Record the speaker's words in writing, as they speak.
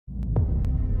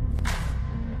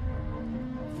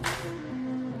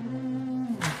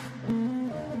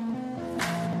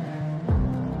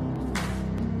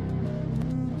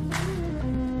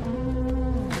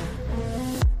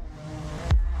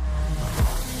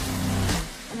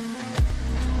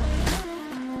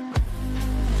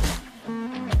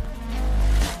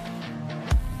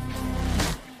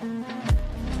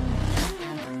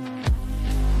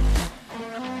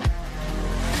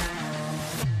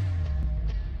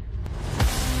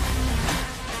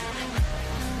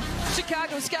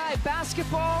Chicago Sky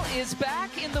basketball is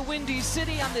back in the Windy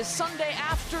City on this Sunday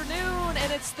afternoon,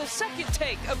 and it's the second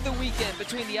take of the weekend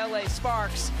between the LA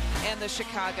Sparks and the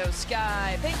Chicago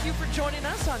Sky. Thank you for joining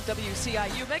us on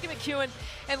WCIU. Megan McEwen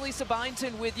and Lisa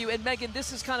Byington with you. And Megan,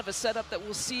 this is kind of a setup that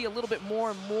we'll see a little bit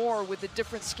more and more with the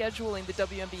different scheduling the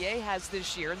WNBA has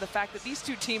this year, and the fact that these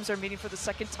two teams are meeting for the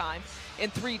second time in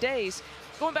 3 days.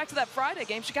 Going back to that Friday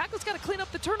game, Chicago's got to clean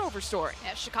up the turnover story.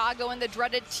 Yeah, Chicago and the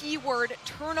dreaded T-word,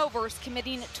 turnovers,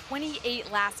 committing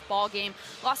 28 last ball game.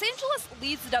 Los Angeles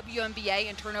leads the WNBA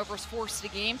in turnovers forced a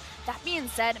game. That being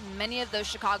said, many of those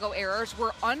Chicago errors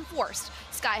were unforced.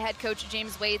 Sky head coach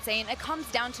James Wade saying it comes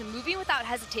down to moving without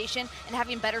hesitation and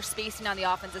having better spacing on the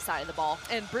offensive side of the ball.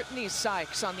 And Brittany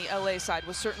Sykes on the LA side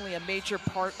was certainly a major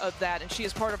part of that, and she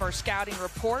is part of our scouting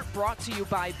report brought to you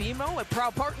by BMO, a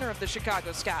proud partner of the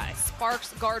Chicago Sky.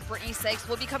 Sparks guard Brittany Sykes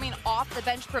will be coming off the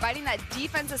bench, providing that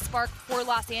defensive spark for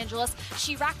Los Angeles.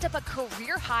 She racked up a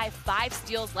career-high 5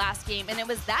 steals last game, and it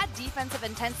was that defensive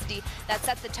intensity that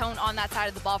set the tone on that side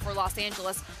of the ball for Los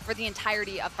Angeles for the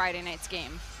entirety of Friday night's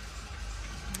game.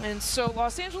 And so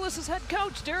Los Angeles' head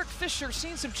coach, Derek Fisher,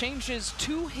 seen some changes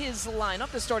to his lineup.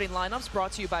 The starting lineups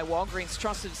brought to you by Walgreens,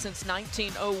 trusted since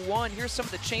 1901. Here's some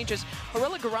of the changes.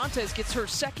 Arella Garantes gets her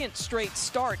second straight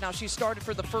start. Now, she started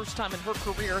for the first time in her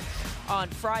career on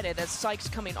Friday. That's Sykes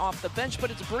coming off the bench,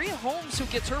 but it's Bria Holmes who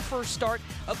gets her first start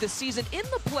of the season in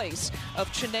the place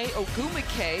of Chiney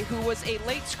Ogwumike, who was a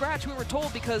late scratch, we were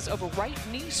told, because of a right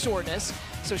knee soreness.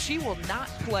 So she will not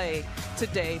play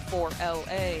today for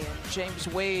LA. And James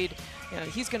Wade,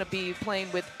 he's going to be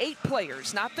playing with 8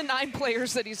 players, not the 9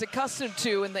 players that he's accustomed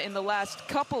to in the last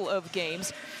couple of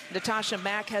games. Natasha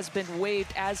Mack has been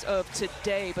waived as of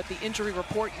today, but the injury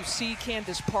report, you see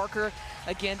Candace Parker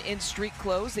again in street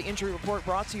clothes. The injury report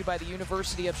brought to you by the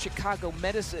University of Chicago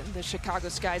Medicine, the Chicago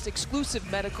Sky's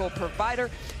exclusive medical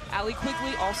provider. Allie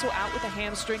Quigley also out with a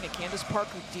hamstring, and Candace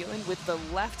Parker dealing with the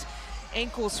left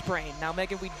ankle sprain. Now,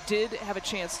 Megan, we did have a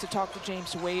chance to talk to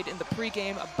James Wade in the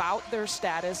pregame about their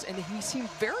status, and he seemed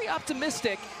very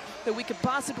optimistic that we could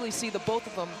possibly see the both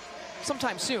of them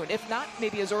sometime soon, if not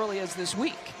maybe as early as this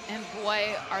week. And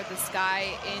boy, are the Sky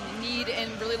in need and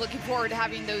really looking forward to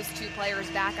having those 2 players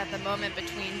back at the moment,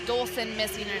 between Dolson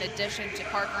missing in addition to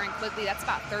Parker and Quigley. That's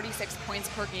about 36 points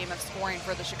per game of scoring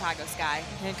for the Chicago Sky.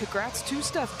 And congrats to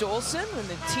Steph Dolson and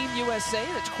the Team USA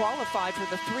that's qualified for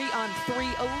the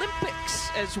 3-on-3 Olympics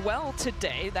as well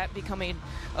today, that becoming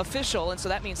official. And so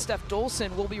that means Steph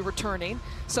Dolson will be returning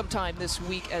sometime this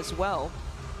week as well.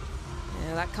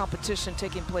 And that competition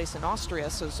taking place in Austria,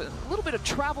 so it's a little bit of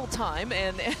travel time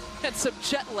and some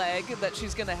jet lag that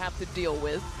she's going to have to deal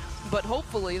with. But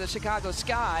hopefully the Chicago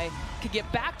Sky can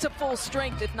get back to full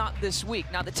strength, if not this week.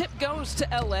 Now the tip goes to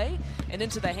LA and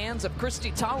into the hands of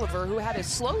Kristi Tolliver, who had a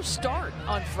slow start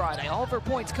on Friday. All of her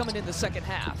points coming in the second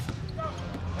half.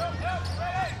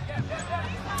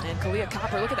 And Kalia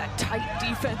Copper, look at that tight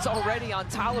defense already on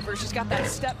Tolliver. She's got that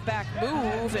step back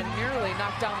move and nearly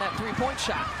knocked down that 3-point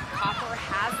shot. Copper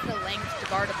has the length to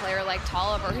guard a player like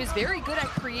Tolliver, who's very good at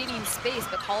creating space,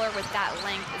 but Collar with that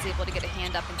length is able to get a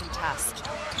hand up and contest.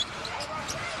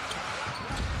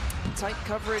 Tight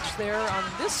coverage there on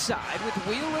this side with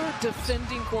Wheeler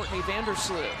defending Courtney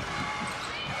Vandersloot.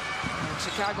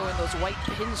 Chicago in those white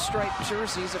pinstripe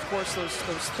jerseys, of course, those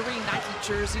 3 Nike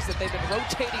jerseys that they've been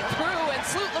rotating through. And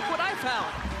Sloot, look what I found.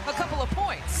 A couple of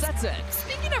points. That's it.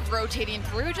 Speaking of rotating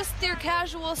through, just their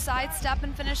casual sidestep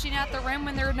and finishing at the rim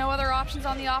when there are no other options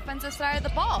on the offensive side of the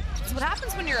ball. It's what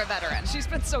happens when you're a veteran. She's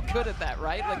been so good at that,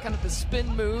 right? Like kind of the spin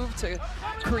move to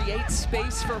create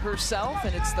space for herself,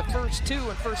 and it's the first 2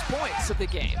 and first points of the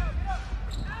game.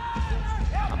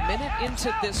 A minute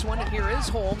into this one, and here is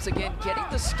Holmes again getting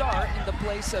the start in the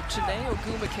place of Chiney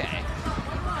Ogwumike.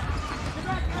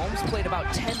 Holmes played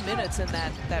about 10 minutes in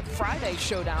that Friday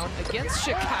showdown against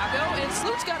Chicago, and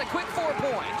Sloot's got a quick 4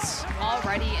 points.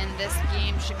 Already in this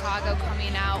game, Chicago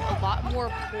coming out a lot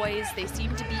more poised. They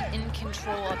seem to be in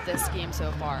control of this game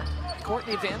so far.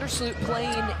 Courtney Vandersloot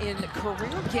playing in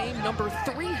career game number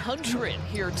 300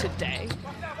 here today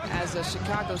as a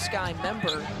Chicago Sky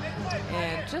member,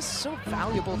 and just so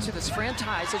valuable to this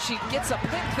franchise as she gets a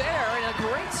pick there, and a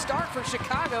great start for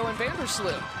Chicago and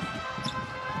Vandersloot.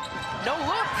 No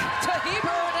look to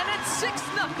Hebert, and it's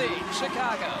 6-0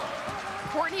 Chicago.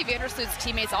 Courtney Vandersloot's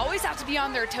teammates always have to be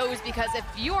on their toes, because if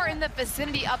you are in the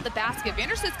vicinity of the basket,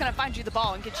 Vandersloot's going to find you the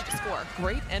ball and get you to score.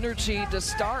 Great energy to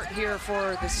start here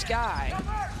for the Sky.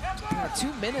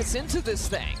 2 minutes into this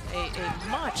thing, a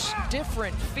much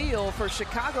different feel for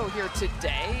Chicago here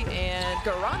today, and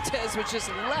Garantes was just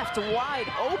left wide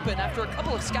open after a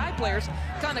couple of Sky players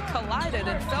kind of collided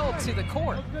and fell to the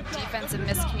court. Defensive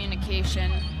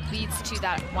miscommunication leads to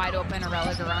that wide open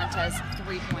Arella Garantes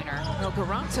three-pointer. Now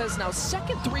Garantes now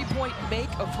second three-point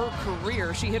make of her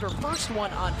career. She hit her first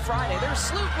one on Friday. There's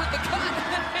Sloot with the cut.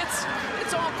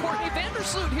 It's all Courtney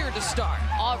Vandersloot here to start.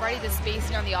 Already the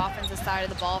spacing on the offensive side of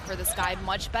the ball for the Sky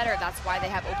much better. That's why they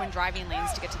have open driving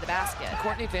lanes to get to the basket.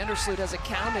 Courtney Vandersloot has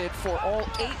accounted for all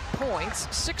 8 points.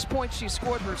 6 points she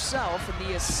scored herself, and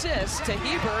the assist to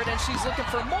Hebert, and she's looking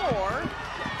for more.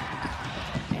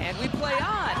 And we play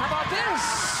on. How about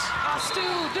this?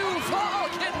 Astu Duval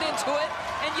getting into it.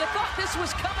 And you thought this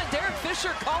was coming. Derek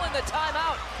Fisher calling the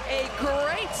timeout. A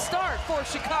great start for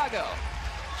Chicago.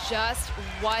 Just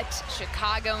what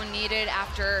Chicago needed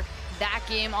after that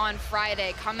game on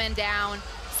Friday. Coming down,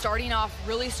 starting off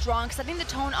really strong, setting the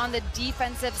tone on the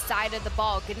defensive side of the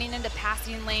ball, getting into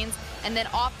passing lanes, and then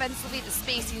offensively the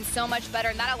spacing so much better,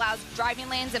 and that allows driving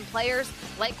lanes and players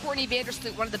like Courtney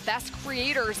Vandersloot, one of the best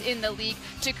creators in the league,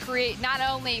 to create not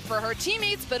only for her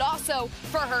teammates but also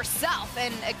for herself.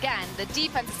 And again, the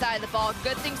defensive side of the ball,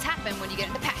 good things happen when you get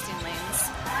into passing lanes.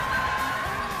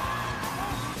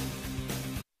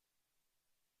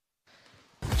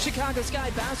 Chicago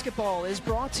Sky basketball is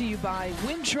brought to you by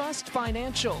Wintrust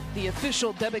Financial, the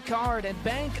official debit card and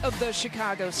bank of the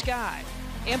Chicago Sky,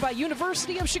 and by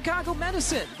University of Chicago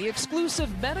Medicine, the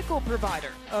exclusive medical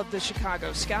provider of the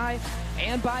Chicago Sky,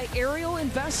 and by Ariel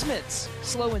Investments.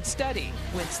 Slow and steady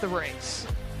wins the race.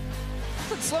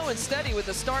 Slow and steady with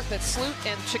the start that Sloot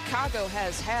and Chicago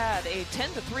has had, a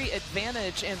 10-3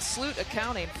 advantage, and Sloot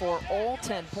accounting for all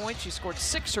 10 points. She scored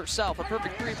 6 herself, a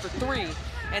perfect 3 for 3,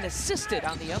 and assisted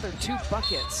on the other 2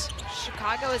 buckets.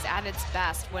 Chicago is at its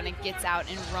best when it gets out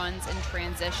and runs in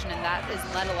transition, and that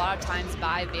is led a lot of times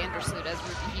by Vandersloot as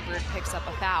Ruthie Hebert picks up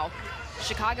a foul.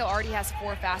 Chicago already has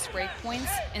 4 fast break points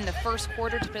in the first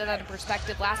quarter. To put that in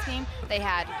perspective, last game they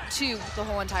had 2 the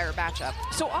whole entire matchup.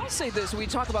 So I'll say this, we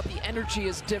talk about the energy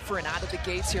is different out of the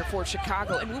gates here for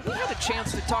Chicago, and when we had a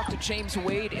chance to talk to James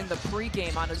Wade in the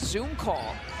pregame on a Zoom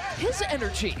call, his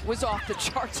energy was off the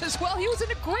charts as well. He was in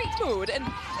a great mood, and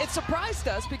it surprised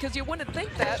us because you wouldn't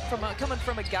think that from coming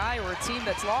from a guy or a team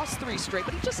that's lost 3 straight,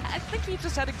 but I think he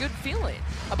just had a good feeling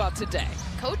about today.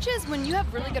 Coaches, when you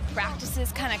have really good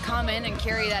practices, kind of come in and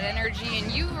carry that energy,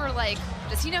 and you were like,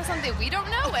 does he know something we don't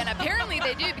know? And apparently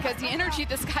they do, because the energy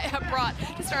this guy had brought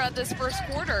to start out this first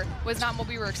quarter was not what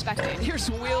we were expecting.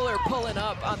 Here's Wheeler pulling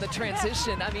up on the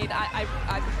transition. I mean,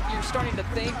 you're starting to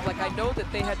think, like, I know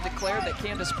that they had declared that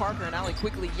Candace Parker and Allie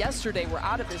Quigley yesterday were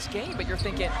out of this game, but you're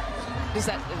thinking, does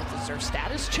their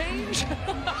status change?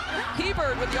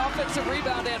 Hebert with the offensive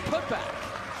rebound and putback.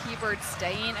 Hebert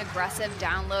staying aggressive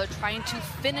down low, trying to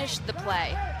finish the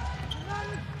play.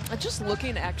 Just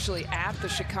looking actually at the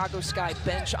Chicago Sky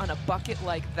bench on a bucket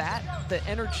like that, the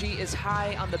energy is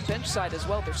high on the bench side as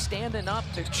well. They're standing up,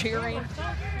 they're cheering,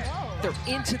 they're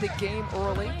into the game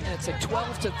early, and it's a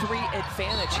 12-3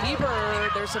 advantage.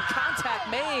 Hebert, there's some contact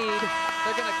made.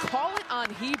 They're gonna call it on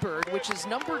Hebert, which is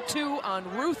number 2 on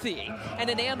Ruthie, and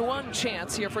an and 1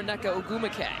 chance here for Nneka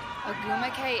Ogwumike.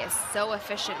 Ogwumike is so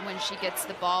efficient when she gets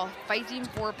the ball, fighting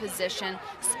for position,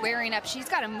 squaring up. She's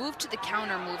got to move to the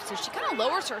counter move, so she kind of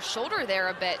lowers her shoulder there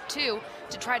a bit too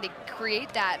to try to create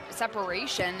that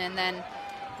separation, and then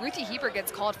Ruthie Hebert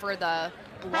gets called for the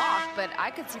block, but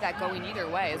I could see that going either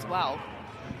way as well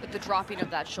with the dropping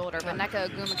of that shoulder. But Nneka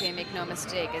Ogwumike, make no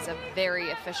mistake, is a very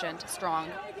efficient, strong,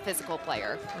 physical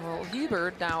player. Well,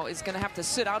 Hebert now is going to have to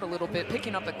sit out a little bit,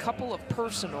 picking up a couple of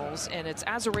personals, and it's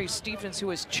Azurá Stevens who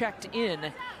has checked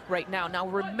in right now. Now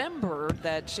remember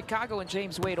that Chicago and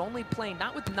James Wade only play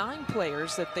not with 9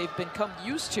 players that they've become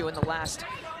used to in the last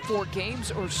 4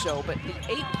 games or so, but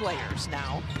the 8 players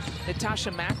now.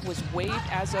 Natasha Mack was waived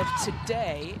as of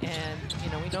today,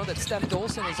 and we know that Steph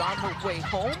Dolson is on her way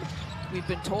home. We've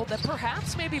been told that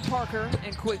perhaps maybe Parker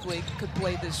and Quigley could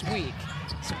play this week.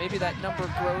 So maybe that number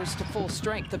grows to full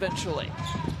strength eventually.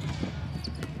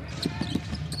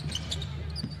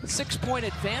 6-point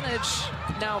advantage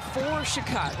now for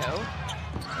Chicago.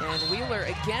 And Wheeler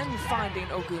again finding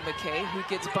Ogwumike, who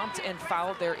gets bumped and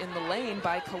fouled there in the lane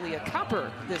by Kalia Copper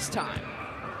this time.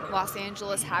 Los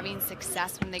Angeles having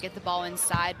success when they get the ball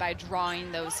inside by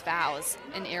drawing those fouls,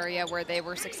 an area where they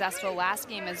were successful last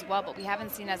game as well, but we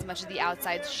haven't seen as much of the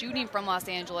outside shooting from Los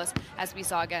Angeles as we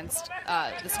saw against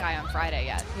the Sky on Friday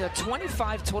yet. Yeah,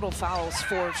 25 total fouls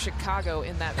for Chicago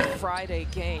in that Friday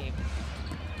game.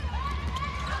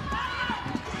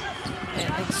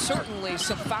 And certainly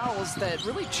some fouls that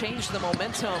really changed the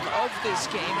momentum of this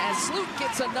game. As Sloot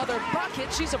gets another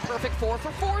bucket, she's a perfect 4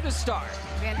 for 4 to start.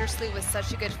 Vandersloot with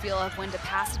such a good feel of when to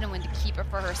pass it and when to keep it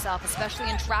for herself, especially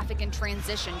in traffic and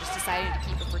transition, just deciding to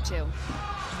keep it for 2.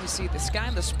 You see the Sky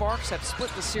and the Sparks have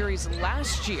split the series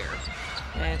last year,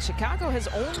 and Chicago has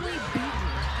only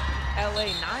beaten LA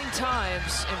 9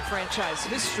 times in franchise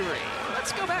history.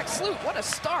 Let's go back. Sloot, what a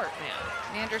start, man.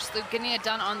 Vandersloot getting it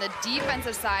done on the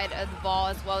defensive side of the ball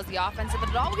as well as the offensive, but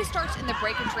it always starts in the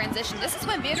break and transition. This is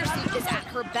when Vandersloot is at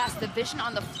her best. The vision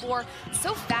on the floor,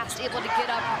 so fast, able to get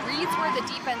up, reads where the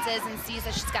defense is, and sees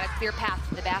that she's got a clear path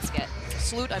to the basket.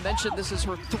 Sloot, I mentioned this is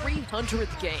her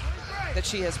 300th game that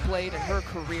she has played in her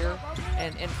career,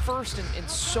 and first in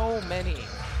so many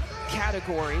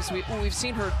categories. We've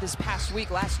seen her this past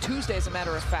week, last Tuesday as a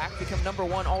matter of fact, become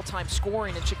 #1 all-time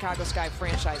scoring in Chicago Sky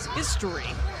franchise history,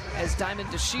 as Diamond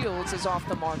DeShields is off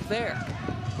the mark there.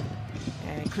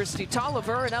 And Christy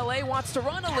Tolliver in LA wants to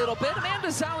run a little bit. Amanda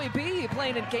Zawi B,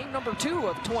 playing in game #2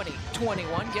 of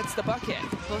 2021, gets the bucket.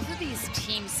 Both of these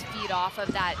teams feed off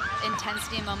of that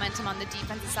intensity and momentum on the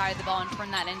defensive side of the ball and turn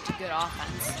that into good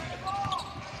offense.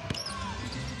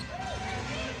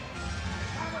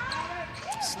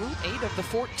 Sloot 8 of the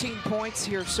 14 points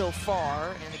here so far,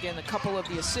 and again a couple of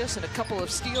the assists and a couple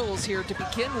of steals here to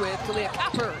begin with. Kalia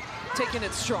Copper taking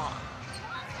it strong.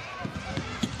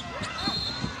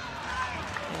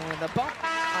 And the bump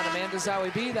on Amanda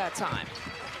Zawi B that time.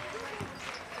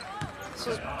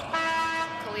 So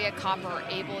Kalia Copper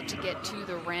able to get to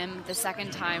the rim the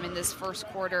second time in this first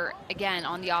quarter. Again,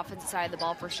 on the offensive side of the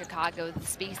ball for Chicago, the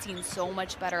spacing so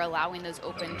much better, allowing those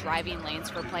open driving lanes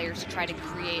for players to try to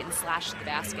create and slash the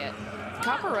basket.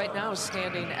 Copper right now is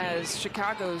standing as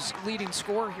Chicago's leading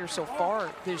scorer here so far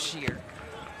this year.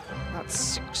 About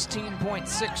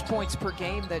 16.6 points per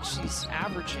game that she's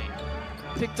averaging.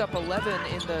 Picked up 11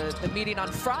 in the meeting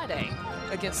on Friday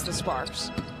against the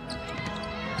Sparks.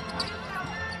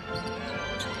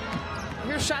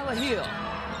 Here's Shyla Heal.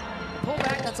 Pull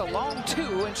back, that's a long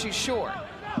 2, and she's short.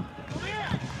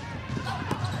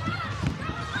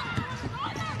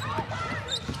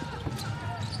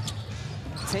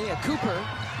 Taya Cooper,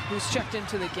 who's checked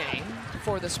into the game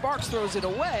for the Sparks, throws it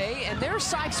away, and there's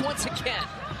Sykes once again.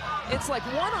 It's like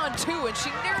 1-on-2, and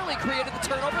she nearly created the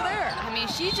turnover there. I mean,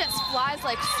 she just flies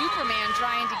like Superman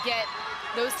trying to get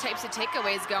those types of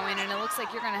takeaways going, and it looks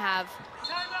like you're going to have...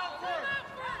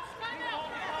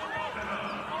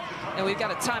 And we've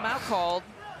got a timeout called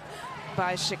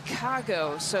by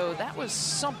Chicago, so that was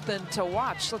something to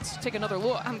watch. Let's take another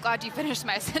look. I'm glad you finished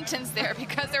my sentence there,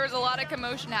 because there was a lot of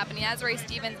commotion happening. Azrae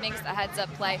Stevens makes the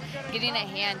heads-up play, getting a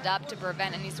hand up to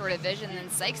prevent any sort of vision. Then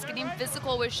Sykes getting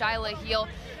physical with Shyla Heal,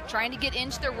 trying to get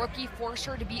into the rookie, force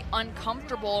her to be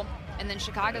uncomfortable, and then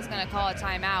Chicago's going to call a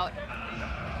timeout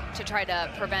to try to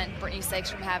prevent Brittany Sykes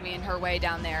from having her way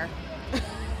down there.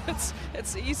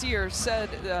 It's easier said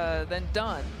than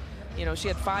done. You know, she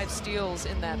had 5 steals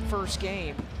in that first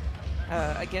game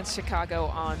against Chicago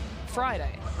on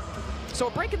Friday. So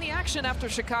a break in the action after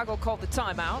Chicago called the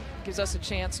timeout. Gives us a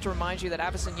chance to remind you that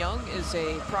Avison Young is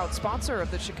a proud sponsor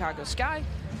of the Chicago Sky.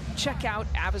 Check out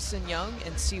Avison Young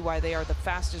and see why they are the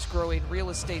fastest growing real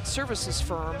estate services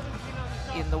firm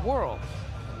in the world.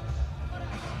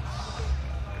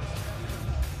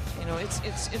 You know,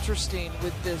 it's interesting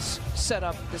with this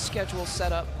setup, the schedule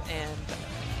setup, and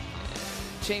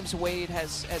James Wade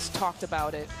has talked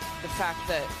about it, the fact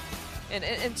that,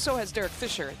 and so has Derek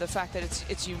Fisher, the fact that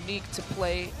it's unique to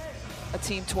play a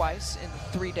team twice in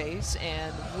 3 days,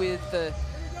 and with the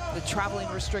traveling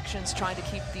restrictions, trying to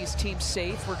keep these teams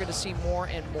safe, we're going to see more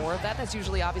and more of that. That's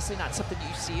usually obviously not something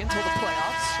you see until the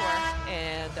playoffs. Sure.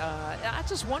 And I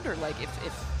just wonder, like,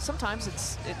 if sometimes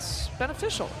it's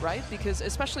beneficial, right? Because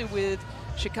especially with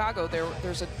Chicago,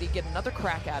 they get another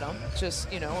crack at them just,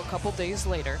 you know, a couple days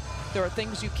later. There are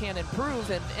things you can improve,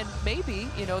 and maybe,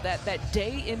 you know, that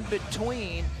day in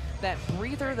between, that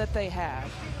breather that they had,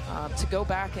 to go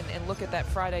back and look at that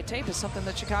Friday tape is something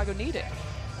that Chicago needed.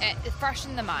 Fresh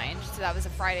in the mind, so that was a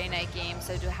Friday night game,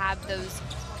 so to have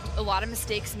a lot of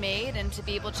mistakes made and to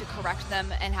be able to correct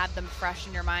them and have them fresh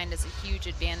in your mind is a huge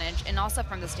advantage. And also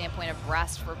from the standpoint of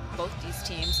rest for both these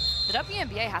teams, the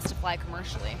WNBA has to fly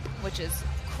commercially, which is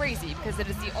crazy because it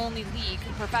is the only league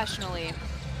professionally,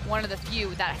 one of the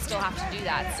few that still have to do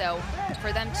that. So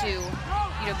for them to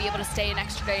be able to stay an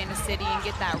extra day in the city and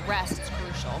get that rest is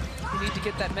crucial. You need to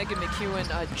get that Megan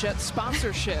McEwen jet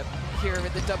sponsorship here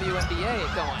with the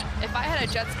WNBA going. If I had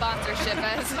a jet sponsorship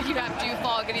as you have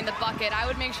Dufall getting the bucket, I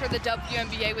would make sure the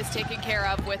WNBA was taken care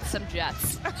of with some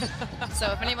jets.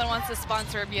 So if anyone wants to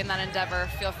sponsor me in that endeavor,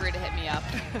 feel free to hit me up.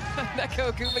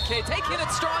 Nneka Ogwumike taking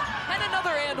it strong, and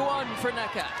another and one for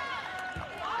Nneka.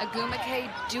 Ogwumike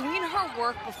doing her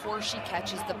work before she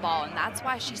catches the ball, and that's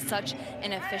why she's such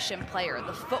an efficient player.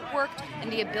 The footwork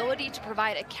and the ability to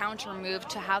provide a counter move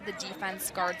to how the defense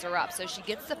guards her up. So she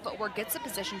gets the footwork, gets the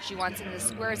position she wants, and the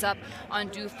squares up on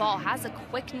Dufall, has a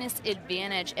quickness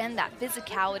advantage and that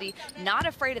physicality, not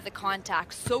afraid of the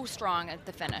contact, so strong at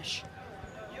the finish.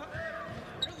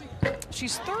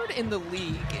 She's third in the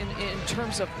league in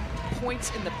terms of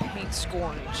points in the paint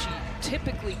scoring. She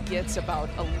typically gets about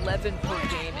 11 per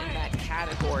game in that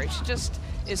category. She just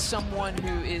is someone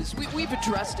who is, we've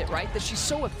addressed it, right? That she's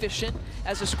so efficient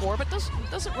as a scorer, but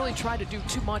doesn't really try to do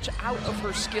too much out of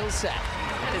her skill set.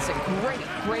 That is a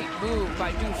great move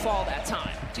by Dufall that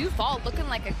time. Dufall looking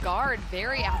like a guard,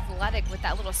 very athletic with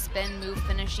that little spin move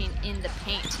finishing in the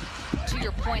paint. To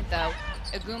your point though,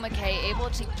 Ogwumike able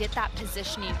to get that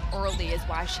positioning early is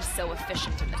why she's so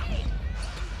efficient in the paint.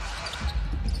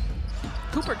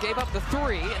 Cooper gave up the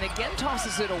three and again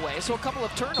tosses it away. So a couple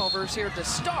of turnovers here to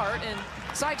start, and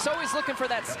Sykes always looking for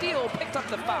that steal, picked up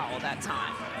the foul that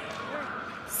time.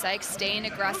 Sykes staying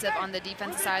aggressive on the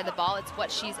defensive side of the ball. It's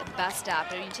what she's best at.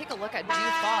 But when you take a look at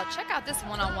Dufall, check out this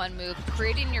one-on-one move.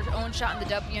 Creating your own shot in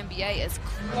the WNBA is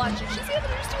clutch. And she's able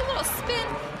to just do a little spin,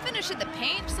 finish in the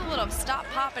paint, just a little stop,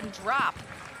 pop, and drop.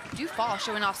 Dufall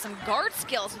showing off some guard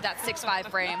skills with that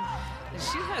 6'5" frame.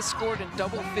 She has scored in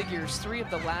double figures 3 of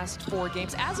the last 4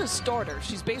 games. As a starter,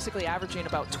 she's basically averaging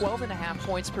about 12.5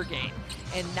 points per game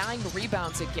and 9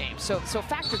 rebounds a game. So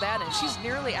factor that in. She's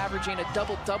nearly averaging a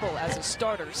double-double as a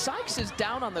starter. Sykes is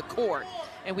down on the court,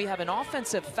 and we have an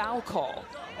offensive foul call,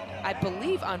 I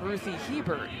believe, on Ruthie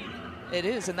Hebert. It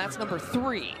is, and that's number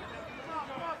 3.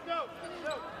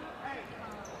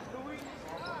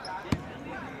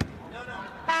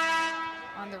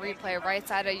 On the replay, right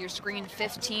side of your screen,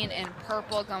 15 in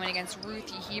purple going against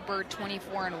Ruthie Hebert,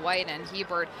 24 in white, and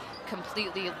Hebert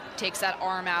completely takes that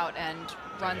arm out and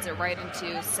runs it right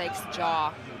into Sykes'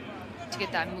 jaw to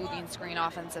get that moving screen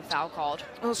offensive foul called.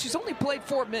 Well, she's only played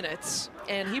 4 minutes,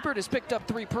 and Hebert has picked up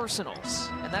 3 personals,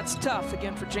 and that's tough,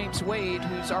 again, for James Wade,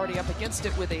 who's already up against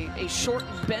it with a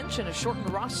shortened bench and a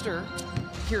shortened roster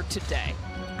here today.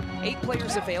 8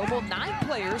 players available, 9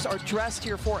 players are dressed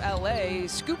here for LA.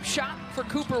 Scoop shot for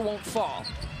Cooper won't fall.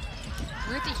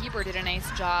 Ruthie Hebert did a nice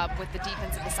job with the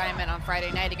defensive assignment on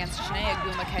Friday night against Chiney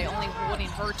Ogwumike, only holding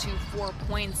her to 4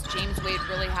 points. James Wade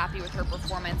really happy with her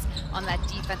performance on that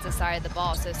defensive side of the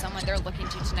ball. So someone they're looking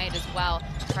to tonight as well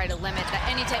to try to limit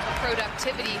any type of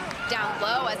productivity down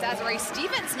low as Azurá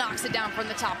Stevens knocks it down from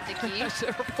the top of the key.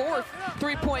 Her 4th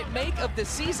three-point make of the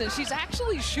season. She's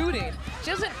actually shooting. She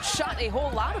hasn't shot a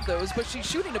whole lot of those, but she's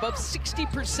shooting above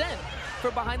 60%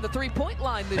 from behind the three-point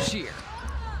line this year.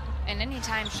 And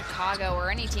anytime Chicago,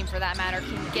 or any team for that matter,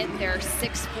 can get their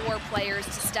 6'4" players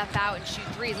to step out and shoot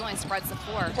threes, it only spreads the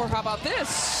floor. Or how about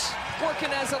this? Working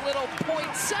as a little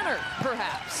point center,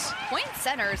 perhaps. Point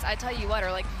centers, I tell you what,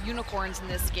 are like unicorns in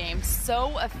this game.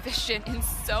 So efficient and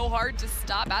so hard to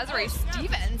stop. Azurá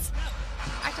Stevens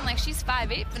acting like she's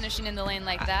 5'8", finishing in the lane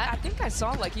like that. I think I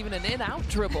saw like even an in-out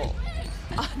dribble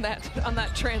on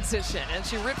that transition, and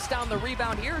she rips down the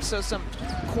rebound here. So some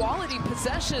quality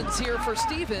possessions here for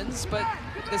Stevens, but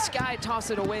the Sky toss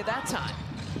it away that time.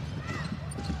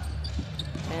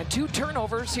 And 2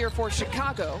 turnovers here for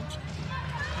Chicago.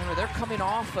 Remember, they're coming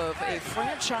off of a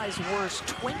franchise worst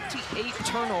 28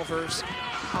 turnovers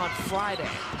on Friday.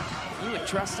 You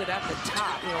addressed it at the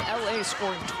top. You know, LA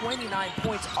scoring 29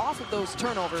 points off of those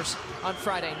turnovers on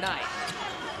Friday night.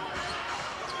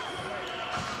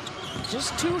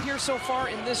 Just 2 here so far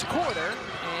in this quarter,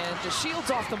 and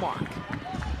DeShields off the mark.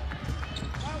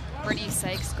 Brittany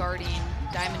Sykes guarding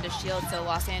Diamond DeShields, so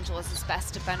Los Angeles'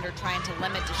 best defender, trying to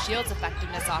limit DeShields'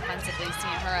 effectiveness offensively,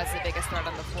 seeing her as the biggest threat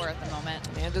on the floor at the moment.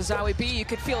 And to Zoe B, you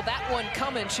could feel that one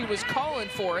coming. She was calling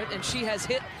for it, and she has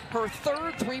hit her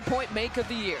 3rd three-point make of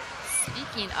the year.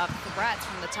 Speaking of threats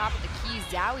from the top of the key,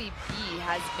 Zoe B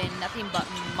has been nothing but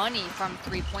money from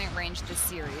three-point range this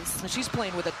series. And she's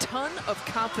playing with a ton of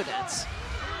confidence.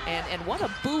 And what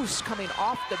a boost coming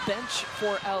off the bench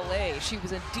for LA. She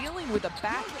was dealing with a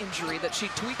back injury that she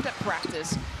tweaked at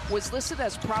practice, was listed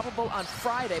as probable on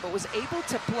Friday, but was able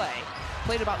to play.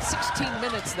 Played about 16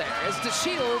 minutes there as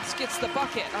DeShields gets the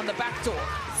bucket on the back door.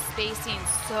 Spacing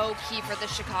so key for the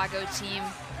Chicago team.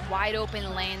 wide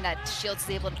open lane that Shields is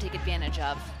able to take advantage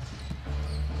of.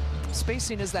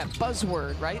 Spacing is that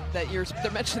buzzword, right? That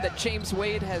they're mentioning that James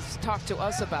Wade has talked to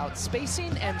us about.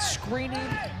 Spacing and screening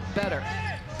better.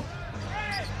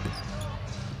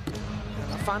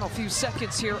 The final few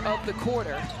seconds here of the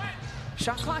quarter.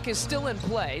 Shot clock is still in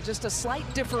play, just a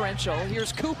slight differential.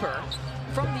 Here's Cooper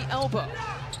from the elbow.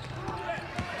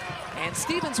 And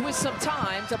Stevens with some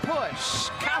time to push.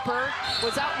 Copper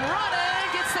was out and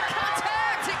running, gets the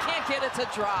contact, he can't get it to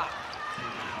drop.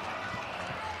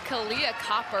 Kalia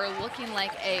Copper looking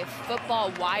like a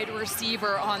football wide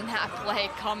receiver on that play,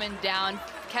 coming down,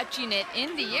 catching it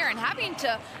in the air and having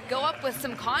to go up with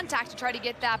some contact to try to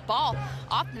get that ball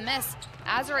off the miss.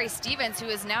 Azare Stevens, who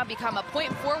has now become a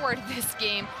point forward this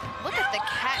game. Look at the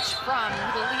catch from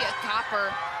Kalia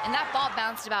Copper, and that ball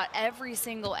bounced about every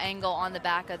single angle on the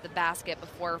back of the basket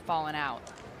before falling out.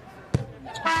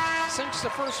 Sinks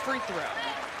the first free throw.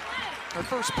 Her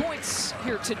first points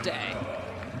here today.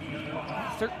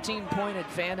 13-point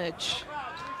advantage.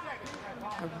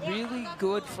 A really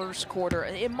good first quarter.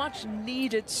 A much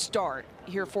needed start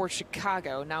here for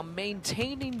Chicago. Now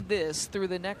maintaining this through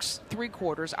the next 3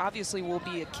 quarters obviously will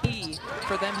be a key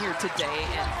for them here today.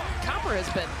 And Copper has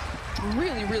been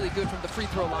really, really good from the free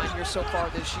throw line here so far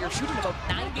this year, shooting about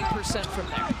 90% from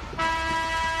there.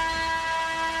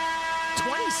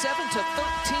 27 to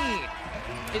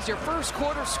 13 is your first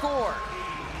quarter score.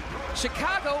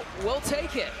 Chicago will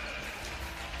take it.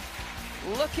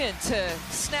 Looking to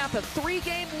snap a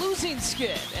 3-game losing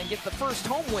skid and get the first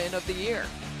home win of the year.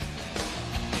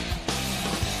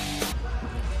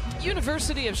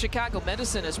 University of Chicago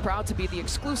Medicine is proud to be the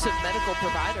exclusive medical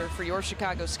provider for your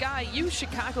Chicago Sky. Use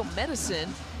Chicago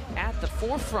Medicine at the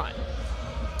forefront.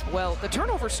 Well, the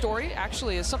turnover story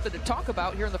actually is something to talk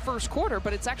about here in the first quarter,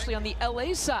 but it's actually on the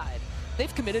LA side.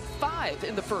 They've committed 5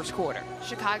 in the first quarter.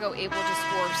 Chicago able to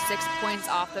score 6 points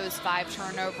off those 5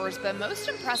 turnovers, but most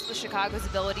impressed with Chicago's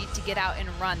ability to get out and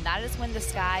run. That is when the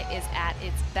Sky is at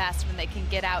its best, when they can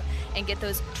get out and get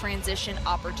those transition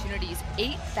opportunities.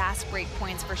 8 fast break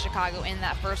points for Chicago in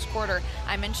that first quarter.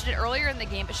 I mentioned it earlier in the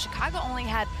game, but Chicago only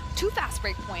had 2 fast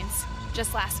break points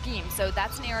just last game. So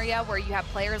that's an area where you have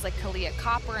players like Kalia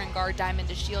Copper and guard Diamond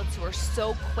DeShields who are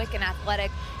so quick and athletic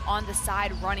on the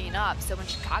side running up. So when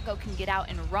Chicago can get out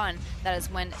and run, that is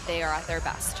when they are at their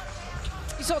best.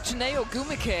 You saw Chineo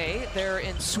Gumike there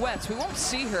in sweats. We won't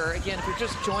see her again if you're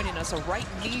just joining us. A right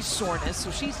knee soreness,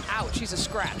 so she's out. She's a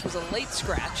scratch. It was a late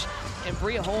scratch. And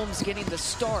Bria Holmes getting the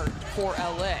start for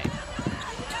LA.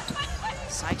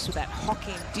 Sykes with that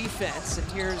hawking defense,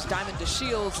 and here's Diamond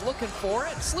DeShields looking for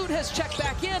it. Sloot has checked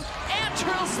back in and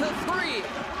drills the 3.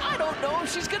 I don't know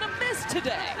if she's gonna miss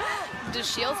today.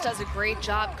 DeShields does a great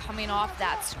job coming off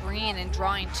that screen and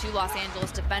drawing 2 Los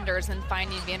Angeles defenders and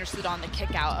finding Vandersloot on the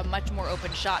kick out. A much more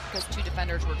open shot because 2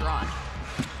 defenders were drawn.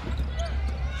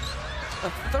 A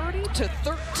 30 to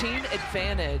 13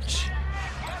 advantage.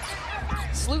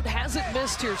 Sloot hasn't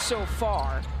missed here so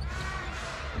far.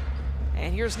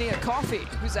 And here's Nia Coffey,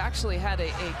 who's actually had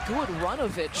a good run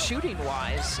of it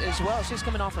shooting-wise as well. She's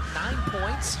coming off of 9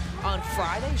 points on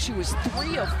Friday. She was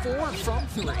 3 of 4 from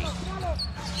 3.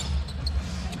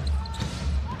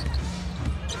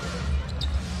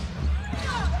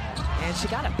 And she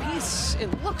got a piece,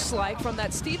 it looks like, from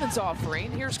that Stevens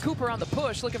offering. Here's Cooper on the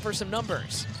push, looking for some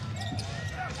numbers.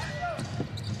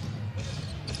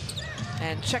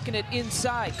 And checking it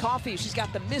inside. Coffey, she's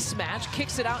got the mismatch,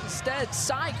 kicks it out instead.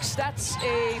 Sykes, that's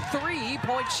a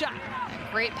 3-point shot.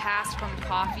 Great pass from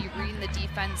Coffey, reading the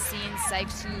defense, seeing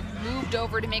Sykes, who moved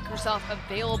over to make herself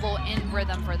available in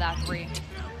rhythm for that 3.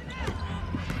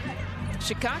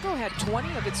 Chicago had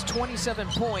 20 of its 27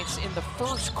 points in the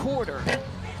first quarter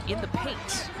in the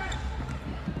paint.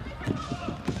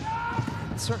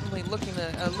 Certainly looking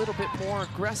a little bit more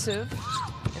aggressive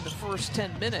in the first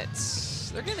 10 minutes.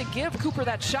 They're going to give Cooper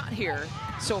that shot here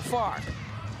so far.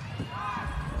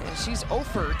 And she's 0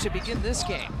 to begin this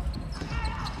game.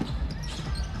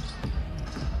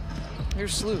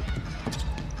 Here's Sloot.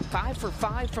 5 for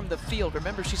 5 from the field.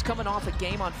 Remember, she's coming off a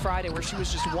game on Friday where she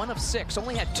was just 1 of 6,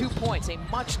 only had 2 points. A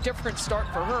much different start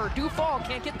for her. Duvall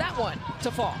can't get that one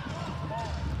to fall.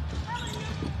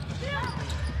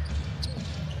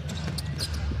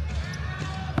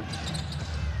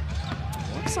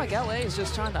 Looks like LA is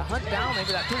just trying to hunt down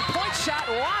maybe that 3-point shot.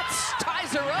 Watts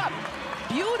ties her up.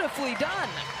 Beautifully done.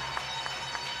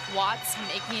 Watts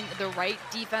making the right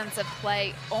defensive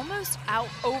play, almost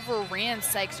overran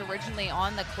Sykes originally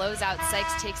on the closeout.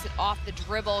 Sykes takes it off the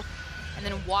dribble, and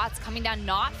then Watts coming down,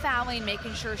 not fouling,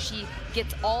 making sure she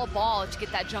gets all ball to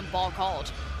get that jump ball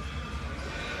called.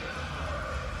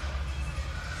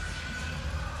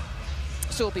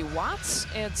 So it'll be Watts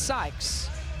and Sykes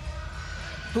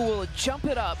who will jump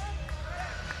it up.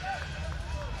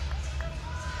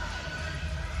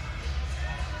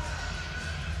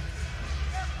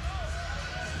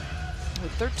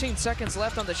 With 13 seconds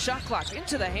left on the shot clock,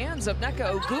 into the hands of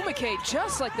Nneka Ogwumike,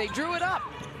 just like they drew it up.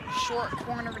 Short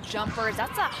corner jumpers.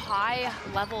 That's a high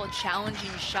level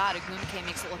challenging shot. Ogwumike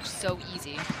makes it look so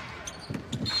easy.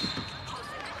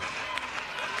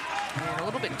 And a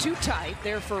little bit too tight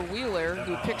there for Wheeler,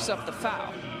 who picks up the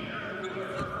foul.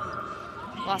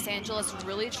 Los Angeles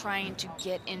really trying to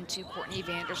get into Courtney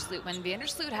Vandersloot. When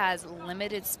Vandersloot has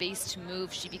limited space to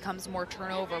move, she becomes more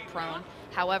turnover prone.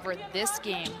 However, this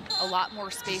game, a lot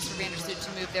more space for Vandersloot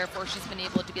to move. Therefore, she's been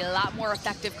able to be a lot more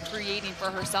effective creating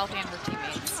for herself and her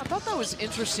teammates. I thought that was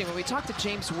interesting when we talked to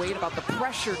James Wade about the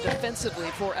pressure defensively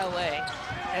for LA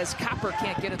as Copper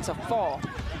can't get it to fall.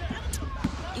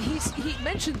 He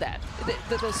mentioned that,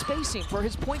 the spacing for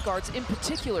his point guards in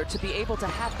particular to be able to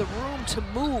have the room to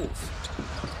move.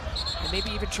 And maybe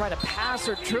even try to pass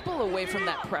or dribble away from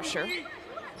that pressure.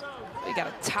 We got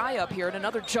a tie up here and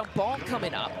another jump ball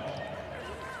coming up.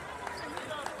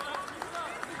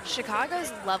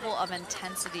 Chicago's level of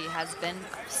intensity has been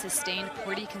sustained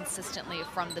pretty consistently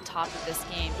from the top of this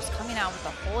game, just coming out with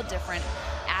a whole different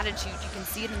attitude. You can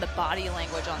see it in the body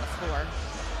language on the floor.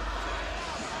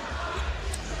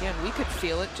 Again, we could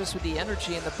feel it just with the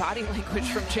energy and the body language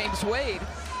from James Wade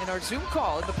in our Zoom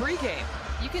call in the pregame.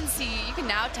 You can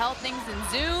now tell things in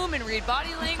Zoom and read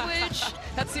body language.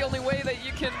 That's the only way that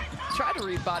you can try to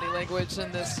read body language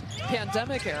in this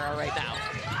pandemic era right now.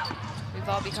 We've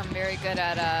all become very good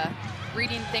at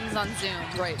reading things on Zoom.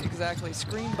 Right, exactly.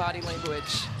 Screen body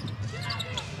language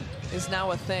is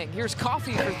now a thing. Here's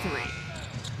Coffey for three.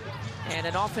 And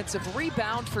an offensive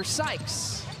rebound for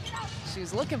Sykes.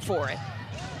 She's looking for it.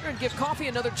 We're gonna give Coffey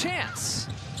another chance.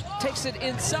 Takes it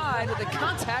inside with a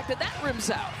contact, and that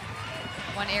rims out.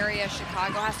 One area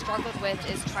Chicago has struggled with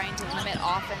is trying to limit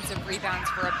offensive rebounds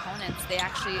for opponents. They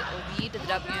actually lead the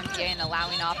WNBA in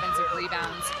allowing offensive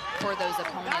rebounds for those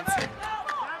opponents.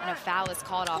 And a foul is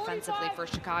called offensively for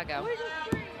Chicago.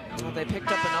 Well, they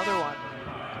picked up another one.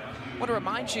 I want to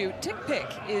remind you,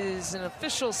 TickPick is an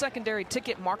official secondary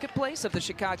ticket marketplace of the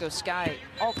Chicago Sky.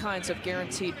 All kinds of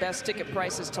guaranteed best ticket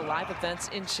prices to live events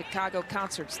in Chicago,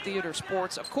 concerts, theater,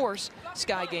 sports, of course,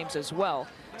 Sky games as well.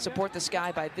 Support the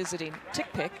Sky by visiting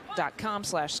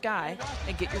tickpick.com/sky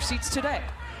and get your seats today.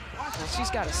 Well,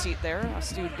 she's got a seat there,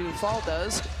 Stu Dufall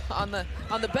does, on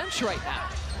the bench right now.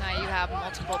 Now you have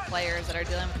multiple players that are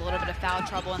dealing with a little bit of foul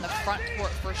trouble in the front court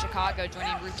for Chicago,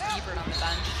 joining Ruth Hebert on the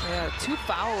bench. Yeah, 2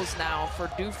 fouls now for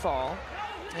Dufall.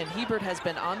 And Hebert has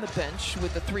been on the bench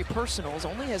with the 3 personals,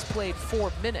 only has played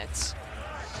 4 minutes.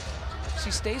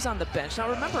 She stays on the bench. Now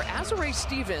remember, Azurá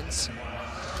Stevens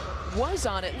was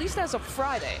on, at least as of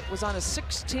Friday, was on a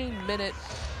 16-minute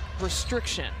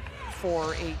restriction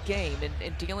for a game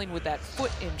in dealing with that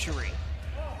foot injury.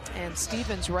 And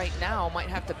Stevens right now might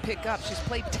have to pick up. She's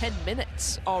played 10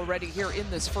 minutes already here in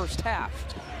this first half.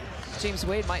 James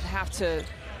Wade might have to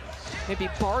maybe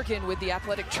bargain with the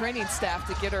athletic training staff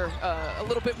to get her a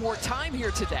little bit more time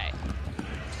here today.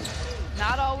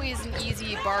 Not always an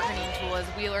easy bargaining tool as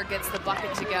Wheeler gets the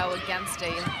bucket to go against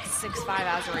a 6'5"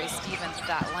 Azurá Stevens with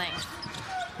that length.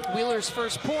 Wheeler's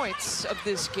first points of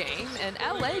this game, and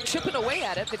LA chipping away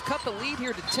at it. They've cut the lead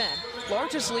here to 10.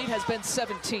 Largest lead has been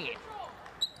 17.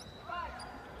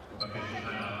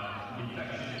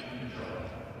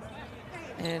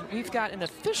 And we've got an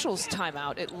official's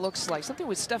timeout, it looks like. Something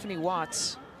with Stephanie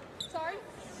Watts. Sorry?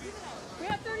 We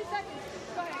have 30 seconds.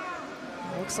 Go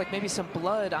ahead. Looks like maybe some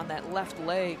blood on that left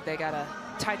leg. They gotta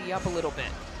tidy up a little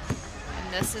bit.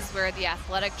 And this is where the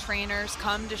athletic trainers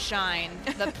come to shine.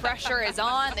 The pressure is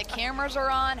on, the cameras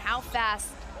are on. How fast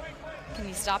can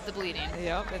you stop the bleeding?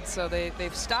 Yep, and so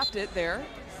they've stopped it there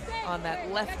on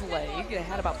that left leg. They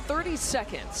had about 30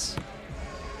 seconds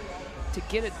to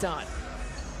get it done.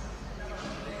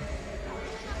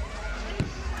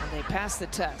 And they passed the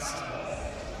test.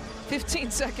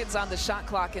 15 seconds on the shot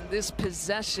clock in this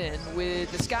possession with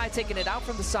the Sky taking it out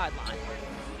from the sideline.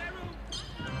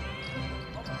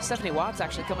 Stephanie Watts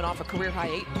actually coming off a career-high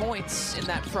 8 points in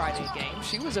that Friday game.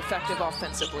 She was effective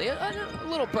offensively. A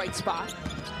little bright spot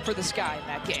for the Sky in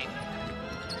that game.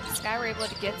 Sky were able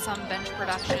to get some bench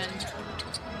production.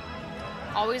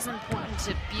 Always important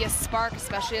to be a spark,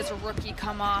 especially as a rookie.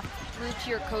 Come off, prove to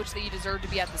your coach that you deserve to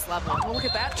be at this level. Oh, look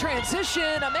at that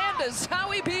transition. Amanda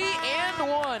Zawibi and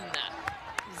one.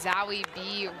 Zowie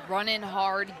B running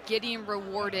hard, getting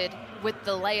rewarded with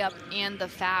the layup and the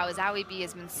foul. Zowie B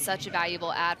has been such a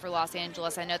valuable add for Los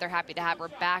Angeles. I know they're happy to have her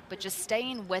back, but just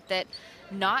staying with it,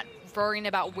 not worrying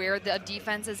about where the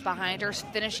defense is behind her,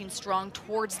 finishing strong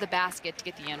towards the basket to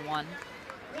get the N1.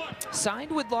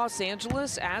 Signed with Los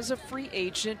Angeles as a free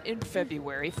agent in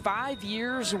February, 5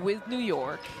 years with New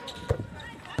York.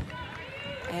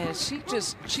 And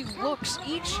she looks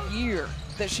each year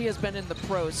that she has been in the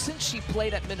pros since she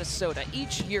played at Minnesota,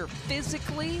 each year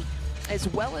physically as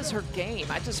well as her game.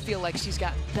 I just feel like she's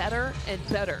gotten better and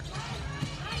better.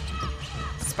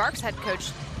 Sparks head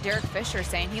coach Derek Fisher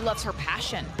saying he loves her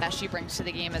passion that she brings to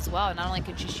the game as well. Not only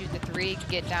can she shoot the three,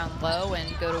 get down low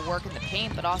and go to work in the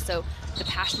paint, but also the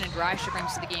passion and drive she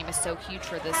brings to the game is so huge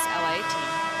for this LA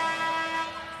team.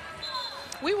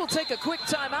 We will take a quick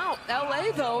timeout.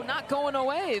 LA, though, not going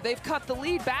away. They've cut the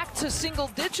lead back to single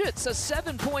digits, a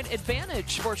 7-point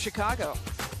advantage for Chicago.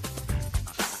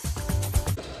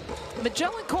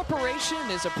 Magellan Corporation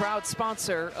is a proud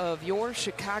sponsor of your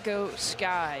Chicago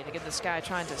Sky. Again, the Sky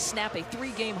trying to snap a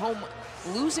 3-game home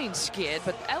losing skid,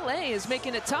 but LA is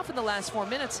making it tough in the last 4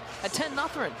 minutes. A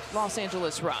 10-0 Los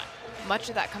Angeles run. Much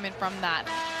of that coming from that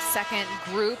second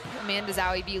group. Amanda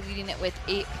Zowie B leading it with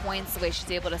 8 points, the way she's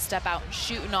able to step out and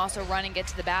shoot and also run and get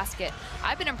to the basket.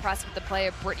 I've been impressed with the play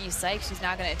of Brittany Sykes, who's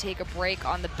now going to take a break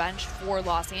on the bench for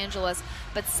Los Angeles.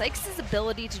 But Sykes'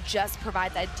 ability to just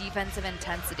provide that defensive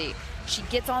intensity. She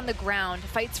gets on the ground,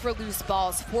 fights for loose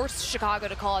balls, forced Chicago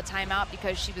to call a timeout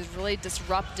because she was really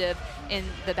disruptive in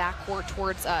the backcourt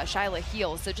towards Shyla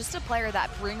Heel. So just a player that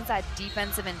brings that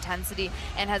defensive intensity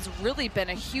and has really been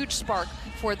a huge spark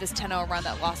for this 10-0 run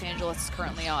that Los Angeles is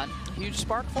currently on. Huge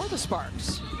spark for the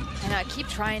Sparks. And I keep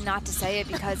trying not to say it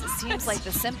because it seems like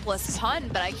the simplest pun,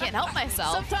 but I can't help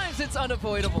myself. Sometimes it's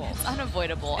unavoidable. It's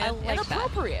unavoidable. And, I like and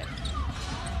appropriate. that.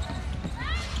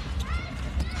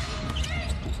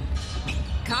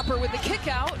 Copper with the kick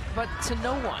out, but to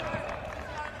no one.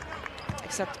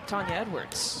 Except Tanya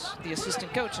Edwards, the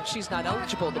assistant coach, and she's not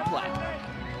eligible to play.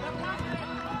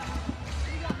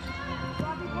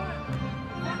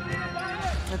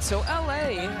 And so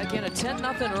LA, again, a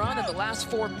 10-0 run in the last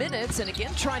 4 minutes, and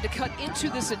again, trying to cut into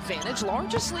this advantage.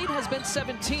 Largest lead has been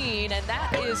 17, and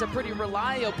that is a pretty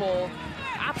reliable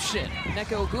option.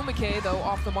 Neko Ogumike, though,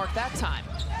 off the mark that time.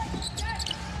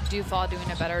 Dufall doing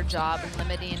a better job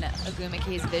limiting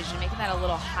Ogumike's vision, making that a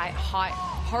little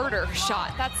harder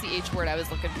shot. That's the H word I was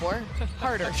looking for.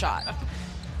 Harder shot.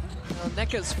 Well,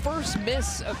 Neka's first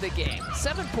miss of the game.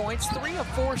 7 points, 3 of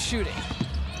 4 shooting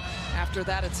after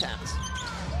that attempt.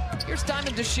 Here's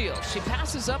Diamond DeShields. She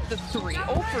passes up the 3. 0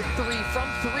 for 3 from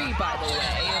 3, by the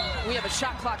way. And we have a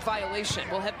shot clock violation.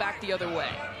 We'll head back the other way.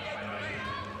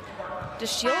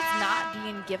 DeShields not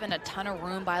being given a ton of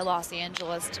room by Los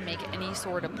Angeles to make any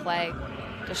sort of play.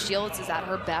 DeShields is at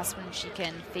her best when she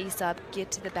can face up,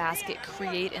 get to the basket,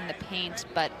 create in the paint,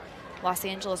 but Los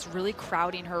Angeles really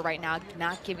crowding her right now,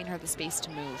 not giving her the space to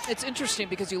move. It's interesting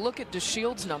because you look at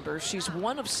DeShields' numbers, she's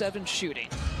 1 of 7 shooting,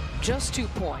 just 2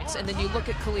 points. And then you look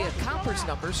at Kalia Copper's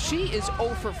numbers, she is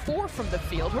 0 for 4 from the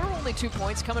field. Her only 2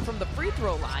 points coming from the free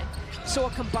throw line. So a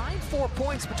combined 4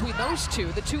 points between those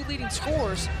two, the 2 leading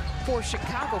scorers for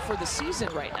Chicago for the season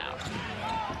right now.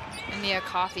 Mia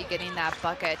Coffey getting that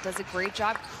bucket, does a great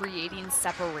job creating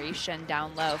separation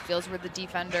down low. Feels where the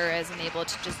defender isn't able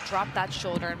to just drop that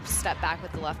shoulder and step back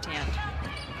with the left hand.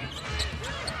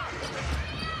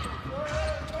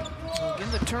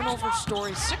 Again, the turnover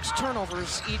story, 6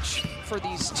 turnovers each for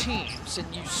these teams.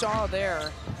 And you saw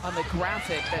there on the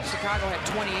graphic that Chicago had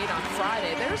 28 on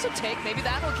Friday. There's a take, maybe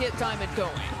that'll get Diamond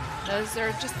going. Those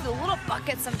are just the little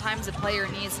buckets sometimes a player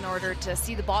needs in order to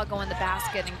see the ball go in the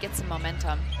basket and get some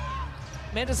momentum.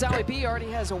 Amanda Zowie B already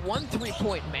has a 1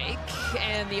 3-point make,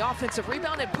 and the offensive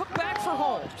rebound and put back for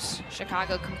Holmes.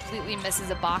 Chicago completely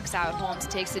misses a box out. Holmes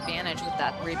takes advantage with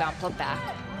that rebound put back.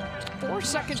 4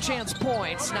 second chance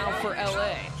points now for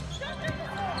LA.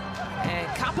 And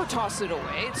Capo tosses it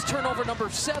away. It's turnover number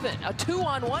 7. A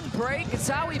 2-on-1 break.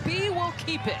 Zowie B will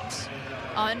keep it.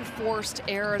 Unforced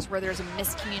errors where there's a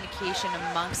miscommunication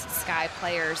amongst Sky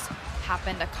players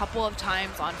happened a couple of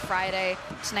times on Friday.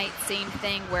 Tonight, same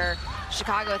thing, where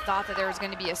Chicago thought that there was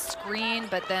going to be a screen,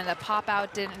 but then the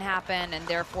pop-out didn't happen, and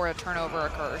therefore a turnover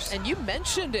occurs. And you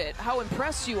mentioned it, how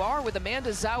impressed you are with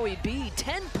Amanda Zowie B.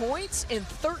 10 points in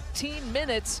 13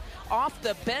 minutes off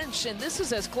the bench, and this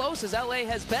is as close as LA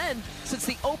has been since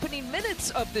the opening minutes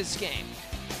of this game.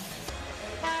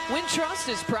 Wintrust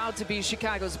is proud to be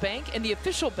Chicago's bank and the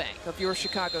official bank of your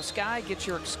Chicago Sky. Get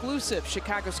your exclusive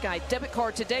Chicago Sky debit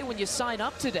card today when you sign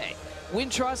up today.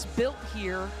 Wintrust, built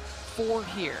here 4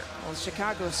 here. Well,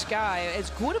 Chicago Sky, as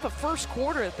good of a first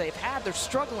quarter that they've had, they're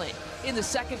struggling in the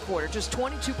second quarter, just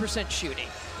 22% shooting.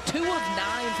 2 of 9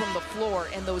 from the floor,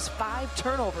 and those 5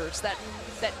 turnovers, that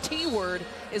T word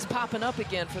is popping up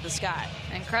again for the Sky.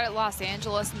 And credit Los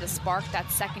Angeles and the Spark.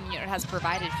 That second unit has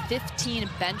provided 15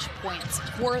 bench points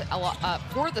for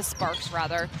the Sparks,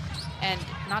 rather. And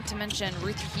not to mention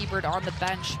Ruthie Hebert on the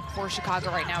bench for Chicago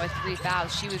right now with 3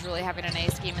 fouls. She was really having an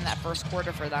ace game in that first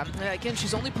quarter for them. Yeah, again,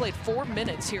 she's only played 4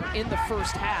 minutes here in the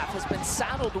first half, has been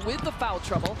saddled with the foul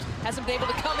trouble, hasn't been able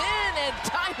to come in, and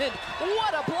Diamond,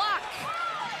 what a block!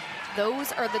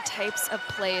 Those are the types of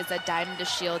plays that Diamond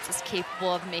DeShields is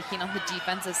capable of making on the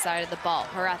defensive side of the ball.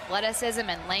 Her athleticism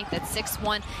and length at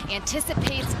 6'1",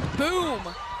 anticipates, boom!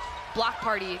 Block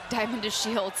party, Diamond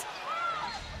DeShields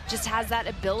just has that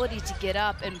ability to get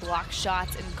up and block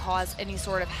shots and cause any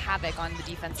sort of havoc on the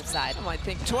defensive side. I might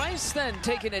think twice then,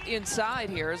 taking it inside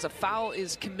here as a foul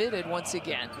is committed once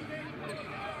again.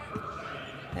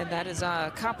 And that is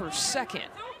Copper's second.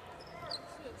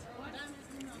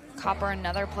 Copper,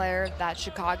 another player that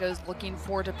Chicago's looking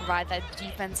for to provide that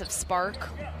defensive spark.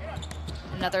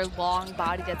 Another long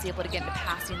body that's able to get into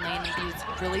passing lane and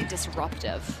be really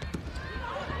disruptive.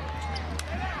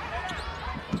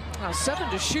 Now 7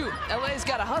 to shoot. LA's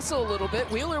got to hustle a little bit.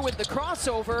 Wheeler with the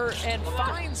crossover and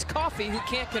finds Coffey, who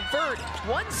can't convert.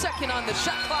 1 second on the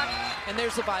shot clock, and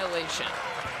there's a violation.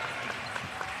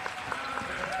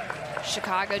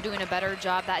 Chicago doing a better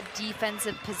job, that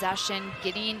defensive possession,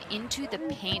 getting into the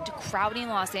paint, crowding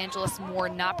Los Angeles more,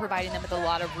 not providing them with a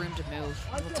lot of room to move.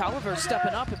 Well, Tolliver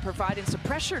stepping up and providing some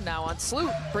pressure now on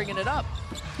Sloot, bringing it up.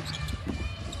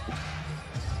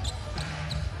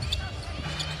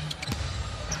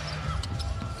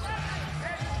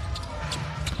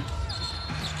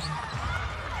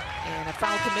 And a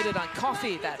foul committed on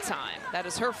Coffey that time. That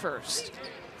is her first.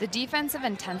 The defensive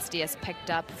intensity has picked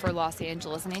up for Los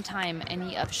Angeles. Anytime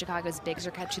any of Chicago's bigs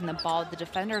are catching the ball, the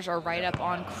defenders are right up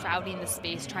on, crowding the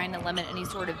space, trying to limit any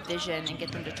sort of vision and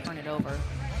get them to turn it over.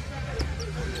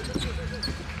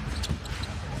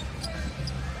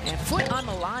 And foot on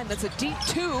the line. That's a deep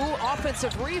 2.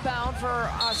 Offensive rebound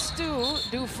for Stu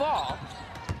Dufall,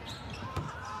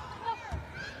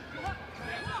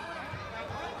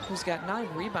 who's got 9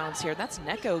 rebounds here. That's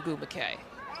Nneka Ogwumike.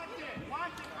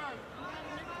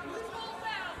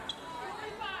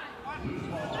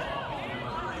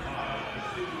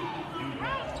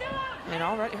 And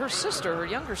already her sister, her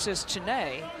younger sister,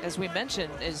 Chene, as we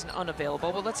mentioned, is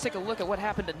unavailable. But let's take a look at what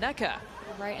happened to Nneka.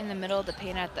 Right in the middle of the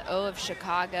paint at the O of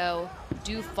Chicago,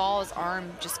 Dufall's arm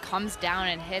just comes down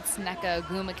and hits Nneka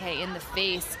Ogwumike in the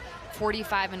face.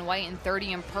 45 in white and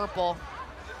 30 in purple.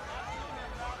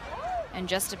 And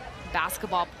just a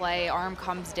basketball play, arm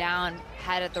comes down,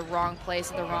 head at the wrong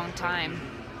place at the wrong time.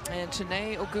 And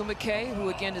Chene Ogwumike, who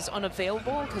again is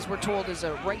unavailable because we're told is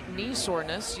a right knee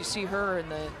soreness. You see her in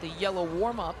the yellow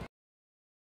warm-up.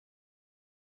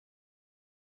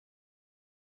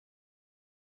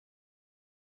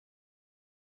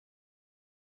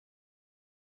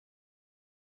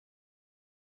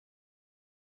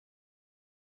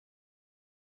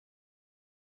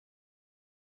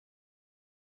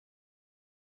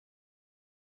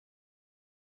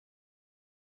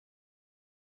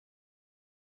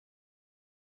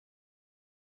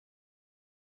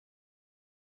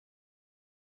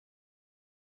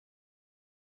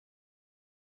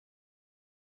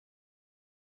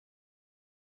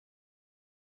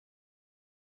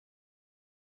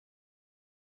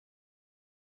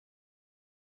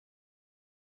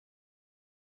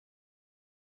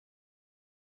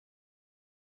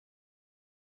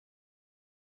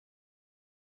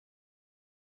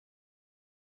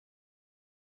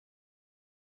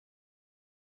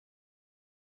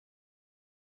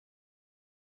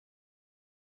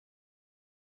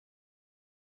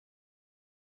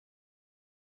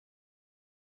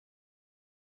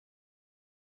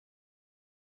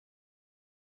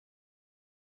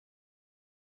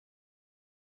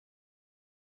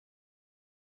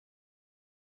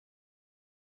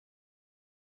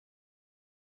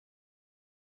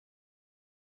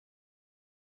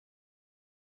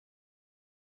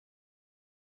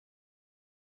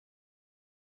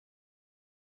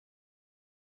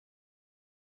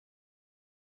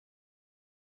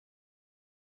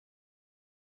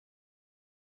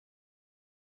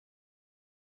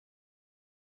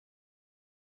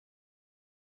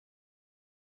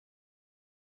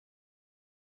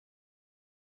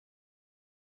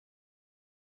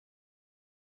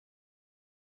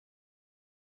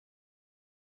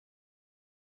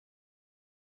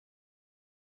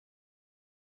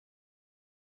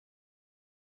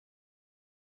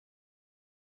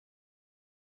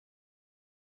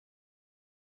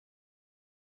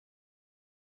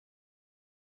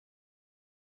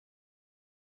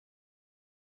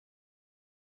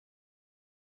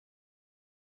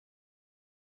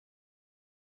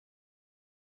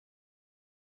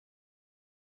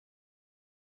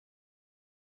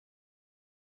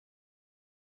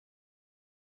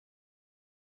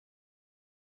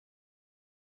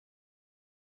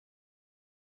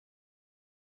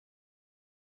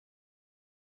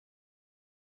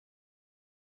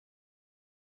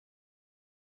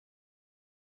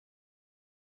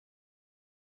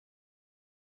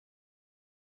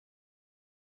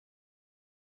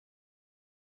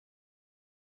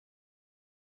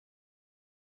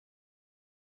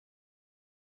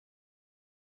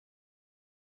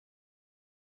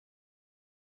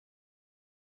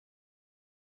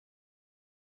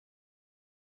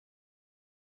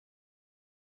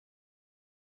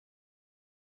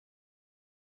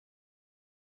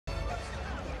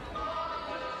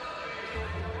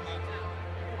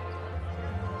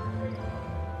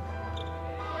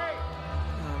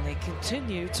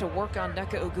 continue to work on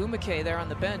Nneka Ogwumike there on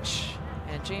the bench.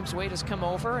 And James Wade has come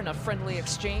over in a friendly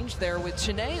exchange there with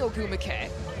Chiney Ogwumike.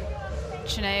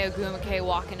 Chiney Ogwumike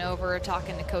walking over,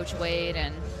 talking to Coach Wade,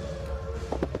 and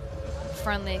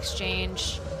friendly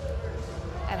exchange.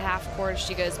 At half court,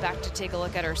 she goes back to take a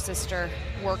look at her sister.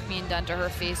 Work being done to her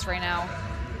face right now.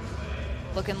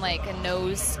 Looking like a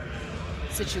nose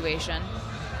situation.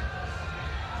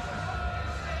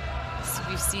 So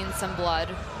we've seen some blood.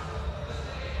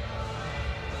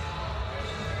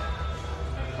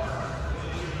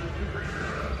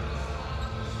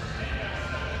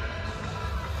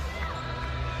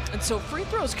 And so free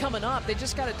throws coming up. They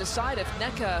just got to decide if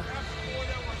Nneka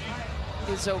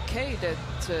is okay to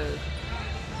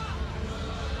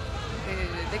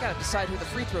they got to decide who the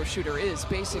free throw shooter is,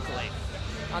 basically,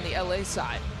 on the LA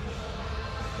side.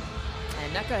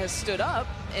 And Nneka has stood up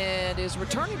and is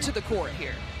returning to the court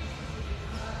here.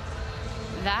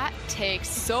 That takes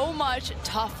so much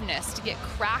toughness to get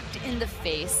cracked in the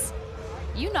face.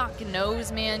 You knock your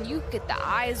nose, man, you get the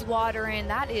eyes watering.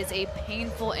 That is a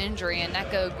painful injury, and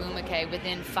Nneka Ogwumike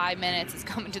within 5 minutes is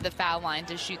coming to the foul line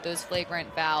to shoot those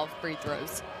flagrant foul free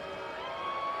throws.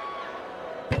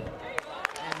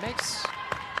 And makes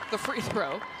the free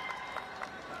throw.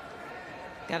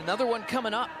 Got another one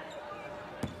coming up.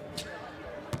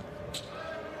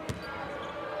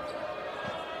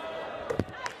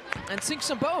 And sinks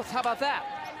them both. How about that?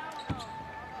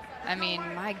 I mean,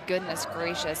 my goodness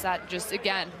gracious. That just,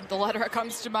 again, the letter that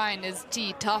comes to mind is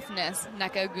T, toughness.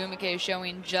 Nneka Ogwumike is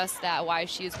showing just that, why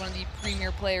she is one of the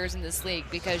premier players in this league,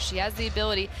 because she has the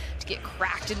ability to get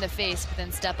cracked in the face, but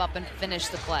then step up and finish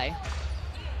the play.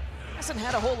 Hasn't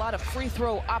had a whole lot of free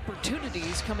throw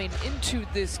opportunities coming into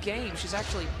this game. She's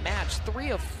actually matched 3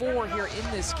 of 4 here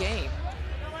in this game.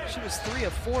 She was 3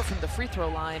 of 4 from the free throw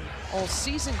line all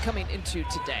season coming into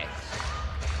today.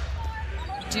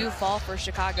 Do fall for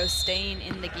Chicago staying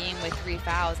in the game with 3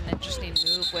 fouls. An interesting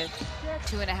move with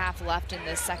 2.5 left in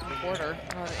this second quarter.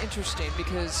 Interesting,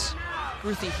 because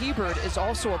Ruthie Hebert is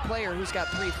also a player who's got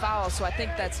 3 fouls, so I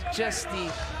think that's just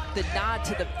the nod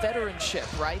to the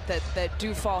veteranship, right, that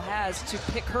Dufall has to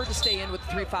pick her to stay in with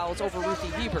 3 fouls over Ruthie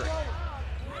Hebert.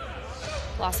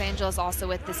 Los Angeles also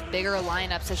with this bigger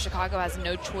lineup, so Chicago has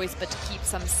no choice but to keep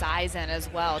some size in as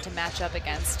well to match up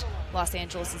against Los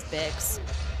Angeles's bigs.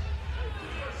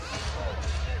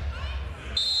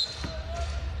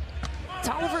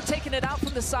 Tolliver taking it out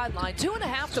from the sideline.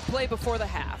 2.5 to play before the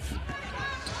half.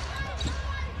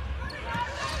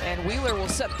 And Wheeler will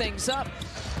set things up.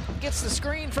 Gets the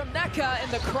screen from Nneka, and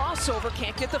the crossover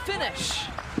can't get the finish.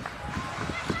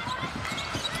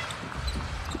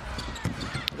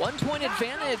 1-point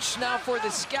advantage now for the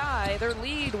Sky. Their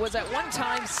lead was at one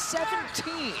time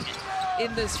 17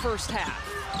 in this first half.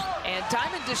 And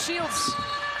Diamond DeShields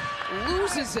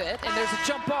loses it, and there's a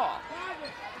jump ball.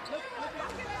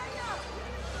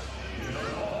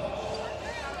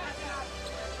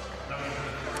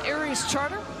 Aries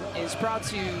Charter is proud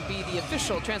to be the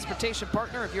official transportation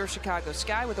partner of your Chicago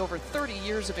Sky, with over 30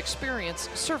 years of experience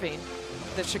serving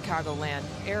the Chicagoland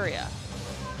area.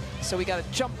 So we got a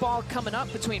jump ball coming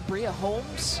up between Bria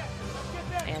Holmes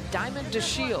and Diamond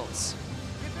DeShields.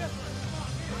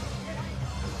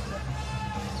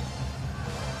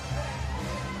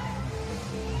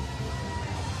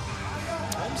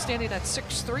 Holmes standing at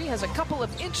 6'3", has a couple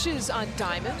of inches on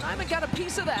Diamond. Diamond got a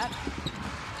piece of that.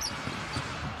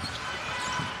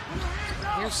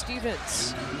 Here's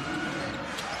Stevens.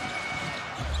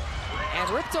 And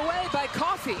ripped away by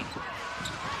Coffey.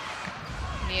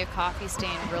 Mia Coffey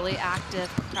staying really active,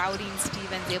 crowding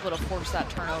Stevens, able to force that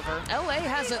turnover. LA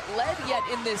hasn't led yet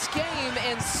in this game,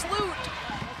 and Sloot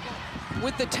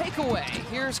with the takeaway.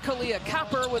 Here's Kalia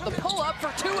Copper with the pull-up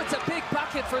for 2. It's a big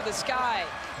bucket for the Sky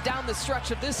down the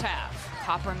stretch of this half.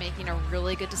 Copper making a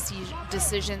really good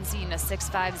decision, seeing a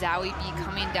 6'5" Zowie B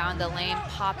coming down the lane,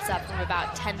 pops up from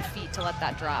about 10 feet to let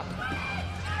that drop.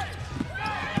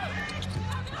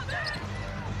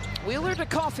 Wheeler to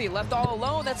Coffey, left all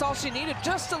alone. That's all she needed,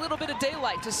 just a little bit of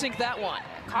daylight to sink that one.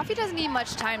 Coffey doesn't need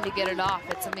much time to get it off.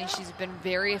 It's something she's been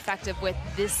very effective with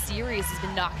this series, has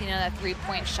been knocking down that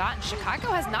 3-point shot, and Chicago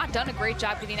has not done a great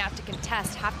job getting out to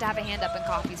contest. Have to have a hand up in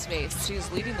Coffey's face. She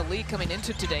is leading the league coming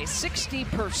into today,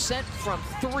 60% from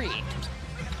 3.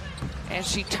 And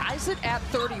she ties it at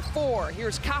 34.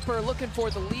 Here's Copper looking for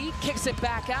the lead, kicks it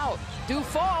back out.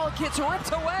 Dufall gets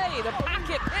ripped away. The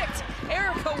pocket picked.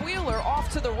 Erica Wheeler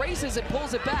off to the races and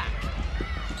pulls it back.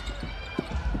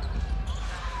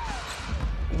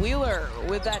 Wheeler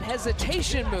with that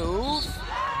hesitation move,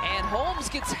 and Holmes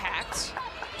gets hacked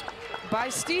by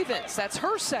Stevens. That's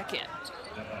her second.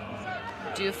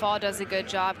 Dufall does a good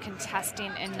job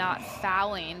contesting and not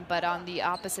fouling, but on the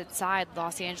opposite side,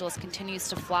 Los Angeles continues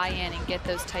to fly in and get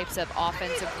those types of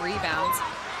offensive rebounds.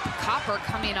 Copper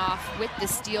coming off with the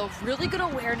steal. Really good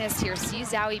awareness here.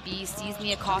 Sees Zowie B, sees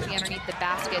Nia Coffey underneath the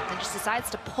basket, then just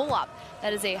decides to pull up.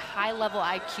 That is a high-level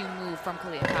IQ move from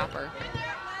Kalia Copper.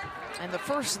 And the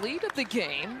first lead of the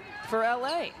game for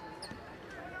LA.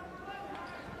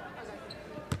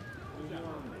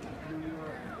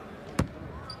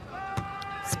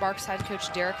 Sparks head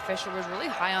coach Derek Fisher was really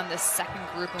high on this second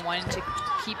group and wanted to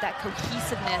keep that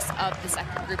cohesiveness of the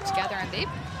second group together, and they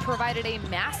provided a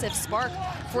massive spark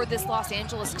for this Los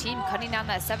Angeles team, cutting down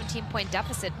that 17-point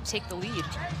deficit to take the lead.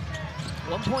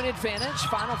 1 point advantage,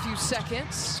 final few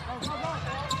seconds.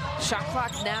 Shot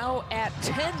clock now at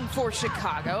 10 for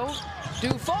Chicago.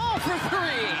 Dufall for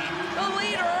three. The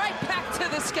lead right back to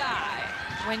the sky.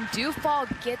 When Dufall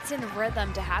gets in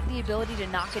rhythm, to have the ability to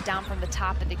knock it down from the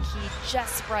top of the key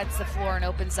just spreads the floor and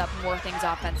opens up more things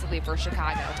offensively for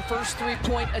Chicago. The first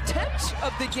three-point attempt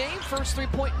of the game, first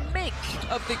three-point make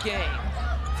of the game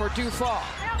for Dufall.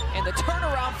 And the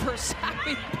turnaround for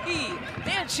Zowie B.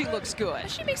 Man, she looks good.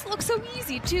 She makes it look so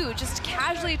easy, too. Just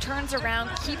casually turns around,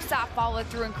 keeps that follow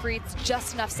through, and creates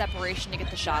just enough separation to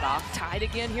get the shot off. Tied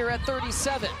again here at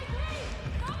 37.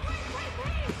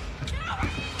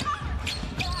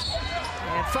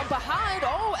 And from behind,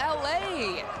 oh,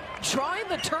 LA trying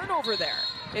the turnover there.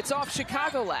 It's off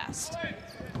Chicago last.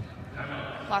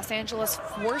 Los Angeles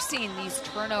forcing these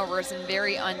turnovers in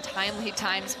very untimely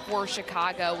times for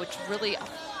Chicago, which really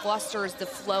flusters the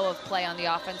flow of play on the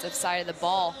offensive side of the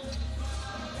ball.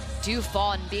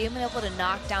 Dufall and being able to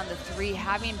knock down the three,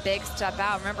 having Big step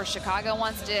out. Remember, Chicago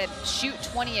wants to shoot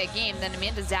 20 a game, then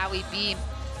Amanda Zowie B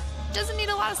doesn't need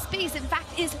a lot of space. In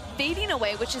fact, is fading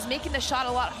away, which is making the shot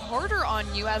a lot harder on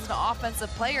you as an offensive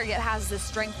player, yet has the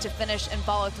strength to finish and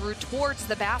follow through towards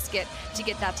the basket to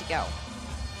get that to go.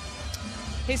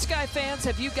 Hey, Sky fans,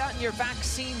 have you gotten your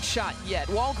vaccine shot yet?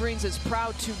 Walgreens is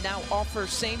proud to now offer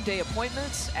same-day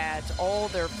appointments at all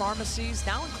their pharmacies,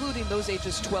 now including those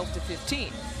ages 12 to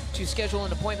 15. To schedule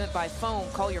an appointment by phone,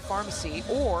 call your pharmacy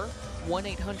or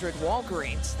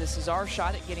 1-800-WALGREENS. This is our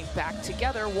shot at getting back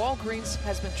together. Walgreens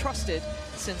has been trusted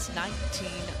since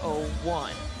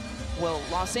 1901. Well,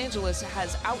 Los Angeles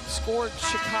has outscored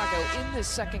Chicago in this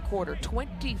second quarter,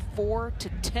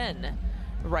 24-10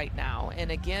 right now, and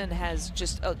again has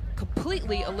just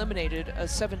completely eliminated a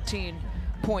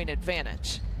 17-point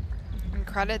advantage. And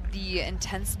credit the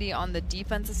intensity on the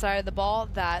defensive side of the ball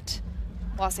that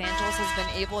Los Angeles has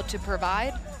been able to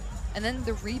provide. And then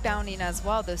the rebounding as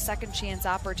well, those second chance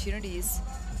opportunities.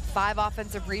 5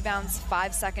 offensive rebounds,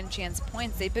 5 second chance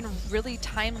points. They've been really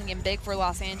timely and big for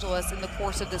Los Angeles in the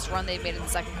course of this run they've made in the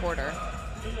second quarter.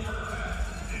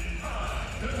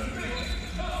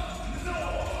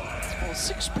 Well,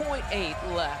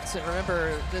 6.8 left. And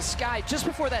remember, the Sky, just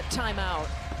before that timeout,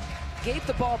 gave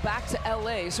the ball back to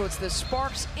LA, so it's the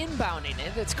Sparks inbounding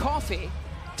it. It's Coffey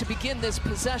to begin this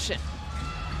possession.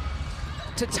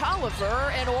 To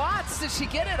Tolliver, and Watts, did she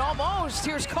get it? Almost.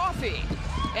 Here's Coffey.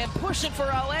 And pushing for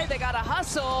LA, they got a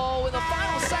hustle with the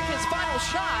final seconds, final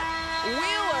shot.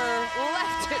 Wheeler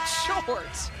left it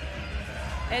short.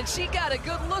 And she got a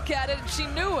good look at it, and she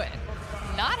knew it.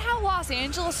 Not how Los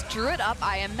Angeles drew it up,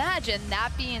 I imagine.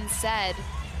 That being said,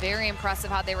 very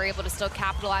impressive how they were able to still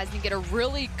capitalize and get a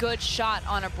really good shot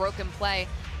on a broken play.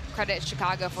 Credit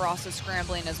Chicago for also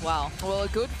scrambling as well. Well, a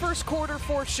good first quarter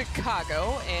for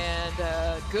Chicago and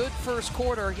a good first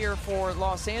quarter here for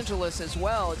Los Angeles as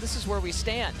well. This is where we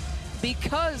stand.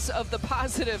 Because of the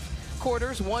positive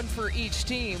quarters, one for each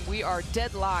team, we are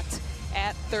deadlocked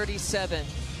at 37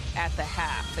 at the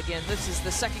half. Again, this is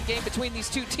the second game between these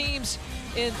two teams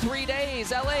in 3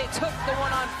 days. LA took the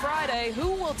one on Friday.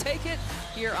 Who will take it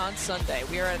here on Sunday?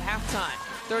 We are at halftime,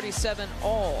 37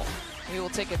 all. We will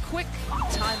take a quick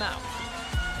timeout.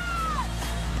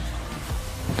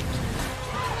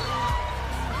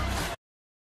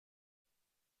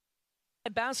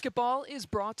 Basketball is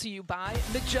brought to you by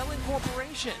Magellan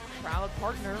Corporation, proud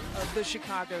partner of the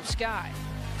Chicago Sky.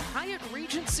 Hyatt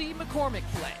Regency McCormick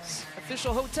Place,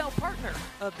 official hotel partner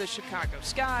of the Chicago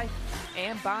Sky,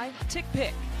 and by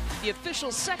TickPick, the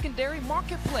official secondary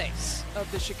marketplace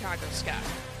of the Chicago Sky.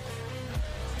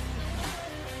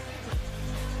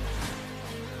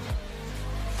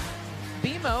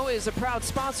 BMO is a proud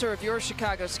sponsor of your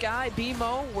Chicago Sky.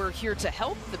 BMO, we're here to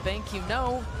help, the bank you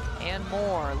know, and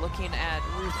more. Looking at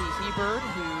Ruthie Hebert,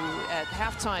 who at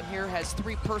halftime here has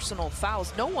 3 personal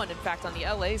fouls. No one, in fact, on the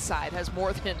LA side has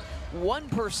more than 1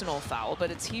 personal foul,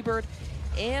 but it's Hebert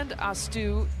and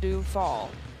Astu Dufall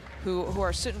who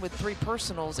are sitting with 3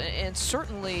 personals, and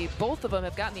certainly both of them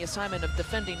have gotten the assignment of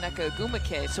defending Nneka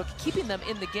Ogwumike, so keeping them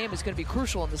in the game is going to be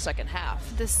crucial in the second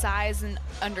half. The size and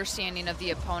understanding of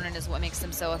the opponent is what makes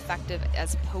them so effective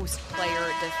as post-player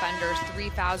defenders. 3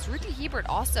 fouls. Ruthie Hebert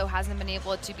also hasn't been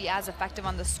able to be as effective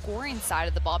on the scoring side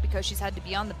of the ball because she's had to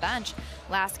be on the bench.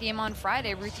 Last game on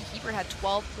Friday, Ruthie Hebert had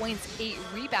 12 points, 8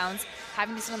 rebounds.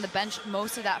 Having to sit on the bench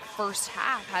most of that first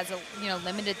half has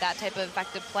limited that type of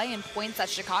effective play and points that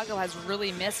Chicago has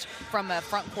really missed from a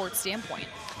front court standpoint.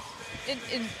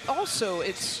 And also,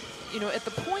 it's, at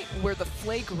the point where the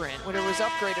flagrant, when it was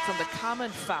upgraded from the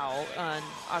common foul on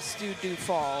Astu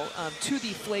Dufal to the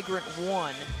flagrant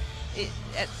 1,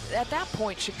 at that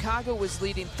point, Chicago was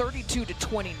leading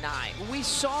 32-29. We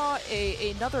saw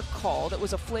another call that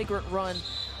was a flagrant run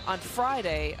on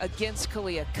Friday against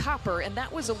Kalia Copper, and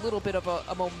that was a little bit of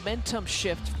a momentum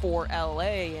shift for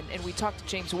LA, and we talked to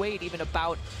James Wade even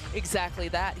about exactly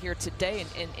that here today,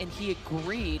 and he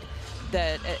agreed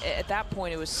that at that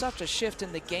point it was such a shift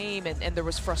in the game, and there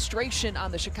was frustration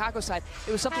on the Chicago side.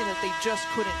 It was something that they just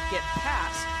couldn't get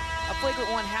past. A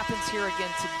flagrant 1 happens here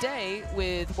again today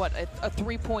with a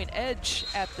 3-point edge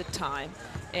at the time.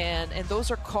 And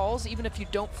those are calls, even if you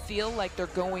don't feel like they're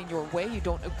going your way, you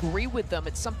don't agree with them,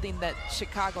 it's something that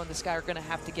Chicago and the Sky are going to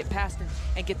have to get past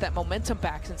and get that momentum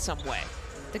back in some way.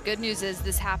 The good news is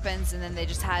this happens, and then they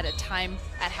just had a time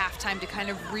at halftime to kind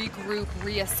of regroup,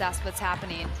 reassess what's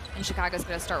happening, and Chicago's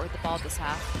going to start with the ball this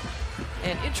half.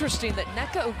 And interesting that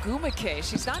Nneka Ogwumike,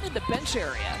 she's not in the bench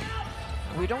area.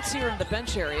 We don't see her in the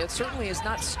bench area. It certainly is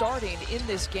not starting in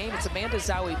this game. It's Amanda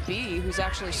Zawi B who's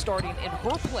actually starting in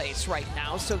her place right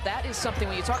now. So that is something,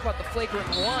 when you talk about the flagrant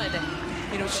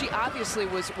 1, she obviously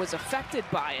was affected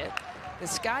by it. The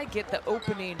Sky get the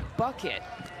opening bucket.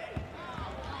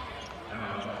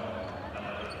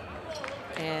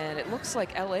 And it looks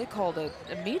like LA called an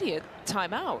immediate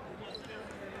timeout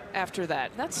after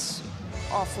that. That's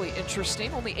awfully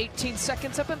interesting. Only 18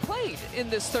 seconds have been played in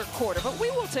this third quarter, but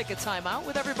we will take a timeout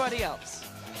with everybody else.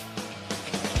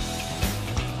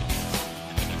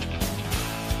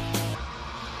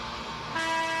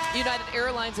 United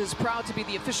Airlines is proud to be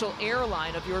the official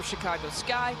airline of your Chicago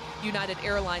Sky. United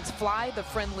Airlines fly the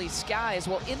friendly skies.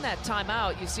 Well, in that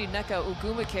timeout, you see Nneka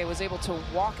Ogwumike was able to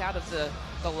walk out of the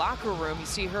locker room. You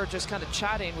see her just kind of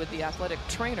chatting with the athletic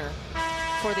trainer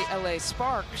for the LA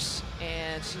Sparks,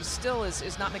 and she still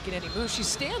is not making any moves. She's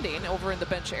standing over in the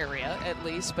bench area, at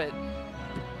least, but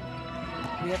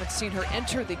we haven't seen her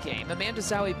enter the game. Amanda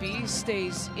Zawi B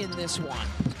stays in this one.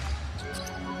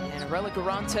 And Arella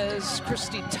Garantes,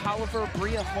 Christy Tolliver,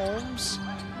 Bria Holmes,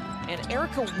 and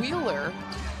Erica Wheeler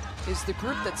is the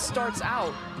group that starts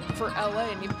out for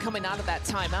LA and even coming out of that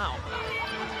timeout.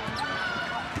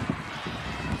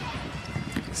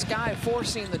 Sky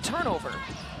forcing the turnover.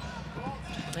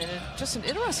 And just an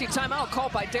interesting timeout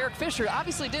called by Derek Fisher.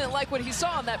 Obviously didn't like what he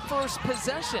saw on that first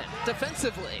possession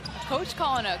defensively. Coach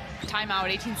calling a timeout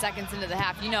 18 seconds into the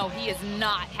half. He is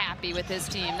not happy with his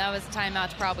team. That was a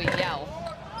timeout to probably yell.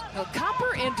 Now,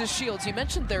 Copper and DeShields, you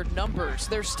mentioned their numbers.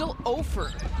 They're still 0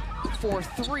 for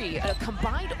 3, a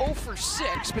combined 0 for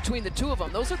 6 between the two of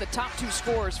them. Those are the top 2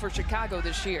 scorers for Chicago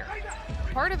this year.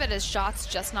 Part of it is shots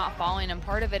just not falling, and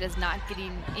part of it is not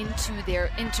getting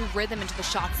into rhythm, into the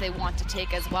shots they want to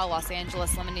take as well. Los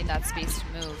Angeles limiting that space to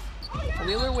move.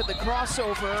 Wheeler with the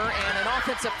crossover and an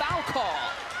offensive foul call.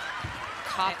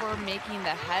 Copper making the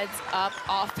heads-up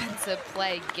offensive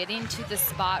play, getting to the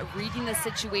spot, reading the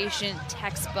situation,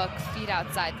 textbook, feet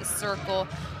outside the circle.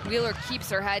 Wheeler keeps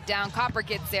her head down. Copper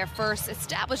gets there first,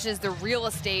 establishes the real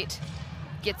estate,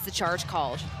 gets the charge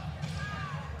called.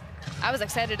 I was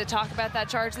excited to talk about that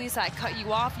charge, Lisa. I cut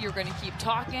you off. You were going to keep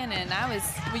talking, and I was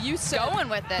going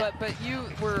with it. But you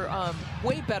were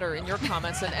way better in your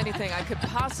comments than anything I could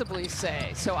possibly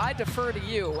say. So I defer to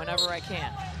you whenever I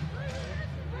can.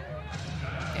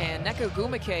 And Nneka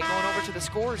Ogwumike going over to the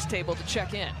scorer's table to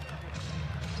check in.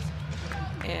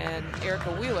 And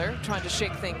Erica Wheeler trying to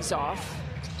shake things off.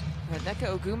 And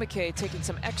Nneka Ogwumike taking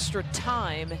some extra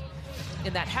time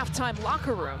in that halftime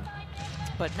locker room,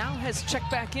 but now has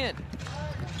checked back in.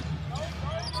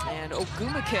 And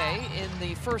Ogwumike in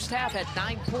the first half had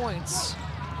 9 points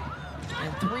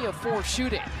and 3 of 4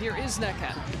 shooting. Here is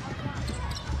Nneka.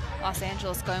 Los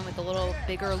Angeles going with a little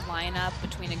bigger lineup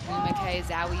between Ogwumike,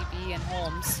 Zawi B, and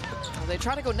Holmes. Well, they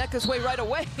try to go Nneka's way right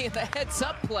away in the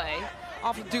heads-up play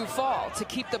off of Dufal to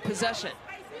keep the possession.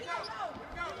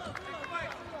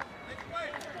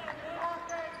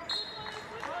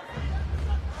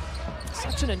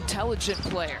 Such an intelligent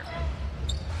player.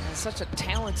 And such a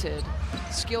talented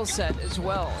skill set as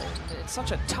well.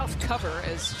 such a tough cover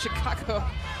as Chicago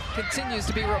continues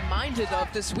to be reminded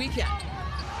of this weekend.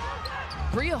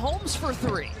 Bria Holmes for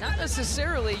three, not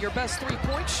necessarily your best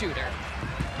three-point shooter.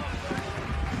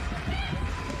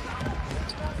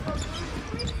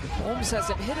 Holmes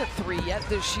hasn't hit a three yet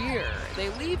this year. They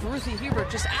leave Ruthie Hebert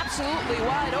just absolutely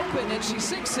wide open, and she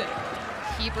sinks it.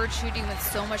 Hebert shooting with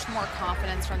so much more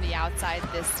confidence from the outside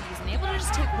this season, able to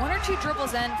just take one or two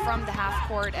dribbles in from the half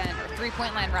court or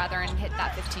three-point line rather, and hit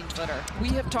that 15-footer. We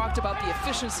have talked about the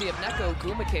efficiency of Neko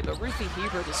Ogwumike, but Ruthie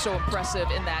Hebert is so impressive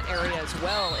in that area as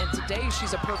well. And today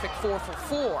she's a perfect 4 for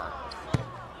 4.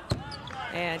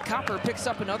 And Copper picks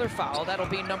up another foul. That'll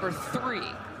be number 3.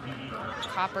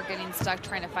 Copper getting stuck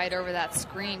trying to fight over that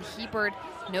screen. Hebert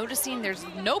noticing there's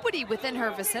nobody within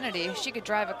her vicinity. She could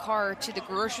drive a car to the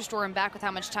grocery store and back with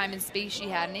how much time and space she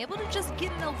had, and able to just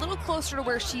get in a little closer to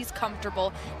where she's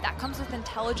comfortable. That comes with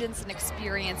intelligence and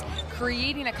experience,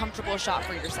 creating a comfortable shot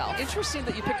for yourself. Interesting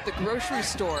that you picked the grocery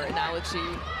store analogy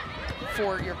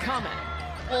for your comment.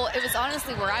 Well, it was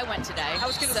honestly where I went today. I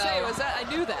was going to say, was that? I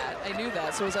knew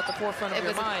that. So it was at the forefront of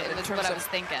your mind. It was what I was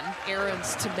thinking.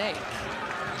 Errands to make.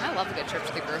 I love a good trip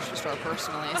to the grocery store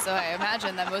personally, so I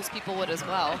imagine that most people would as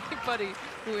well. Anybody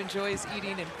who enjoys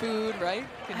eating and food, right,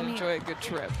 can enjoy a good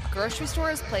trip. Grocery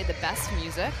stores play the best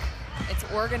music. It's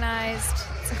organized,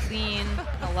 it's clean.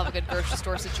 I love a good grocery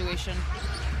store situation.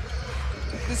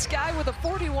 The Sky with a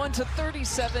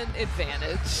 41-37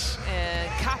 advantage, and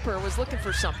Copper was looking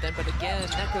for something, but again,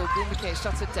 Neko Ogwumike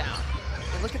shuts it down.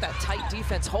 And look at that tight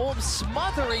defense. Holmes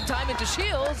smothering time into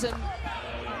Shields and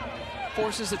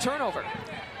forces a turnover.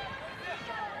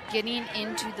 Getting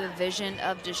into the vision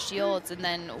of DeShields, and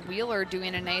then Wheeler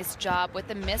doing a nice job with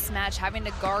the mismatch, having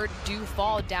to guard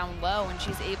Dufall down low, and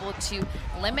she's able to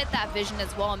limit that vision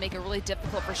as well and make it really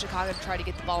difficult for Chicago to try to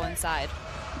get the ball inside.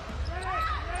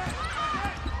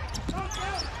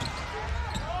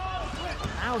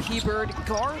 Now Hebert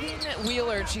guarding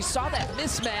Wheeler, and she saw that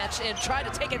mismatch and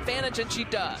tried to take advantage, and she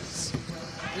does.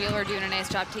 Wheeler doing a nice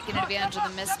job taking advantage of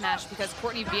the mismatch because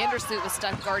Courtney Vandersloot was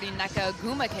stuck guarding Neko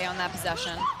Ogwumike on that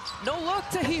possession. No look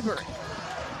to Hebert.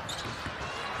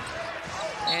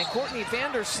 And Courtney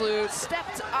Vandersloot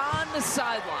stepped on the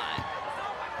sideline.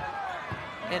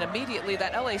 And immediately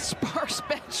that LA Sparks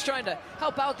bench trying to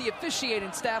help out the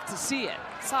officiating staff to see it.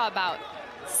 Saw about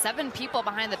 7 people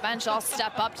behind the bench all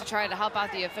step up to try to help out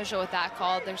the official with that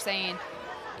call. They're saying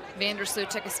Vandersloot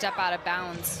took a step out of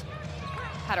bounds.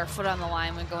 Had her foot on the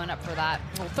line when going up for that.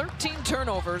 Well, 13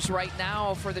 turnovers right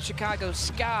now for the Chicago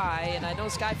Sky, and I know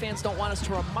Sky fans don't want us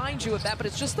to remind you of that, but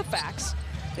it's just the facts.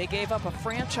 They gave up a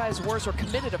franchise worst, or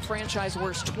committed a franchise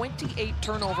worst, 28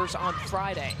 turnovers on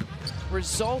Friday,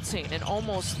 resulting in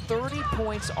almost 30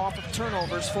 points off of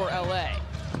turnovers for LA.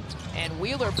 And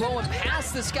Wheeler blowing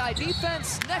past the Sky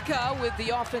defense. Nneka with the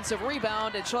offensive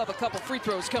rebound, and she'll have a couple free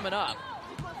throws coming up.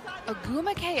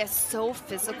 Ogwumike is so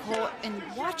physical and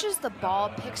watches the ball,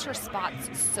 picks her spots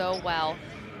so well.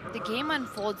 The game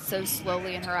unfolds so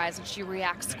slowly in her eyes, and she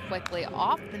reacts quickly.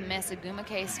 Off the miss,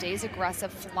 Ogwumike stays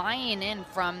aggressive, flying in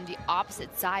from the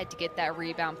opposite side to get that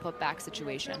rebound putback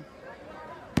situation.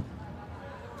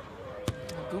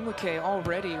 Ogwumike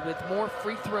already with more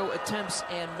free throw attempts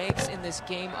and makes in this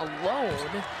game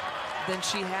alone than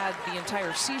she had the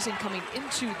entire season coming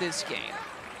into this game.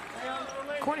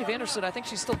 Courtney Vandersloot, I think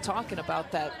she's still talking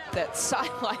about that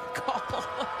sideline call,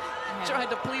 trying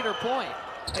to plead her point.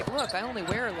 Like, look, I only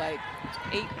wear like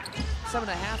 8,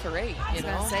 7.5 or 8, I was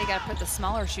gonna say, you gotta put the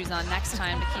smaller shoes on next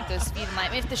time to keep those feet in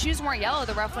line. If the shoes weren't yellow,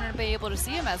 the ref wouldn't be able to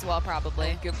see them as well,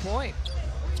 probably. Good point.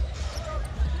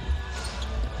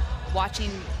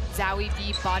 Watching Zowie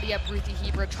D body up Ruthie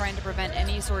Hebert, trying to prevent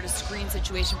any sort of screen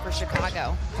situation for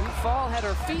Chicago. Dufall had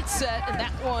her feet set, and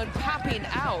that one popping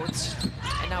out.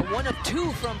 And now 1 of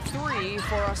 2 from 3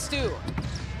 for Astu.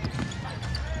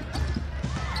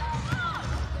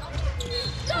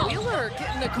 Wheeler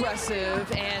getting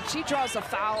aggressive, and she draws a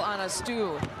foul on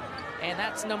Astu. And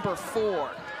that's number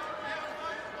 4.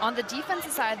 On the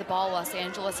defensive side of the ball, Los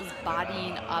Angeles is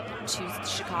bodying up to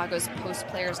Chicago's post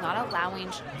players, not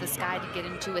allowing the Sky to get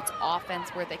into its offense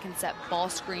where they can set ball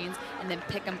screens and then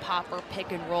pick and pop or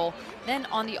pick and roll. Then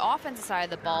on the offensive side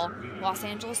of the ball, Los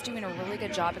Angeles doing a really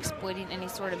good job exploiting any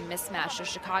sort of mismatch. So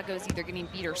Chicago is either getting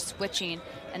beat or switching,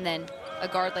 and then a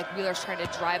guard like Wheeler's trying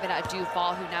to drive it at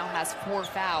Dufall, who now has 4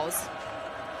 fouls,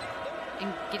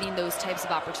 and getting those types of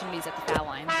opportunities at the foul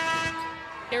line.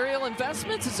 Ariel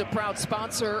Investments is a proud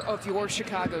sponsor of your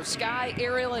Chicago Sky.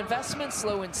 Ariel Investments,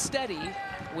 slow and steady,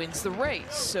 wins the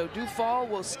race. So Dufall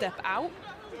will step out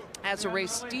as Ray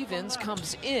Stevens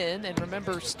comes in. And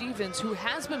remember, Stevens, who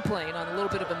has been playing on a little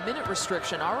bit of a minute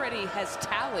restriction, already has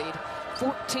tallied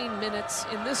 14 minutes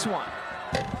in this one.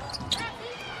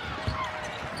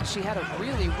 She had a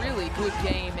really, really good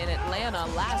game in Atlanta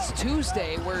last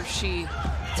Tuesday where she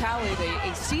tallied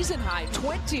a season-high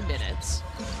 20 minutes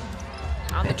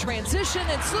on the transition,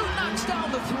 and Sloot knocks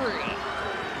down the three.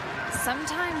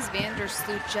 Sometimes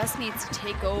Vandersloot just needs to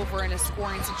take over in a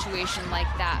scoring situation like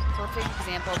that. Perfect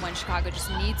example of when Chicago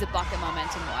just needs a bucket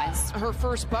momentum-wise. Her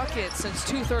first bucket since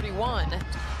 2:31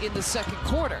 in the second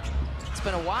quarter. It's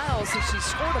been a while since she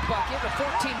scored a bucket, but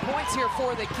 14 points here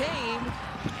for the game.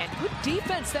 And good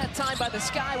defense that time by the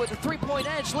Sky with a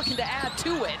three-point edge, looking to add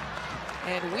to it.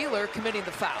 And Wheeler committing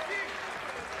the foul.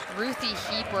 Ruthie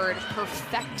Hebert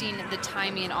perfecting the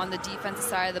timing on the defensive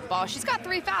side of the ball. She's got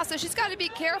 3 fouls, so she's got to be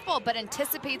careful, but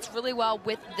anticipates really well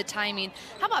with the timing.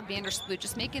 How about Vandersloot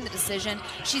just making the decision?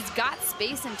 She's got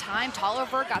space and time.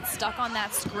 Tolliver got stuck on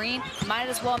that screen. Might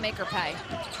as well make her pay.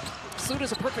 Sloot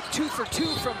is a perfect 2 for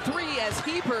 2 from 3 as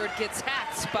Hebert gets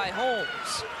hacked by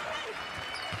Holmes.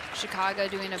 Chicago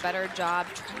doing a better job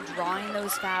drawing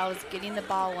those fouls, getting the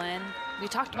ball in. We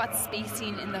talked about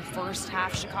spacing in the first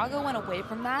half. Chicago went away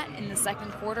from that in the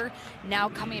second quarter. Now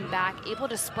coming back, able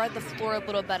to spread the floor a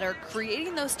little better,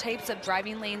 creating those types of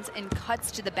driving lanes and cuts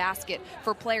to the basket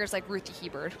for players like Ruthie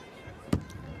Hebert.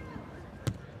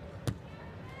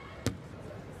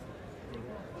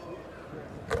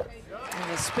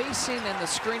 And the spacing and the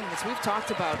screening, as we've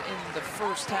talked about in the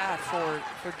first half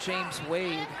for James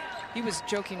Wade. He was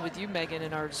joking with you, Megan,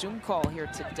 in our Zoom call here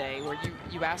today, where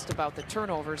you asked about the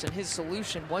turnovers, and his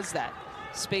solution was that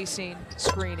spacing,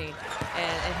 screening,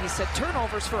 and he said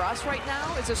turnovers for us right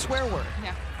now is a swear word.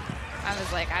 Yeah. I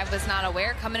was like, I was not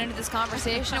aware coming into this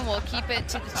conversation. We'll keep it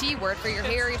to the T word for your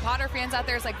Harry Potter fans out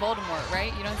there. It's like Voldemort,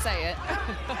 right? You don't say it.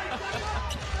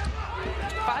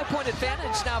 5-point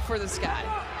advantage now for the Sky.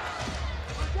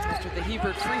 After the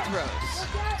Hebert free throws.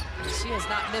 She has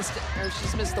not missed it, or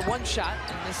she's missed the one shot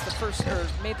and missed the first, or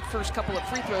made the first couple of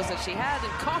free throws that she had,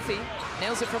 and Coffey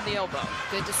nails it from the elbow.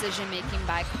 Good decision making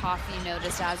by Coffey.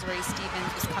 Noticed Azurá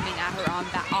Stevens was coming at her on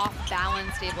off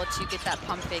balance, able to get that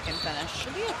pump fake and finish.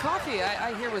 Nia Coffey,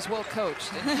 I hear, was well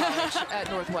coached in college at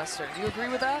Northwestern. Do you agree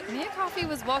with that? Nia Coffey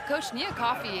was well coached. Nia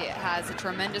Coffey has a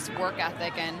tremendous work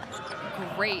ethic and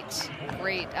great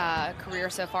career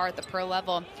so far at the pro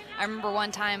level. I remember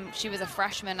one time she was a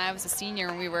freshman, I was a senior,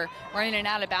 and we were running an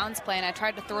out of bounds play, and I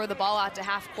tried to throw the ball out to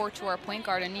half court to our point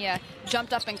guard, and Nia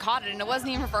jumped up and caught it, and it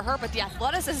wasn't even for her, but the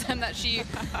athleticism that she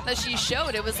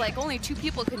showed. It was like only 2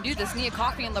 people can do this, Nia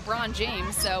Coffey and LeBron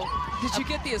James. So did you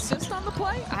get the assist on the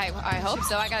play? I hope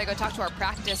so. I gotta go talk to our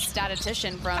practice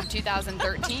statistician from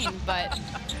 2013, but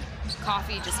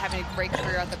Coffey just having a great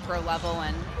career at the pro level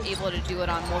and able to do it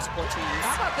on multiple teams.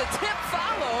 How about the tip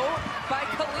follow by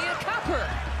Kalia Copper?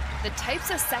 The types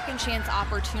of second chance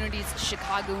opportunities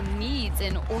Chicago needs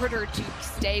in order to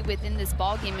stay within this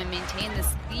ball game and maintain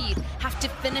this lead have to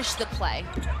finish the play.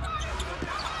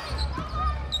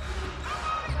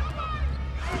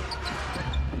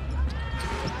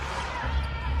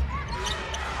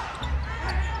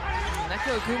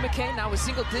 Nneka Ogwumike now with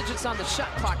single digits on the shot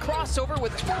clock. Crossover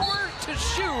with 4 to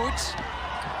shoot.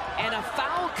 And a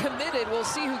foul committed. We'll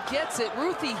see who gets it.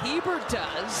 Ruthie Hebert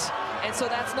does. And so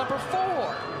that's number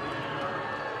 4.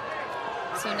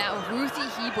 So now Ruthie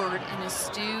Hebert and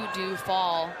Stu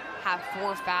Dufall have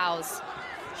 4 fouls.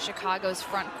 Chicago's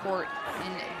front court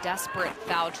in desperate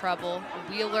foul trouble.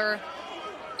 Wheeler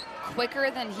quicker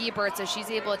than Hebert, so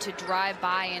she's able to drive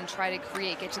by and try to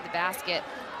get to the basket.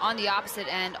 On the opposite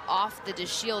end, off the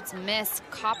DeShields miss.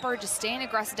 Copper just staying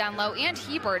aggressive down low, and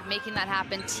Hebert making that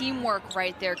happen. Teamwork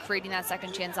right there, creating that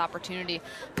second chance opportunity.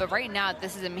 But right now,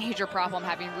 this is a major problem,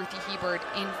 having Ruthie Hebert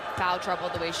in foul trouble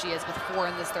the way she is with 4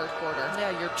 in this third quarter.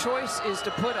 Yeah, your choice is to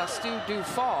put Stu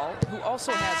Dufall, who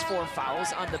also has 4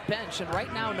 fouls, on the bench. And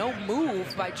right now, no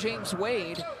move by James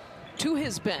Wade to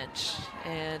his bench.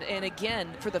 And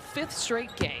again, for the 5th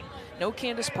straight game, no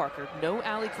Candace Parker, no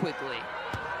Allie Quigley,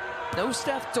 no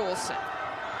Steph Dolson,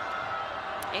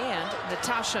 and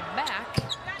Natasha Mack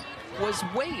was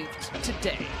waived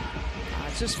today.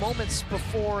 Just moments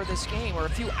before this game, or a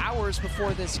few hours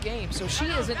before this game. So she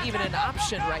isn't even an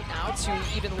option right now to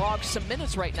even log some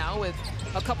minutes right now with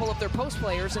a couple of their post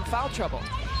players in foul trouble.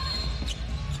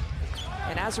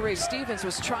 And Azurá Stevens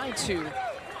was trying to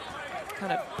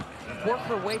kind of work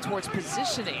her way towards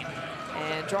positioning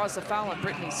and draws the foul on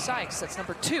Brittany Sykes. That's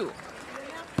number 2.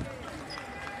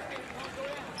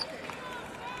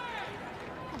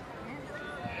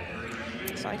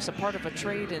 Sykes a part of a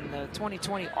trade in the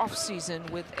 2020 offseason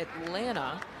with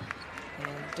Atlanta, and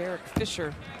Derek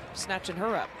Fisher snatching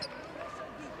her up.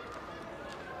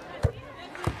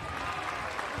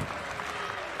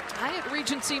 I Hyatt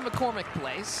Regency McCormick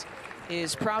Place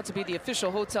is proud to be the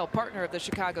official hotel partner of the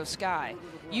Chicago Sky.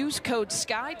 Use code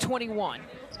SKY21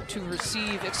 to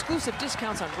receive exclusive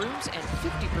discounts on rooms and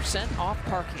 50% off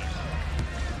parking.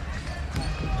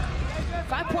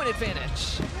 5-point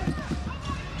advantage.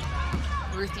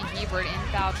 Ruthie Hebert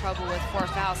in foul trouble with 4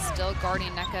 fouls, still guarding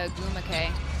Nneka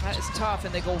Ogwumike. That is tough,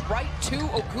 and they go right to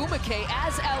Ogwumike,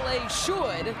 as LA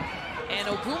should, and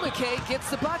Ogwumike gets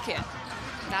the bucket.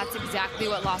 That's exactly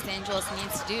what Los Angeles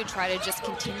needs to do, try to just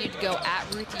continue to go at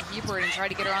Ruthie Hebert and try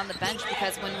to get her on the bench,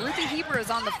 because when Ruthie Hebert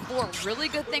is on the floor, really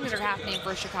good things are happening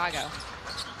for Chicago.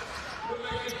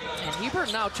 And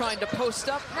Hebert now trying to post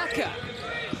up Nneka.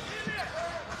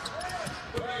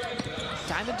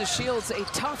 Diamond DeShields, a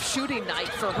tough shooting night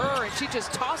for her, and she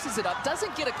just tosses it up,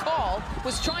 doesn't get a call,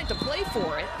 was trying to play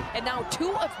for it, and now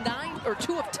 2 of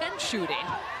 10 shooting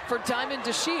for Diamond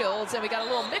DeShields, and we got a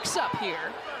little mix-up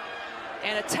here,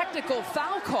 and a technical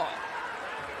foul call.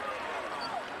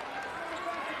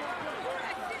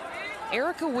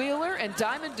 Erica Wheeler and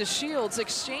Diamond DeShields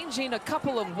exchanging a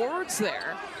couple of words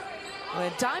there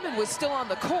when Diamond was still on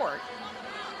the court.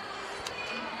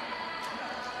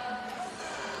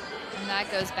 And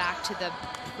that goes back to the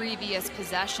previous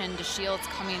possession. DeShields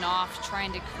coming off,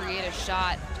 trying to create a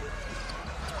shot.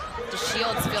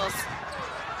 DeShields feels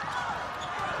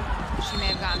she may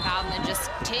have gotten fouled and then just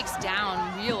takes down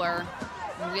Wheeler.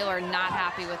 And Wheeler not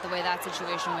happy with the way that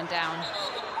situation went down.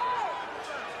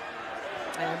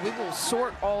 And we will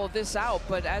sort all of this out,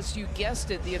 but as you guessed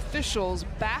it, the officials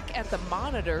back at the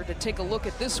monitor to take a look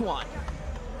at this one.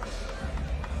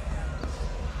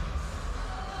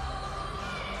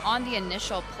 On the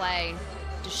initial play,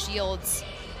 DeShields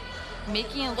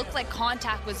making it look like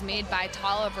contact was made by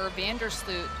Tolliver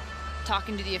Vandersloot,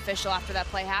 talking to the official after that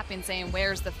play happened, saying,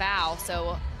 "Where's the foul?"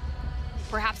 So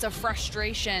perhaps a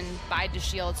frustration by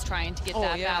DeShields trying to get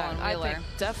that foul on Wheeler. I think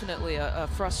definitely a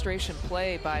frustration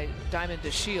play by Diamond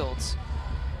DeShields.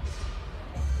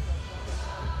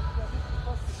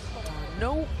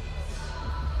 No.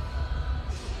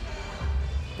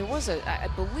 There was I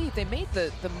believe they made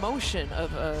the motion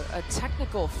of a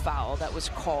technical foul that was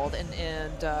called,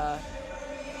 and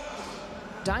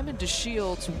Diamond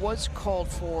DeShields was called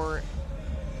for,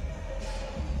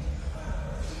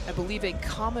 I believe, a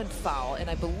common foul, and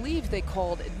I believe they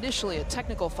called initially a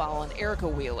technical foul on Erica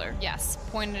Wheeler. Yes,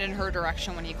 pointed in her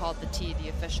direction when he called the T, the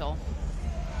official.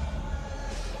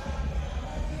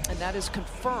 And that is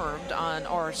confirmed on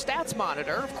our stats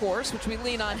monitor, of course, which we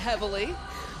lean on heavily,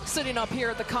 sitting up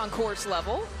here at the concourse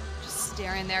level. Just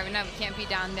staring there. We can't be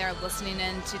down there listening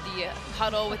in to the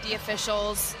huddle with the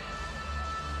officials.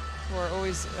 Who are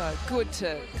always good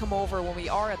to come over when we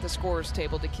are at the scorer's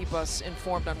table to keep us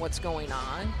informed on what's going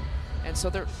on. And so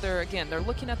they're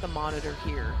looking at the monitor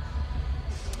here.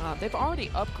 They've already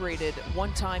upgraded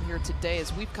one time here today,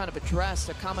 as we've kind of addressed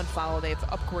a common foul. They've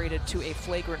upgraded to a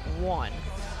flagrant 1.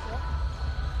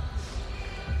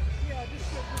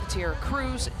 Tierra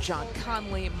Cruz, John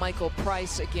Conley, Michael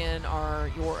Price, again, are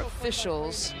your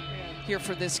officials here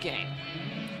for this game.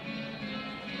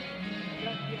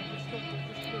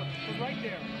 Right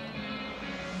there.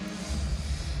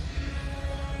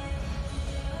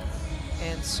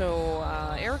 And so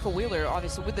Erica Wheeler,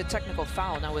 obviously with the technical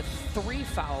foul, now with 3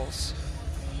 fouls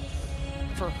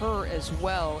for her as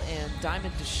well, and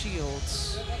Diamond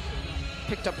DeShields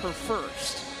picked up her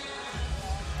first.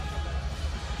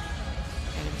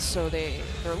 And so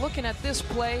they're looking at this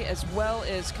play as well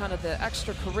as kind of the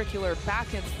extracurricular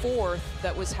back and forth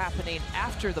that was happening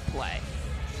after the play.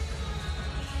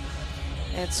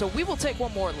 And so we will take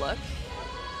one more look.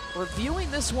 Reviewing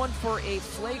this one for a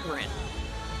flagrant.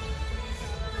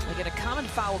 Again, a common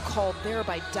foul called there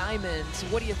by Diamond.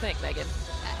 What do you think, Megan?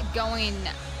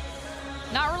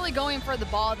 Not really going for the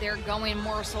ball. They're going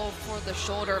more so for the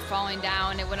shoulder, falling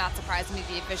down. It would not surprise me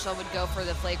the official would go for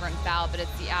the flagrant foul, but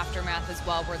it's the aftermath as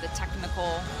well where the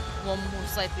technical will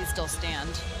most likely still stand.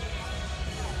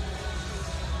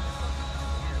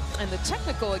 And the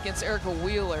technical against Erica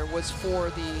Wheeler was for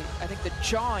I think the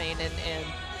jawing and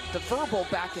the verbal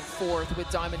back and forth with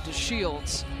Diamond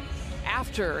DeShields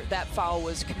after that foul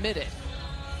was committed.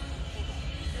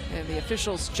 And the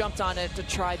officials jumped on it to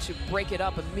try to break it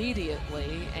up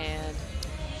immediately and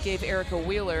gave Erica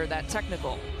Wheeler that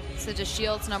technical. So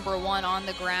DeShields, number 1 on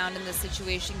the ground, and the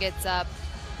situation gets up.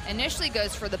 Initially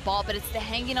goes for the ball, but it's the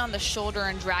hanging on the shoulder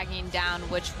and dragging down,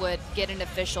 which would get an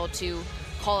official to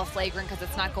call a flagrant because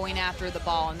it's not going after the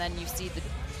ball. And then you see the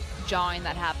jawing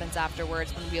that happens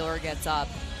afterwards when Wheeler gets up.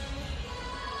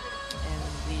 And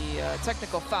the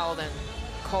technical foul then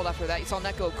called after that. You saw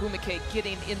Nneka Ogwumike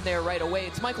getting in there right away.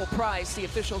 It's Michael Price, the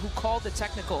official who called the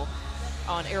technical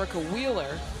on Erica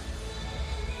Wheeler.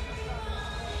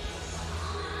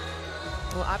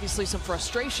 Well, obviously some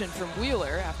frustration from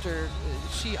Wheeler after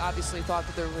she obviously thought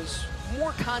that there was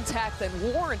more contact than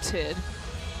warranted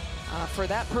for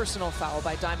that personal foul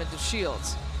by Diamond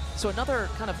DeShields. So another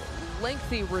kind of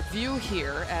lengthy review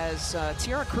here as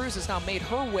Tiara Cruz has now made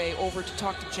her way over to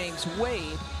talk to James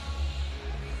Wade.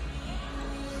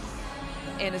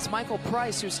 And it's Michael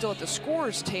Price who's still at the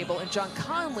scorer's table, and John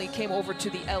Conley came over to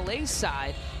the LA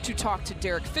side to talk to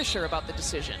Derek Fisher about the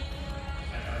decision.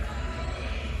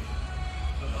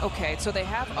 Okay, so they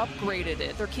have upgraded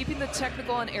it. They're keeping the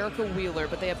technical on Erica Wheeler,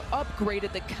 but they have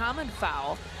upgraded the common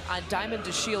foul on Diamond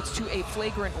DeShields to a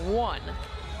flagrant 1.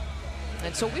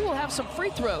 And so we will have some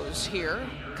free throws here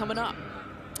coming up.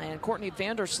 And Courtney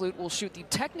Vandersloot will shoot the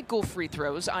technical free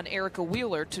throws on Erica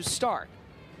Wheeler to start.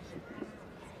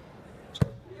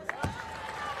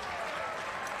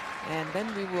 And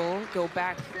then we will go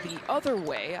back the other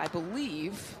way, I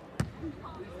believe,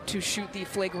 to shoot the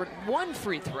flagrant 1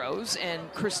 free throws,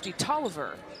 and Christy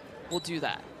Tolliver will do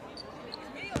that.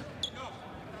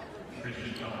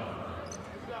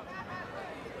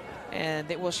 And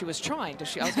well, she was trying to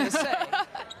shoot, I was going to say.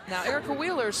 Now, Erica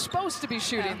Wheeler is supposed to be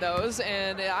shooting those,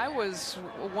 and I was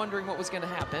wondering what was going to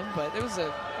happen, but it was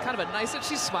a kind of a nice,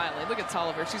 she's smiling. Look at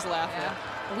Tolliver, she's laughing.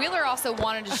 Yeah. Wheeler also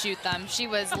wanted to shoot them. She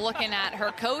was looking at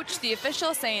her coach, the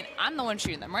official, saying, I'm the one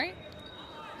shooting them, right?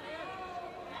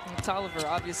 Tolliver,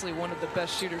 obviously one of the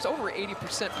best shooters, over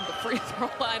 80% from the free throw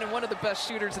line, and one of the best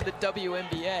shooters in the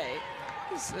WNBA.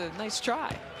 It's a nice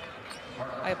try.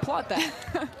 I applaud that.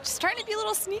 Just trying to be a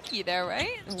little sneaky there,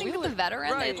 right? I think with the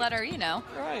veteran, they'd let her, you know,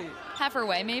 have her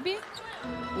way maybe.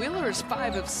 Wheeler is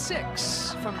 5 of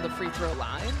 6 from the free throw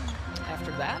line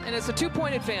after that, and it's a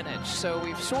 2-point advantage. So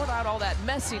we've sorted out all that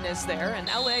messiness there, and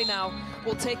LA now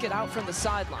will take it out from the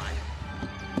sideline.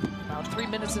 About 3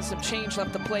 minutes and some change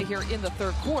left to play here in the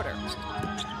third quarter.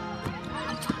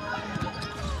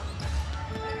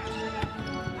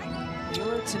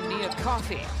 Wheeler to Nia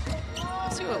Coffey.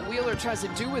 Let's see what Wheeler tries to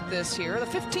do with this here. The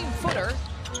 15-footer.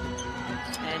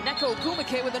 And Neko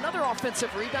Gumake with another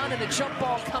offensive rebound and a jump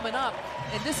ball coming up.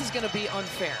 And this is going to be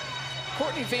unfair.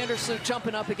 Courtney Vandersloot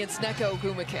jumping up against Neko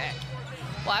Gumake.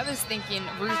 Well, I was thinking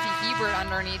Ruthie Hebert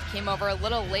underneath came over a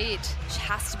little late. She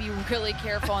has to be really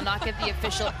careful and not give the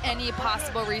official any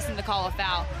possible reason to call a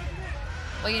foul.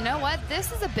 Well, you know what?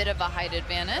 This is a bit of a height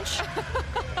advantage.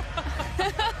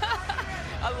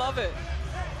 I love it.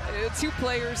 Two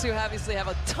players who obviously have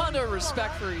a ton of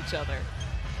respect for each other.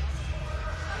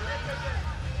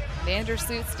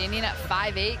 Vandersloot standing at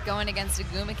 5'8", going against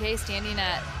Agumake standing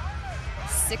at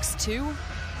 6'2".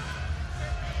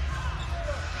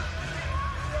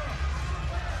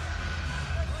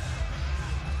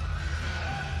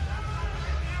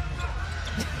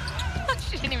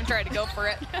 She didn't even try to go for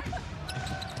it.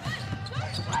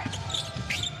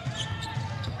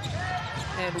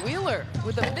 And Wheeler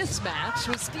with a mismatch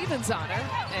with Stevens on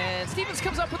her, and Stevens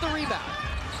comes up with the rebound.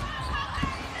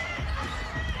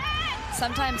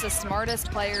 Sometimes the smartest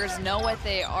players know what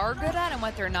they are good at and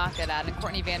what they're not good at, and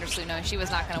Courtney Vandersloot knowing she was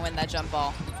not going to win that jump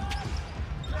ball.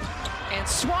 And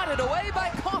swatted away by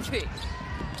Coffey.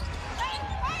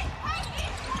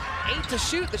 8 to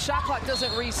shoot, the shot clock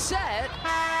doesn't reset.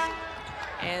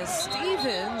 And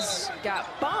Stevens got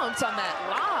bumped on that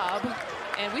lob,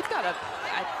 and we've got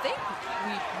I think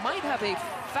we might have a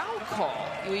foul call.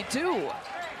 We do.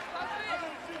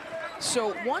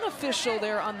 So one official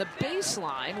there on the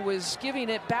baseline was giving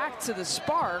it back to the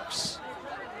Sparks,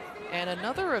 and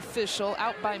another official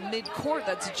out by midcourt,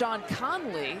 that's John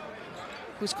Conley,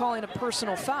 who's calling a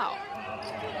personal foul.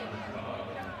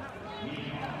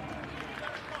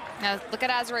 Now look at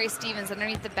Azurá Stevens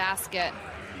underneath the basket.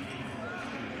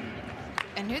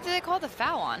 And who did they call the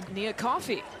foul on? Nia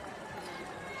Coffey.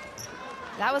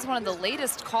 That was one of the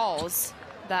latest calls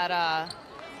that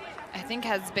I think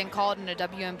has been called in a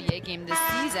WNBA game this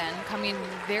season, coming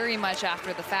very much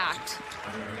after the fact.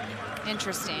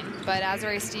 Interesting, but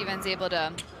Azurá Stevens able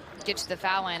to get to the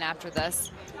foul line after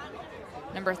this.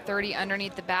 Number 30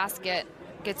 underneath the basket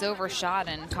gets overshot,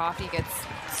 and Coffey gets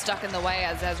stuck in the way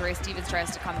as Azurá Stevens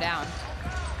tries to come down.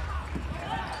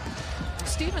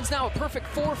 Stevens now a perfect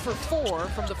 4 for 4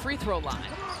 from the free throw line.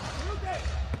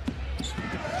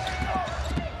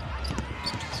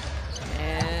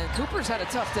 And Cooper's had a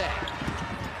tough day.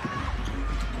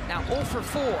 Now 0 for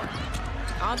 4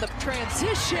 on the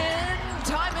transition.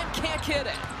 Timon can't get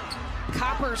it.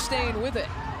 Copper staying with it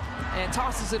and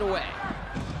tosses it away.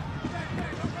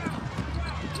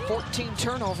 14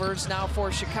 turnovers now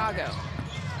for Chicago.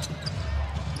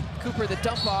 Cooper the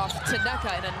dump off to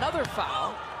Nneka, and another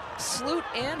foul. Sloot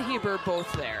and Hebert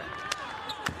both there.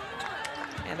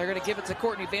 And they're going to give it to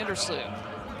Courtney Vandersloot.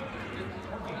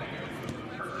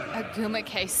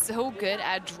 Agumake so good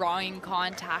at drawing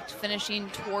contact, finishing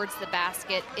towards the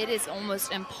basket. It is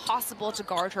almost impossible to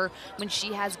guard her when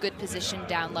she has good position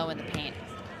down low in the paint.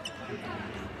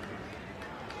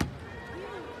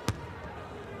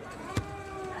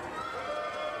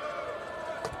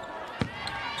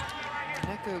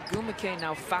 Agumake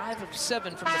now 5 of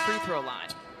 7 from the free throw line.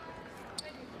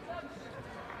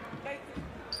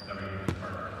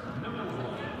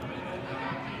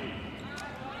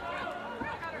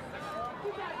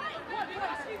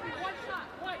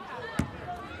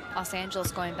 Los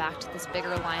Angeles going back to this bigger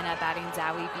lineup, adding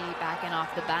Zowie B back in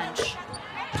off the bench.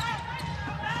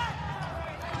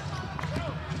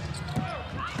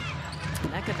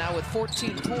 Nneka now with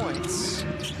 14 points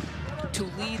to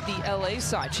lead the LA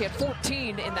side. She had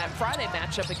 14 in that Friday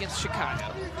matchup against Chicago.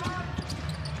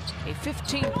 A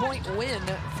 15-point win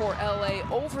for LA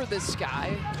over the Sky.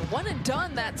 One and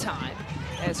done that time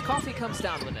as Coffey comes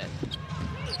down with it.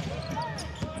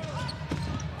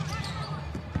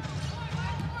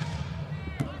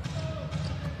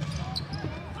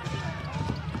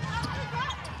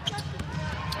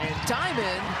 And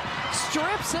Diamond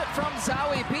strips it from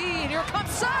Zowie B, and here comes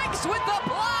Sykes with the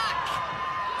block.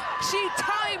 She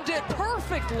timed it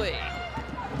perfectly.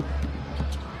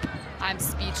 I'm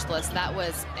speechless. That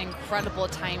was incredible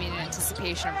timing and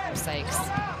anticipation from Sykes.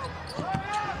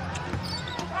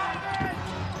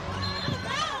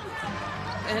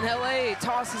 And LA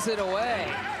tosses it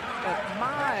away. But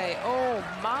my, oh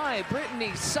my,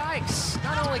 Brittany Sykes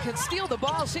not only can steal the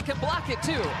ball, she can block it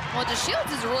too. Well,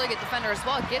 DeShields is a really good defender as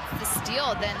well. Gets the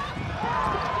steal, then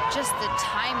just the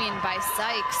timing by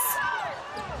Sykes.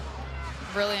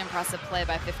 Really impressive play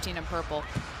by 15 in purple.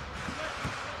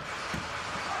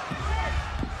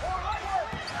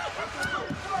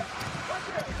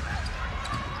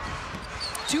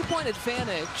 Two-point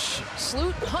advantage.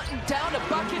 Sloot hunting down a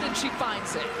bucket, and she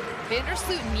finds it.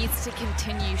 Vandersloot needs to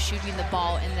continue shooting the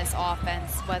ball in this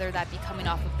offense, whether that be coming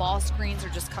off of ball screens or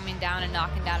just coming down and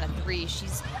knocking down a three.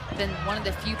 She's been one of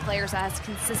the few players that has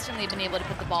consistently been able to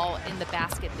put the ball in the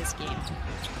basket this game.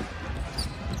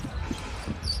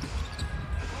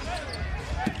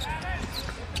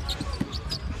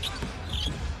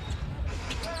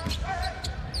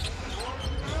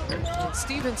 And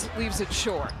Stevens leaves it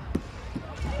short.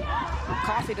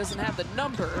 Coffey doesn't have the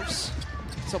numbers,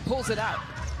 so pulls it out.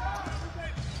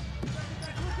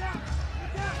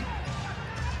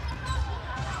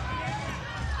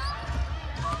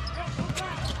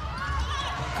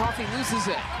 Coffey loses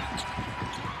it.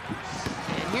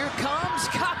 And here comes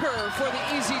Copper for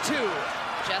the easy two.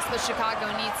 Just what Chicago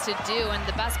needs to do, and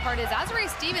the best part is Azurá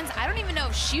Stevens, I don't even know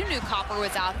if she knew Copper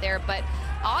was out there, but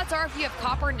odds are if you have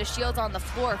Copper and DeShields on the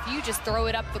floor, if you just throw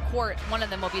it up the court, one of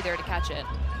them will be there to catch it.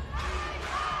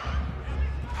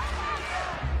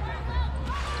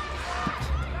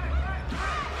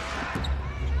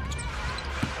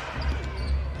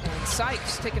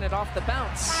 Sykes taking it off the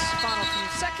bounce. Final few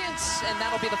seconds, and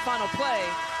that'll be the final play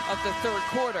of the third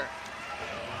quarter.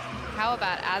 How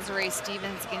about Azurá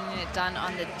Stevens getting it done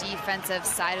on the defensive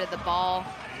side of the ball?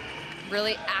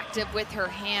 Really active with her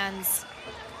hands,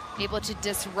 able to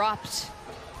disrupt,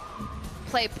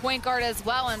 play point guard as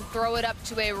well, and throw it up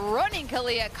to a running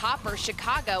Kalia Copper.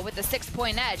 Chicago with a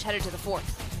 6-point edge headed to the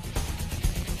fourth.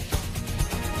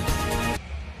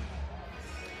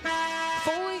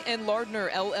 Foley and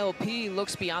Lardner LLP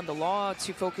looks beyond the law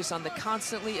to focus on the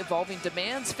constantly evolving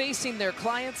demands facing their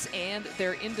clients and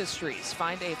their industries.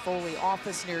 Find a Foley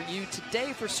office near you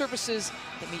today for services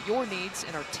that meet your needs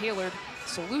and are tailored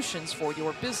solutions for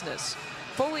your business.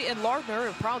 Foley and Lardner,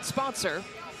 a proud sponsor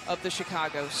of the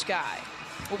Chicago Sky.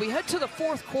 Well, we head to the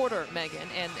fourth quarter, Megan,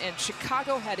 and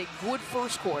Chicago had a good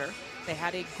first quarter. They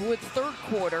had a good third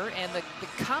quarter, and the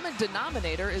common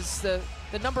denominator is the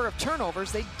number of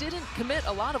turnovers. They didn't commit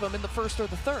a lot of them in the first or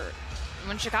the third.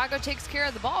 When Chicago takes care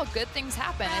of the ball, good things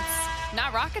happen. It's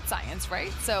not rocket science,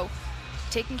 right? So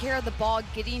taking care of the ball,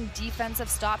 getting defensive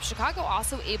stops. Chicago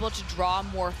also able to draw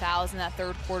more fouls in that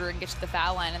third quarter and get to the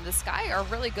foul line. And the Sky are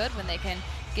really good when they can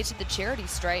get to the charity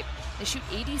stripe. They shoot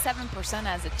 87%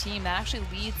 as a team. That actually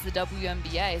leads the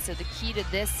WNBA. So the key to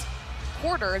this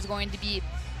quarter is going to be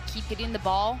keep getting the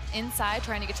ball inside,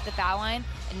 trying to get to the foul line,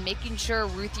 and making sure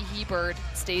Ruthie Hebard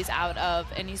stays out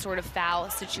of any sort of foul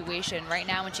situation. Right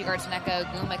now, when she guards Nneka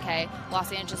Agumake,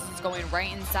 Los Angeles is going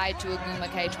right inside to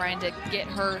Agumake, trying to get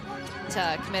her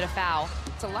to commit a foul.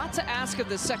 It's a lot to ask of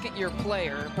the second-year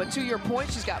player, but to your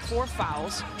point, she's got 4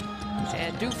 fouls.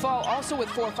 And Dufall also with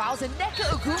 4 fouls, and Nneka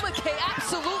Ogwumike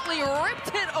absolutely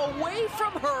ripped it away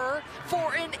from her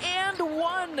for an and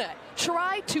one.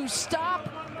 Try to stop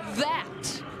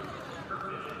that.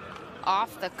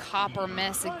 Off the copper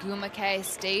miss, Ogwumike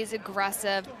stays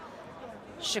aggressive.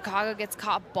 Chicago gets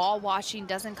caught ball watching,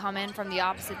 doesn't come in from the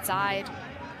opposite side.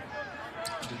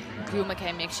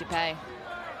 Ogwumike makes you pay.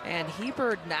 And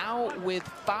Hebard now with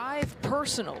 5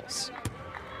 personals.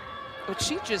 But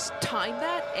she just timed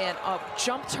that and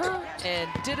jumped her and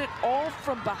did it all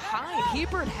from behind.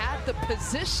 Hebard had the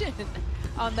position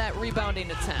on that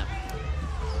rebounding attempt.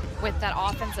 With that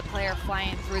offensive player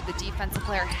flying through, the defensive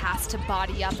player has to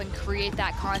body up and create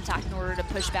that contact in order to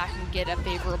push back and get a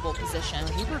favorable position.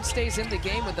 Hebard stays in the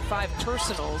game with the 5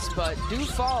 personals, but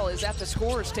Dufall is at the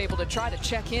scorer's table to try to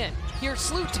check in. Here's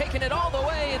Sloot taking it all the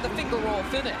way in the finger roll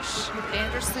finish.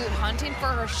 Vandersloot hunting for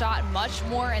her shot much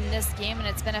more in this game, and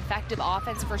it's been effective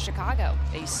offense for Chicago.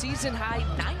 A season-high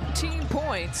 19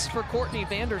 points for Courtney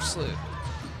Vandersloot.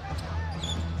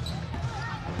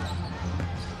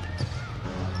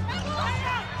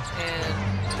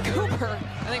 And Cooper,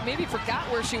 I think, maybe forgot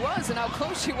where she was and how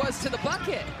close she was to the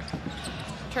bucket.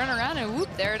 Turn around and whoop,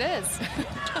 there it is.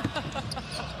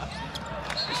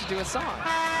 We should do a song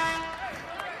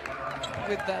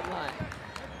with that line.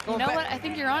 You know what? I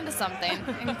think you're onto something.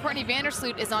 And Courtney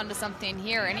Vandersloot is onto something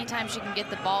here. Anytime she can get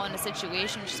the ball in a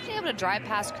situation, she's been able to drive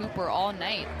past Cooper all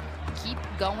night. Keep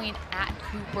going at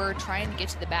Cooper, trying to get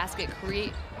to the basket,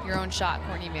 create your own shot,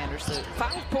 Courtney Vandersloot.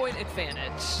 5-point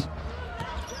advantage.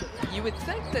 You would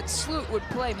think that Sloot would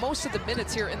play most of the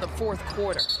minutes here in the 4th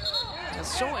quarter.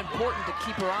 It's so important to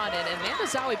keep her on it. And Amanda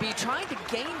Zawibi trying to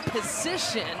gain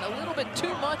position, a little bit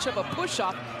too much of a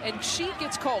push-off, and she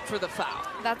gets called for the foul.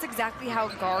 That's exactly how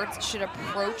guards should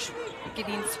approach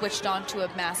getting switched on to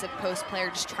a massive post player,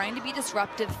 just trying to be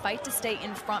disruptive, fight to stay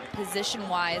in front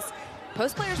position-wise.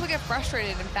 Post players will get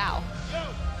frustrated and foul.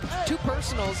 2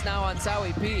 personals now on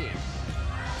Zawibi.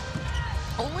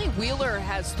 Only Wheeler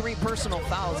has 3 personal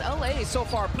fouls. LA so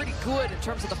far pretty good in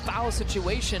terms of the foul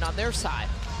situation on their side.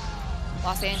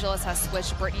 Los Angeles has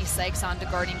switched Brittany Sykes on to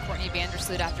guarding Courtney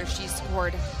Vandersloot after she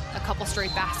scored a couple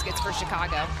straight baskets for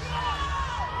Chicago.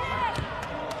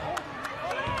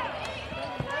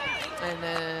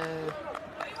 And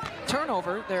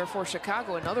turnover there for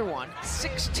Chicago, another one.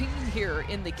 16 here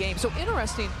in the game. So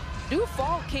interesting,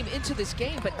 Dufall came into this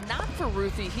game, but not for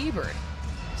Ruthie Hebard.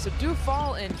 So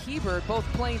Dufall and Hebard both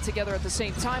playing together at the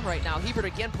same time right now. Hebard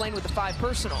again playing with the 5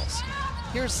 personals.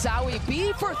 Here's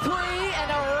Zawibi for 3,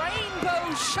 and a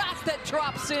rainbow shot that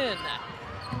drops in.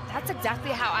 That's exactly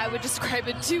how I would describe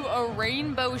it too, a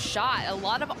rainbow shot. A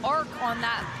lot of arc on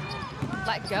that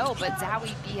let go, but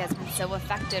Zawibi has been so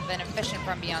effective and efficient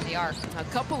from beyond the arc. A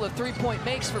couple of 3-point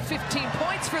makes for 15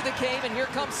 points for the game, and here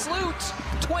comes Sloot,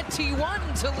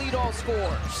 21 to lead all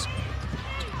scores.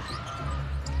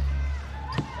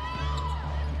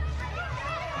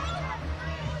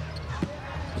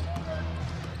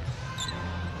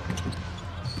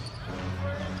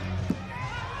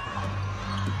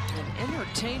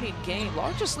 Entertaining game.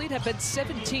 Largest lead had been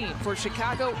 17 for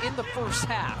Chicago in the 1st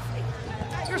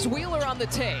half. Here's Wheeler on the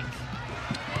take.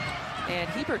 And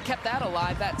Hebard kept that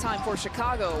alive that time for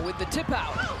Chicago with the tip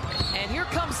out. And here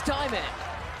comes Diamond.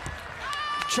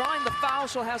 Trying the foul,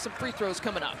 she'll have some free throws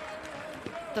coming up.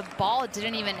 The ball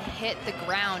didn't even hit the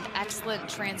ground. Excellent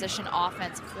transition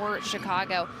offense for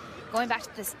Chicago. Going back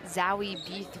to this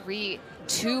Zawibi 3,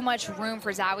 too much room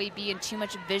for Zawibi and too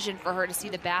much vision for her to see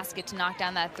the basket to knock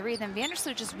down that 3. Then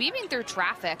Vandersloot just weaving through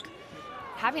traffic,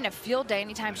 having a field day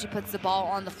anytime she puts the ball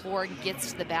on the floor and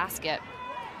gets to the basket.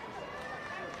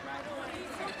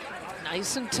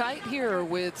 Nice and tight here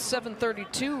with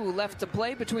 7:32 left to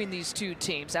play between these 2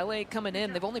 teams. LA coming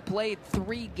in, they've only played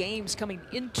 3 games coming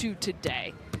into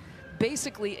today.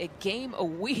 Basically a game a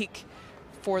week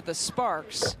for the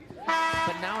Sparks,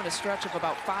 but now in a stretch of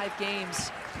about 5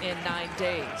 games in 9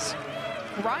 days.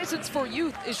 Horizons for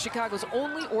Youth is Chicago's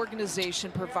only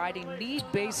organization providing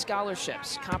need-based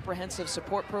scholarships, comprehensive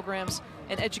support programs,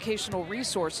 and educational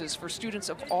resources for students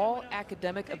of all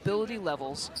academic ability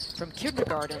levels from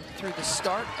kindergarten through the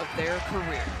start of their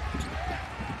career.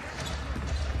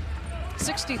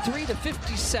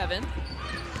 63-57.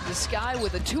 The Sky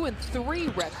with a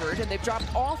 2-3 record, and they've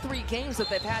dropped all 3 games that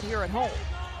they've had here at home.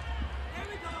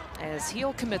 As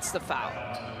Heel commits the foul.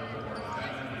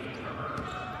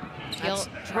 Heel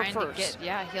trying to get,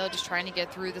 Heel just trying to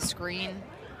get through the screen.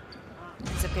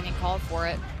 Ends up getting called for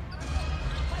it.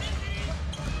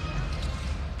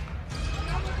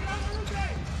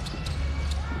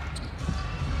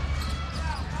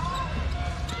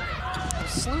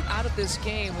 Sloot out of this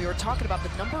game, we were talking about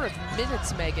the number of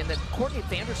minutes, Megan, that Courtney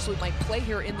Vandersloot might play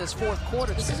here in this fourth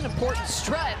quarter. This is an important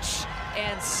stretch,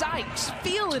 and Sykes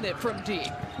feeling it from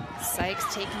deep.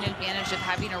 Sykes taking advantage of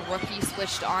having a rookie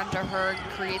switched onto her,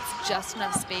 creates just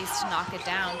enough space to knock it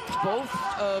down. Both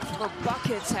of her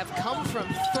buckets have come from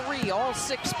three. All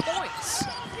 6 points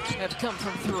have come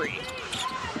from three.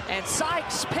 And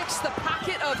Sykes picks the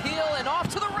pocket of Hill and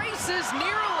off to the races,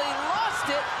 nearly lost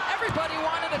it. Everybody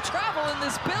wanted to travel in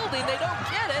this building. They don't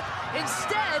get it.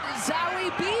 Instead, Zowie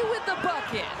B with the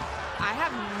bucket. I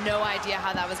have no idea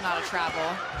how that was not a travel.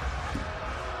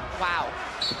 Wow.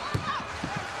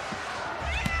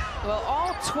 Well,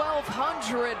 all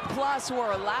 1,200 plus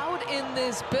were allowed in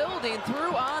this building,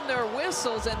 threw on their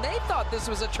whistles, and they thought this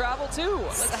was a travel too.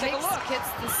 Let's take a look.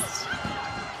 Gets this.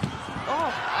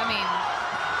 Oh, I mean,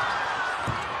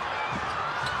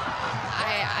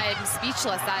 I'm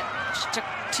speechless. That took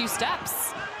 2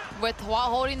 steps while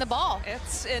holding the ball.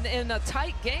 It's in a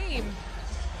tight game.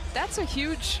 That's a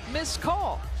huge missed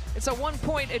call. It's a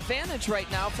 1-point advantage right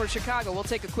now for Chicago. We'll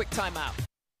take a quick timeout.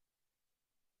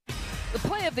 The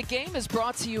play of the game is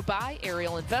brought to you by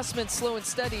Ariel Investments. Slow and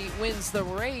steady wins the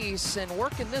race, and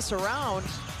working this around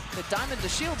the Diamond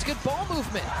DeShields. Good ball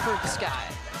movement for the Sky.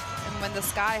 And when the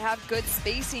Sky have good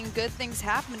spacing, good things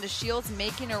happen. DeShields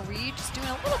making a read, just doing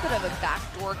a little bit of a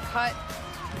backdoor cut,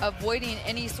 avoiding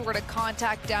any sort of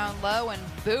contact down low, and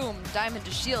boom, Diamond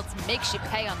DeShields makes you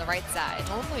pay on the right side.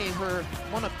 Only her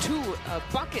one of 2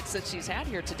 buckets that she's had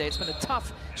here today. It's been a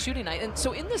tough shooting night. And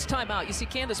so in this timeout, you see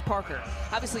Candace Parker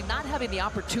obviously not having the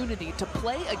opportunity to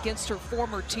play against her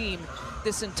former team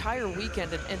this entire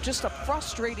weekend, and just a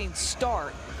frustrating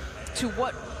start to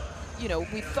what, you know,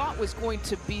 we thought was going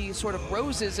to be sort of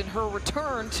roses in her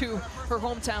return to her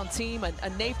hometown team, a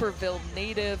Naperville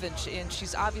native, and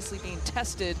she's obviously being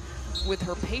tested with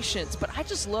her patience. But I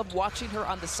just love watching her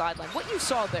on the sideline. What you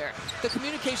saw there, the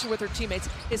communication with her teammates,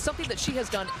 is something that she has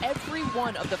done every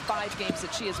one of the 5 games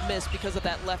that she has missed because of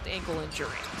that left ankle injury.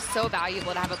 So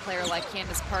valuable to have a player like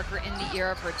Candace Parker in the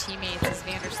ear of her teammates as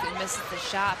Vandersloot misses the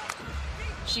shot.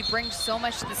 She brings so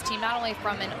much to this team, not only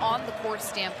from an on-the-court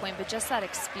standpoint, but just that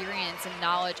experience and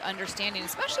knowledge, understanding,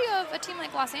 especially of a team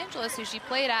like Los Angeles, who she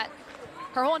played at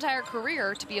her whole entire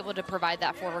career. To be able to provide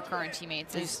that for her current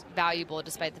teammates is valuable,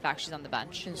 despite the fact she's on the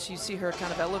bench. And you see her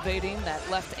kind of elevating that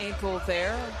left ankle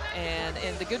there,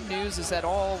 and the good news is that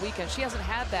all weekend she hasn't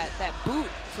had that boot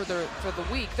for the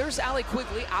week. There's Allie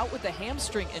Quigley out with a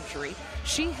hamstring injury.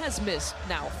 She has missed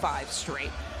now 5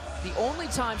 straight. The only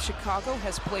time Chicago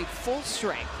has played full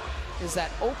strength is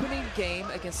that opening game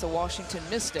against the Washington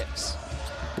Mystics.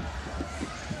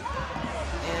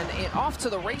 And off to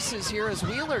the races here as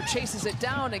Wheeler chases it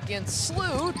down against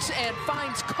Sloot and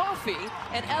finds Coffey,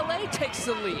 and LA takes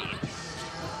the lead.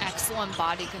 Excellent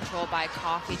body control by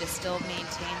Coffey to still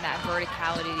maintain that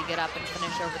verticality to get up and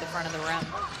finish over the front of the rim.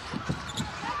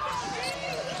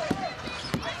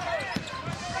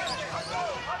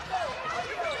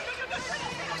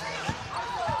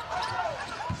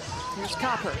 Here's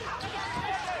Copper.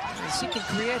 She can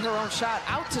create her own shot.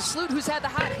 Out to Sloot, who's had the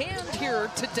hot hand here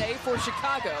today for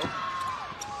Chicago.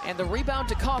 And the rebound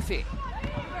to Coffey.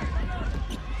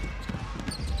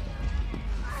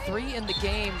 3 in the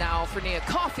game now for Nia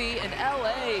Coffey, and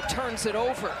LA turns it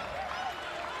over.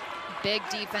 Big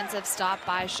defensive stop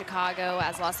by Chicago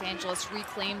as Los Angeles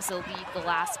reclaims the lead the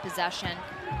last possession.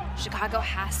 Chicago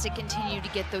has to continue to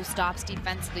get those stops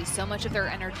defensively. So much of their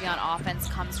energy on offense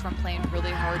comes from playing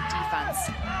really hard defense.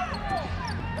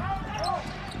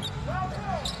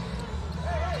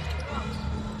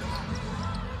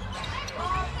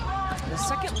 The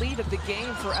second lead of the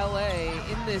game for LA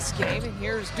in this game. And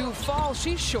here's Duvall,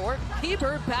 she's short.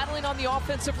 Hebert battling on the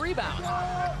offensive rebound.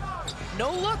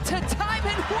 No look to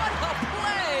Diamond, what a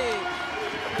play!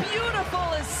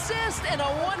 Beautiful assist and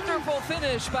a wonderful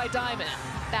finish by Diamond.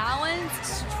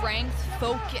 Balanced, strength,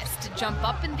 focus to jump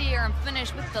up in the air and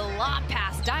finish with the lob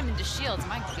pass. Diamond DeShields,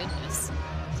 my goodness.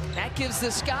 That gives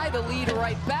the Sky the lead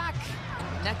right back.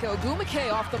 Nneka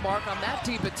Ogwumike off the mark on that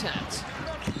deep attempt.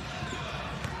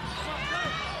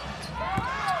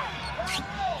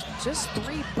 Just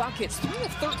 3 buckets, 3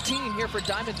 of 13 here for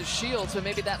Diamond DeShields, but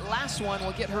maybe that last one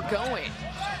will get her going.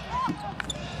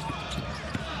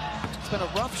 It's been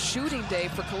a rough shooting day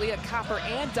for Kalia Copper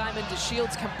and Diamond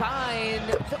DeShields combined.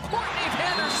 Courtney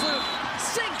Vandersloot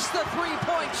sinks the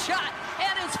 3-point shot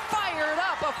and is fired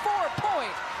up, a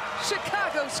 4-point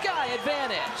Chicago Sky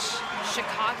advantage.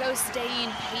 Chicago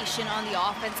staying patient on the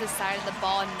offensive side of the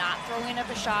ball, not throwing up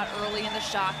a shot early in the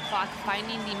shot clock,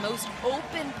 finding the most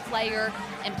open player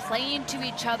and playing to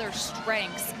each other's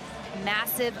strengths.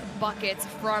 massive buckets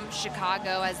from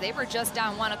Chicago as they were just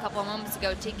down one a couple of moments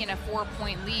ago, taking a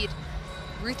 4-point lead.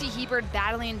 Ruthie Hebert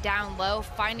battling down low,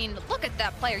 finding, look at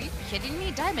that player, are you kidding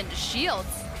me? Diamond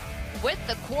DeShields with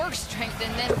the core strength,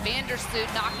 and then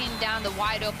Vandersloot knocking down the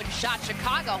wide open shot.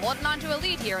 Chicago holding on to a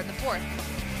lead here in the fourth.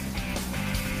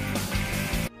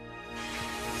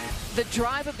 The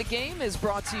drive of the game is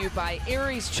brought to you by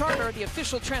Aries Charter, the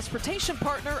official transportation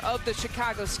partner of the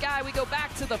Chicago Sky. We go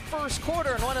back to the first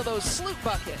quarter and one of those Sloot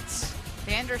buckets.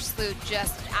 Vandersloot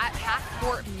just at half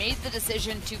court made the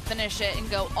decision to finish it and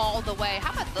go all the way.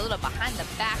 How about the little behind the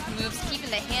back moves, keeping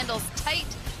the handles tight,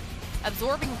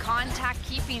 absorbing contact,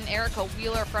 keeping Erica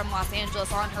Wheeler from Los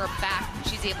Angeles on her back.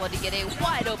 She's able to get a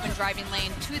wide open driving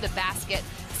lane to the basket.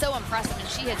 So impressive, and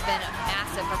she has been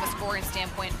massive from a scoring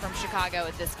standpoint from Chicago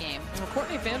at this game. Well,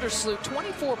 Courtney Vandersloot,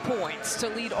 24 points to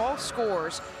lead all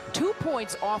scorers, 2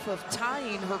 points off of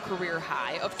tying her career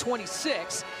high of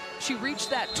 26. She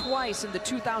reached that twice in the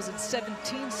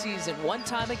 2017 season, one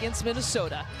time against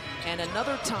Minnesota, and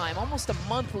another time almost a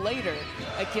month later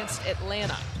against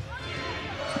Atlanta.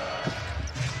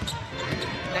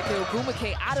 Nneka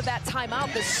Ogwumike out of that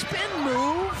timeout, the spin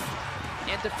move,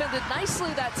 and defended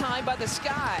nicely that time by the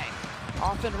Sky.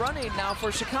 Off and running now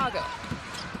for Chicago.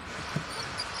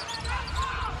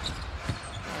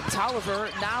 And Tolliver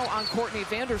now on Courtney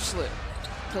Vandersloot.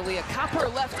 Talia Copper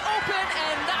left open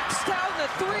and knocks down the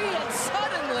three, and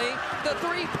suddenly the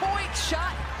three-point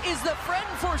shot is the friend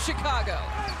for Chicago.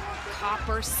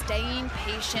 Copper staying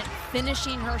patient,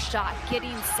 finishing her shot,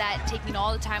 getting set, taking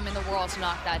all the time in the world to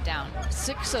knock that down.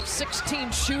 6 of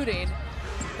 16 shooting.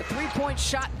 The three-point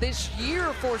shot this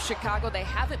year for Chicago. They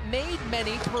haven't made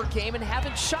many per game and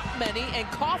haven't shot many, and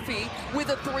Coffey with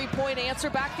a three-point answer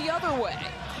back the other way.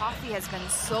 Coffey has been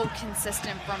so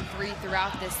consistent from three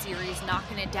throughout this series,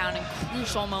 knocking it down in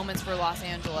crucial moments for Los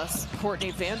Angeles.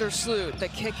 Courtney Vandersloot, the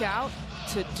kick out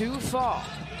to Dufall.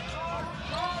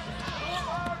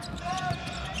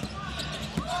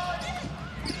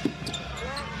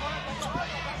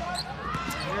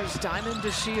 Here's Diamond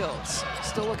DeShields,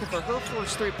 still looking for her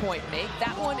first three-point make.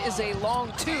 That one is a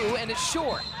long two, and it's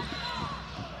short,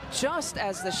 just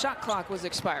as the shot clock was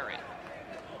expiring.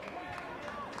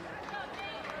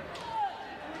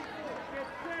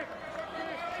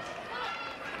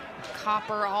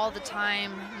 Copper all the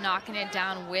time, knocking it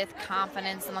down with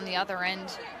confidence, and on the other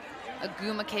end,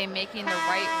 Ogwumike making the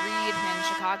right read, and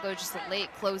Chicago just late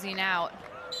closing out.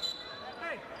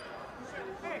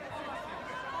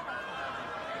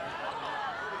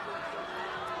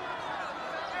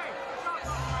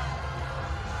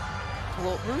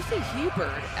 Well, Ruthie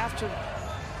Hebert, after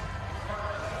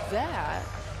that,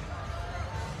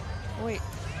 wait,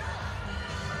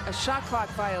 a shot clock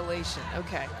violation,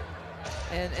 okay.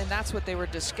 And that's what they were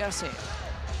discussing.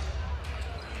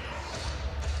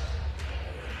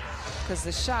 Because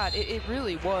the shot, it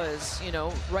really was, you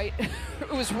know, right,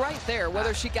 it was right there,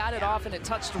 whether she got it off and it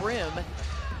touched rim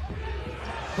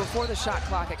before the shot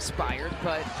clock expired,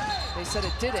 but they said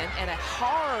it didn't, and a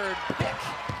hard pick.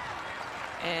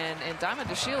 And Diamond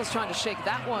DeShields trying to shake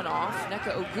that one off.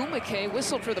 Nneka Ogwumike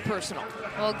whistled for the personal.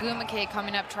 Well, Ogwumike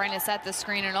coming up trying to set the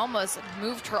screen and almost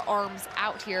moved her arms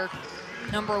out here.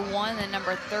 Number 1 and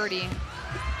number 30.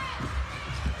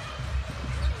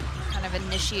 Kind of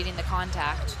initiating the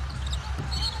contact.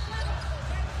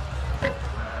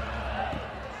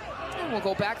 And we'll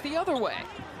go back the other way.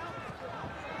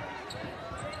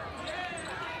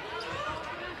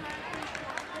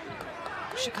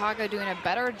 Chicago doing a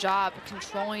better job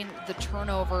controlling the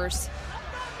turnovers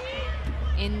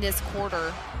in this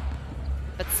quarter,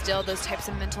 but still those types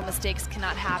of mental mistakes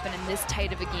cannot happen in this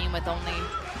tight of a game with only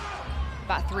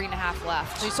about 3.5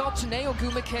 left. We saw Chiney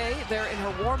Ogwumike there in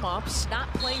her warm-ups, not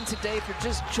playing today for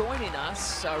just joining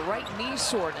us, right knee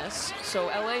soreness. So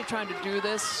LA trying to do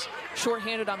this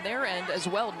shorthanded on their end as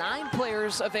well. 9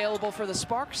 players available for the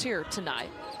Sparks here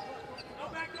tonight.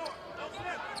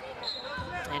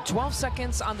 And 12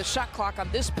 seconds on the shot clock on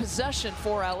this possession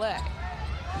for LA.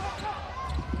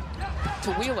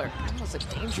 To Wheeler, that was a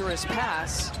dangerous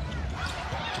pass.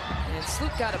 And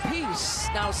Sloot got a piece,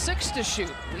 now 6 to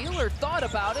shoot. Wheeler thought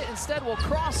about it, instead will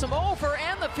cross him over,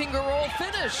 and the finger roll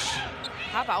finish.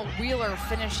 How about Wheeler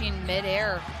finishing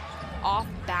midair, off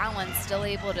balance, still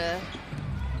able to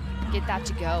get that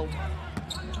to go.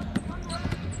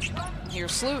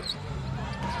 Here's Sloot,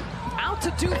 out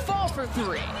to Dufall for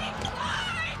 3.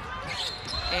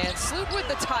 And Sloot with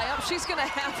the tie-up. She's going to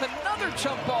have another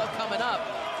jump ball coming up.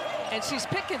 And she's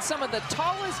picking some of the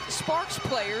tallest Sparks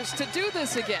players to do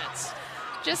this against.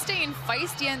 just staying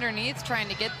feisty underneath, trying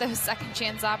to get those second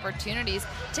chance opportunities.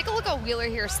 Take a look at Wheeler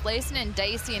here, slicing and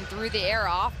dicing through the air,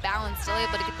 off balance, still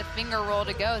able to get the finger roll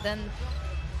to go. Then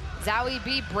Zowie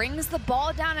B brings the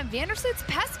ball down, and Vandersloot's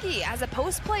pesky. As a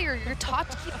post player, you're taught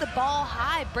to keep the ball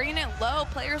high, bringing it low.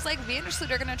 Players like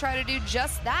Vandersloot are going to try to do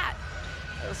just that.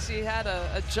 Well, she had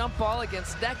a jump ball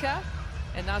against Nneka,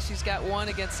 and now she's got one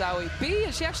against Zowie B,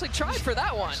 and she actually tried for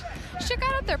that one. She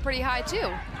got up there pretty high,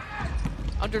 too.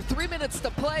 Under 3 minutes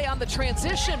to play on the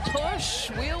transition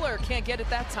push. Wheeler can't get it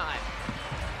that time.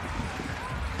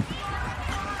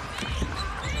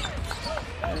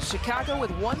 Chicago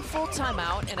with one full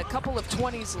timeout and a couple of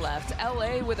 20s left.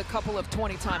 LA with a couple of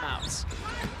 20 timeouts.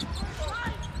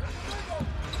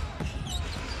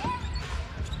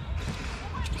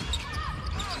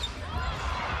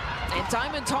 And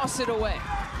Diamond tossed it away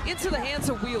into the hands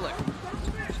of Wheeler.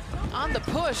 On the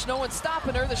push, no one's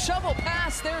stopping her. The shovel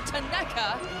pass there to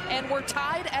Nneka, and we're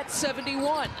tied at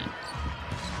 71.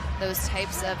 Those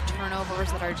types of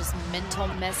turnovers that are just mental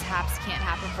mishaps can't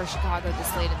happen for Chicago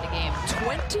this late in the game.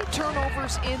 20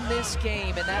 turnovers in this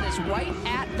game, and that is right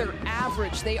at their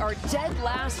average. They are dead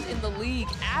last in the league,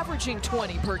 averaging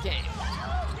 20 per game.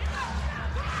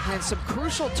 And some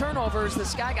crucial turnovers the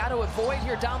Sky got to avoid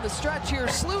here down the stretch here.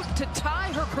 Sloot to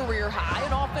tie her career high.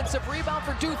 An offensive rebound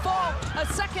for Dufault.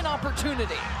 A second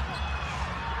opportunity.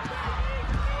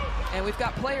 And we've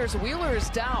got players. Wheeler is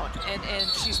down, and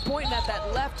she's pointing at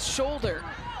that left shoulder.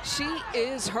 She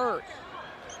is hurt.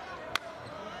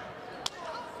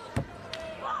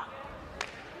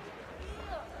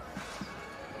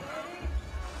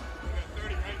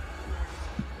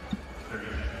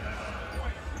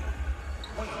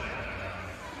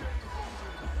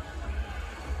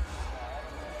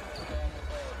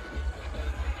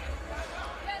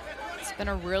 Been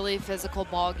a really physical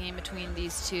ball game between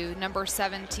these two. Number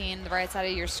 17, the right side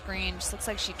of your screen, just looks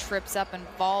like she trips up and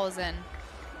falls in.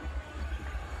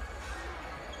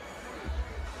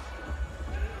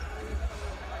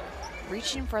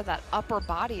 Reaching for that upper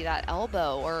body, that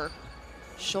elbow or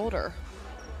shoulder.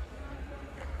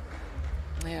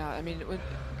 Yeah, I mean,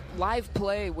 live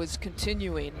play was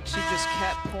continuing. She just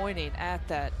kept pointing at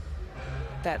that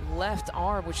left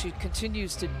arm, which she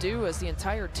continues to do as the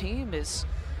entire team is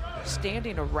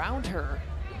standing around her.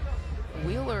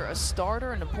 Wheeler, a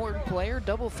starter, an important player,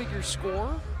 double-figure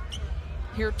scorer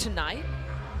here tonight.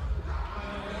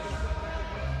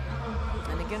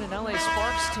 And again, an LA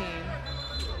Sparks team,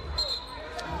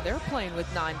 they're playing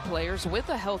with 9 players with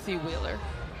a healthy Wheeler.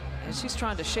 And she's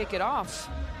trying to shake it off.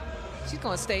 She's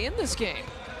going to stay in this game.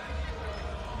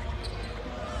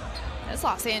 This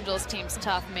Los Angeles team's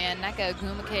tough, man. Nneka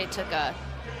Ogwumike took a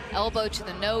elbow to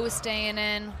the nose staying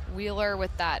in. Wheeler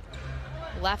with that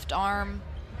left arm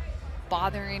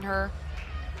bothering her.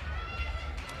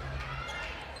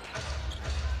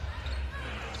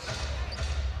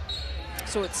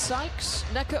 So it's Sykes,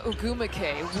 Nneka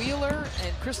Ogwumike, Wheeler,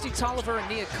 and Christy Tolliver and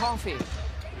Nia Coffey.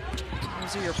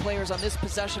 Those are your players on this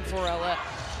possession for LA.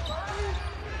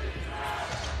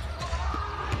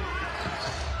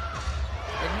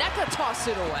 And Nneka tossed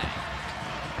it away.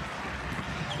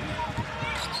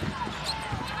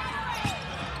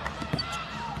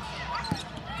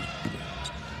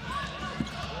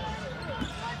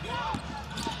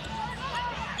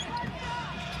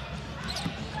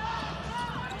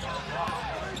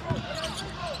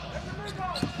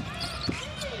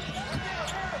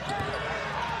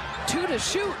 To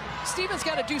shoot. Stevens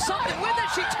got to do something with it.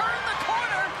 She turned the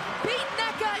corner, beat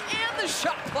Nneka and the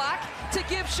shot clock to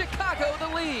give Chicago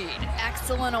the lead.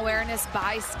 Excellent awareness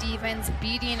by Stevens,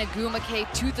 beating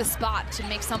Ogwumike to the spot to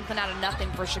make something out of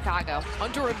nothing for Chicago.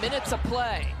 Under a minute to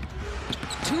play.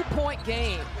 2-point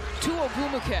game to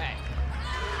Ogwumike.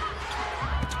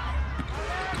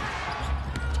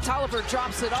 Tolliver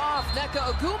drops it off.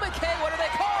 Nneka Ogwumike, what do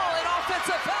they call? An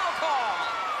offensive foul call.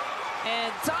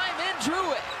 And Diamond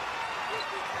drew it.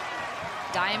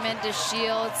 Diamond to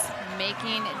Shields,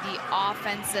 making the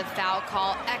offensive foul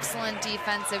call. Excellent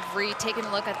defensive read. Taking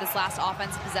a look at this last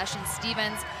offensive possession.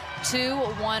 Stevens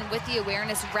 2-1 with the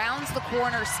awareness, rounds the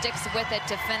corner, sticks with it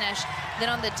to finish. Then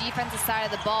on the defensive side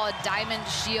of the ball, Diamond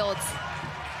Shields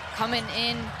coming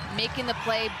in, making the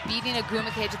play, beating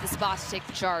Ogwumike to the spot to take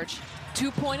the charge.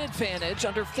 2-point advantage,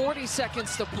 under 40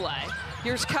 seconds to play.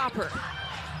 Here's Copper.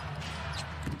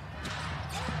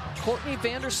 Courtney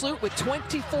Vandersloot with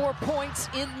 24 points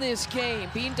in this game,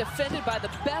 being defended by the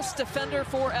best defender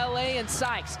for LA and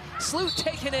Sykes. Sloot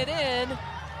taking it in,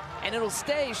 and it'll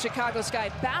stay Chicago Sky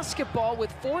basketball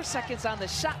with 4 seconds on the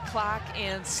shot clock,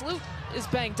 and Sloot is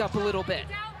banged up a little bit.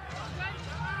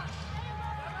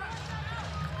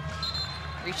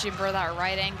 Reaching for that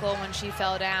right ankle when she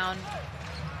fell down.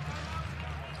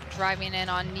 Driving in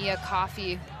on Nia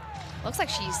Coffey. Looks like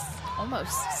she's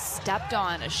almost stepped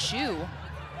on a shoe.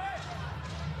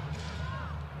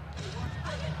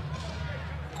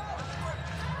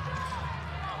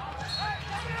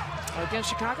 Again,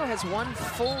 Chicago has one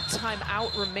full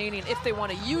timeout remaining if they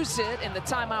want to use it, and the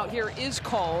timeout here is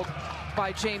called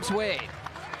by James Wade.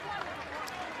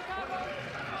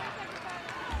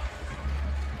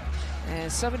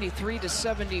 And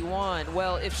 73-71.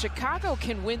 Well, if Chicago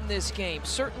can win this game,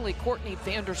 certainly Courtney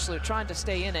Vandersloot trying to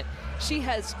stay in it. She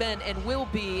has been and will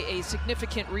be a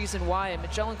significant reason why a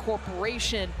Magellan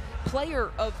Corporation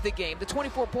player of the game. The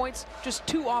 24 points, just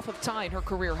 2 off of tying her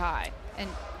career high. And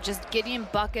just getting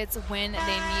buckets when they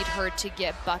need her to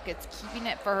get buckets, keeping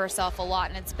it for herself a lot,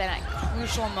 and it's been at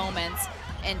crucial moments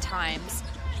and times.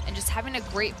 And just having a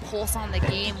great pulse on the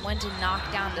game, when to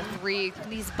knock down the 3.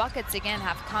 These buckets, again,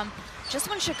 have come just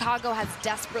when Chicago has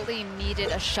desperately needed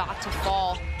a shot to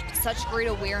fall. Such great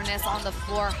awareness on the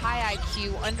floor, high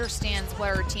IQ, understands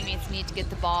what her teammates need to get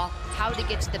the ball, how to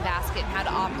get to the basket, and how to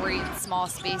operate in small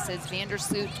spaces.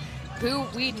 Vandersloot, who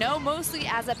we know mostly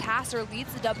as a passer,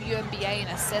 leads the WNBA in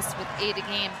assists with 8 a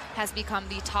game, has become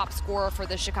the top scorer for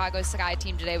the Chicago Sky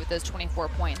team today with those 24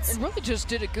 points. And really just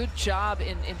did a good job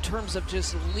in terms of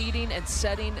just leading and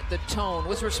setting the tone.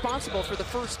 Was responsible for the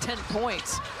first 10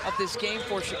 points of this game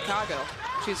for Chicago.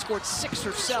 She had scored 6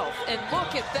 herself. And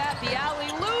look at that, the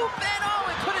alley-loop, and oh,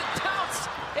 it couldn't bounce.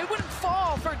 It wouldn't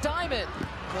fall for Diamond.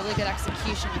 Really good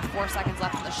execution with 4 seconds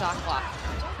left on the shot clock.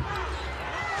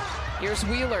 Here's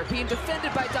Wheeler being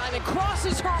defended by Diamond,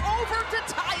 crosses her over to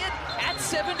tie it at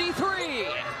 73.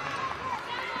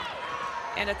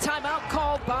 And a timeout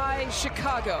called by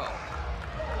Chicago.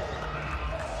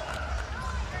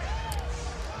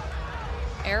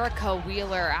 Erica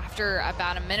Wheeler, after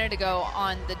about a minute ago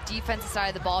on the defensive side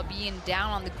of the ball, being down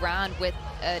on the ground with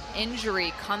an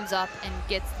injury, comes up and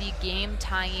gets the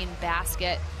game-tying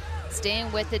basket.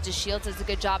 Staying with it, DeShields does a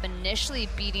good job initially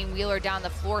beating Wheeler down the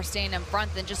floor, staying in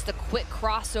front, then just the quick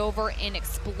crossover and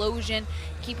explosion,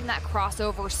 keeping that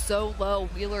crossover so low.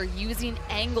 Wheeler using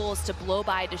angles to blow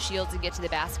by DeShields and get to the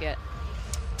basket.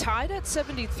 Tied at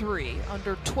 73,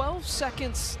 under 12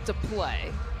 seconds to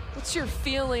play. What's your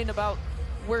feeling about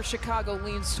where Chicago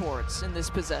leans towards in this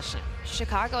possession?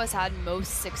 Chicago has had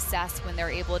most success when they're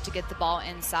able to get the ball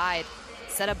inside.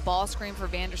 Set a ball screen for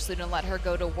Vandersloot and let her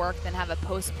go to work, then have a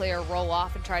post player roll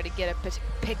off and try to get a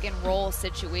pick and roll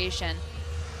situation.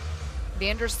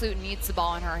 Vandersloot needs the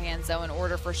ball in her hands, though, in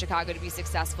order for Chicago to be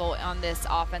successful on this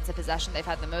offensive possession. They've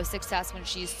had the most success when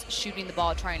she's shooting the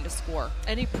ball, trying to score.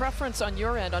 Any preference on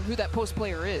your end on who that post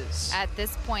player is? At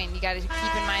this point, you got to keep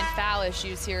in mind foul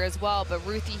issues here as well, but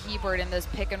Ruthie Hebert in those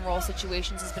pick and roll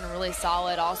situations has been really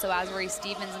solid. Also, Azuri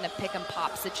Stevens in a pick and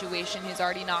pop situation, who's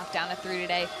already knocked down a 3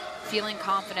 today, feeling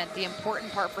confident. The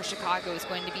important part for Chicago is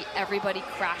going to be everybody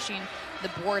crashing the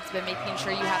boards, but making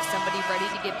sure you have somebody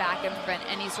ready to get back and prevent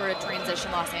any sort of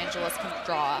transition Los Angeles can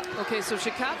draw up. Okay, so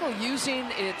Chicago using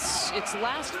its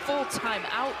last full time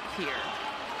out here.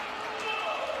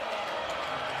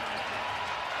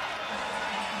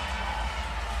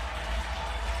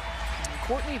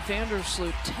 Courtney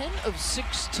Vandersloot, 10 of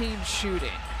 16 shooting.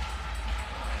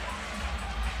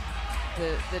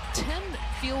 The 10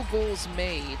 field goals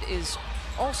made is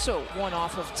also one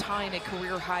off of tying a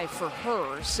career high for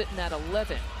her, sitting at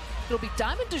 11. It'll be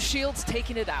Diamond DeShields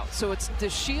taking it out. So it's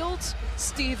DeShields,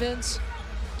 Stevens,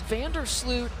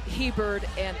 Vandersloot, Hebert,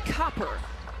 and Copper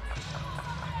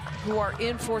who are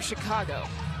in for Chicago.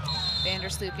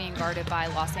 Vandersloot being guarded by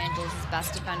Los Angeles'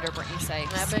 best defender, Brittany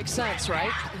Sykes. That makes sense,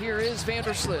 right? Here is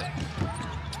Vandersloot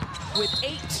with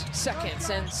 8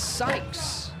 seconds, and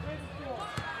Sykes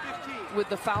with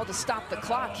the foul to stop the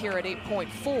clock here at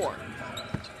 8.4.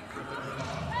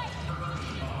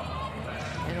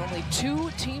 And only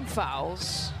 2 team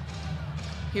fouls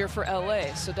here for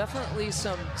LA, so definitely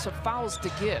some fouls to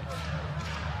give.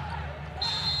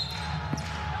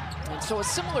 And so a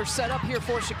similar setup here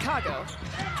for Chicago.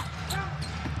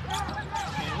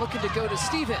 And looking to go to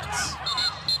Stevens.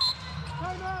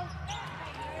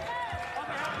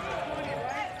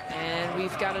 And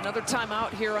we've got another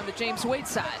timeout here on the James Wade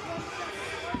side.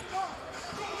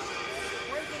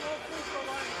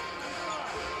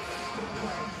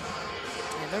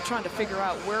 They're trying to figure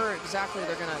out where exactly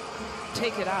they're going to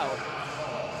take it out.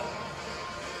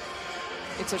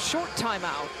 It's a short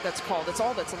timeout that's called. It's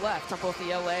all that's left on both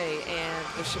the LA and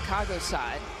the Chicago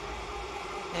side.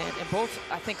 And both,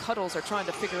 I think, huddles are trying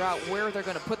to figure out where they're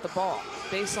going to put the ball,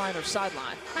 baseline or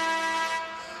sideline.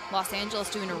 Los Angeles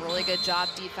doing a really good job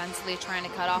defensively, trying to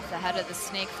cut off the head of the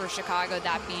snake for Chicago,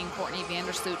 that being Courtney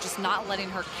Vandersloot, just not letting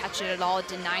her catch it at all,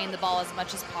 denying the ball as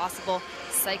much as possible.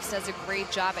 Sykes does a great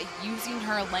job at using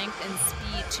her length and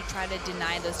speed to try to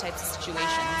deny those types of situations.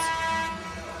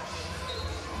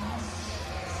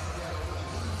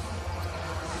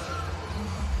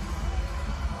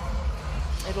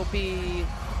 It'll be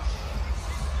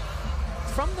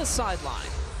from the sideline,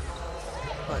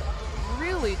 but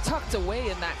really tucked away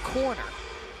in that corner.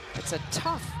 It's a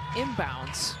tough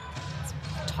inbounds. It's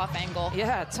a tough angle.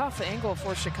 Yeah, tough angle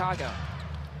for Chicago.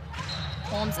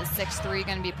 Holmes is 6'3",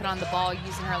 going to be put on the ball,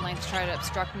 using her length to try to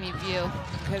obstruct me view.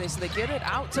 Okay, so they get it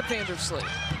out to Vandersloot.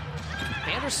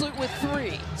 Vandersloot with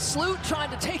 3. Sloot trying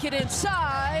to take it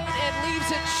inside and leaves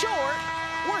it short.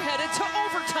 We're headed to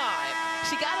overtime.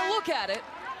 She got to look at it.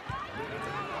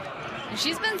 And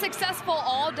she's been successful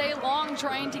all day long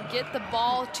trying to get the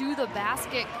ball to the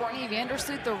basket. Courtney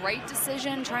Vandersloot, the right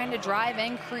decision, trying to drive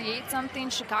and create something.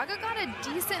 Chicago got a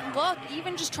decent look,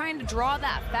 even just trying to draw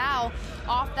that foul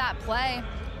off that play.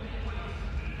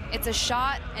 It's a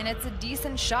shot, and it's a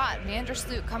decent shot.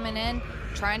 Vandersloot coming in,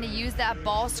 trying to use that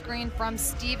ball screen from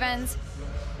Stevens.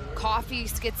 Coffey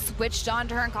gets switched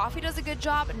onto her, and Coffey does a good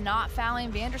job not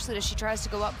fouling Vandersloot as she tries to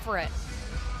go up for it.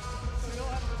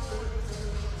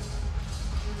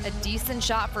 A decent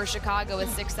shot for Chicago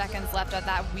with 6 seconds left at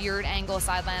that weird angle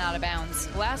sideline out of bounds.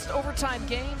 Last overtime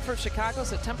game for Chicago,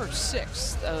 September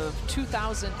 6th of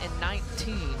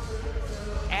 2019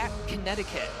 at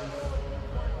Connecticut.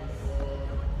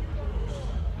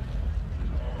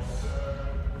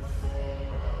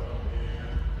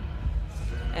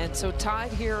 And so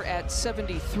tied here at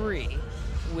 73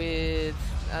 with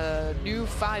a new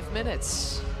 5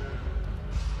 minutes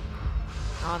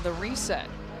on the reset.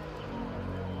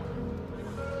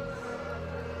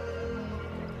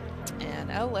 And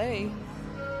LA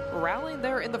rallying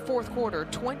there in the fourth quarter,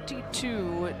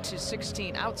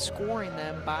 22-16, outscoring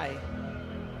them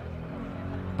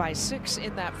by 6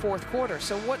 in that fourth quarter.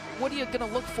 So what are you going to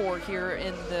look for here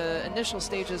in the initial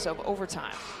stages of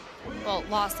overtime? Well,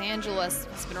 Los Angeles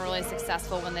has been really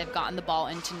successful when they've gotten the ball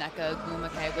into Nneka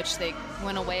Ogwumike, which they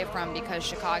went away from because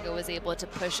Chicago was able to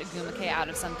push Ogwumike out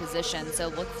of some position. So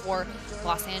look for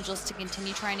Los Angeles to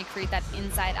continue trying to create that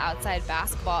inside-outside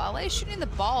basketball. LA is shooting the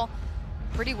ball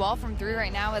pretty well from 3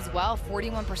 right now as well,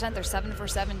 41%. They're 7 for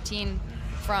 17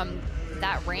 from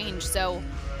that range. So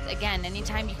again,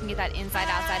 anytime you can get that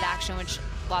inside-outside action, which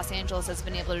Los Angeles has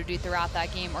been able to do throughout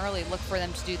that game early, look for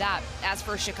them to do that. As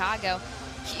for Chicago,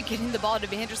 keep getting the ball to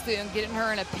Vandersloot and getting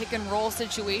her in a pick-and-roll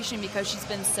situation because she's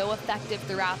been so effective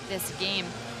throughout this game.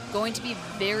 Going to be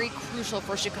very crucial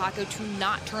for Chicago to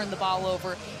not turn the ball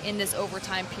over in this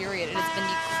overtime period. It has been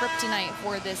the kryptonite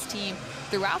for this team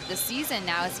throughout the season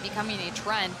now. It's becoming a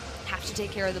trend. Have to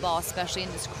take care of the ball, especially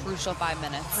in this crucial 5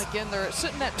 minutes. Again, they're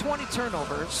sitting at 20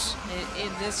 turnovers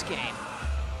in this game.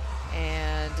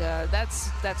 And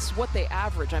that's what they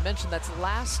average. I mentioned that's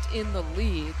last in the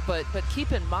league, but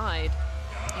keep in mind,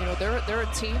 you know, they're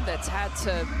a team that's had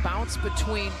to bounce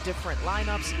between different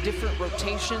lineups, different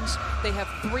rotations. They have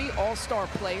 3 all-star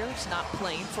players not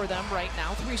playing for them right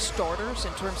now, 3 starters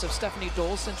in terms of Stephanie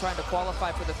Dolson trying to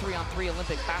qualify for the 3-on-3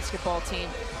 Olympic basketball team.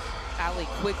 Allie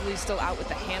Quigley still out with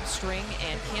the hamstring,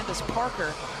 and Candace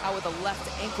Parker out with a left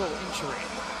ankle injury.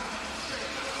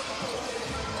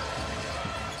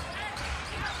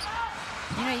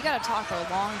 You know, you got to talk for a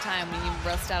long time when you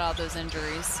rust out all those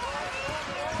injuries.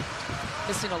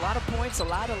 Missing a lot of points, a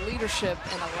lot of leadership,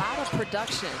 and a lot of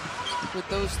production with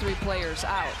those 3 players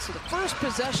out. So the first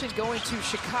possession going to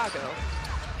Chicago.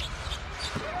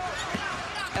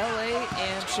 LA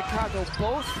and Chicago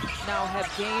both now have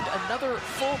gained another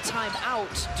full time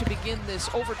out to begin this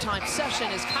overtime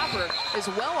session as Copper is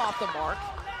well off the mark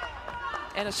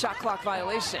and a shot clock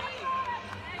violation.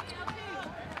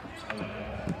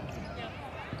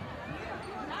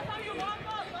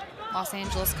 Los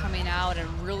Angeles coming out and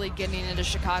really getting into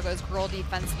Chicago's girl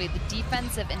defensively. The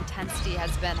defensive intensity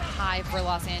has been high for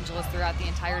Los Angeles throughout the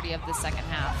entirety of the second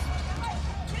half.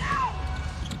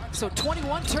 So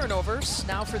 21 turnovers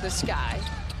now for the Sky,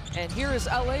 and here is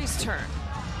LA's turn.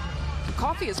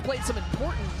 Coffey has played some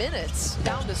important minutes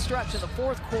down the stretch in the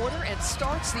fourth quarter and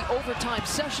starts the overtime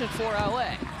session for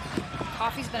LA.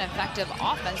 Coffey's been effective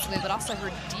offensively, but also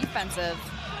her defensive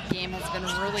game has been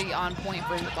really on point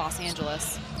for Los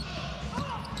Angeles.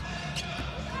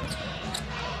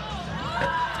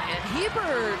 And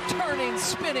Hebert turning,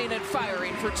 spinning, and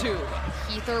firing for 2.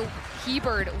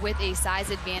 Hebert with a size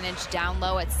advantage down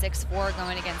low at 6'4",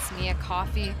 going against Mia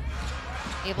Coffey.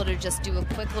 able to just do a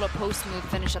quick little post move,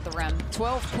 finish at the rim.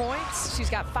 12 points. She's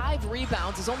got 5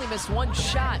 rebounds, has only missed 1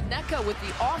 shot. Nneka with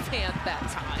the offhand that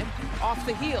time, off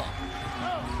the heel.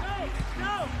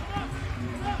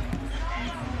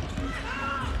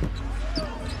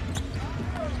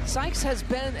 Sykes has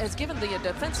given the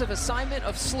defensive assignment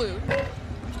of Sloot,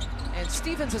 and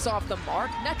Stevens is off the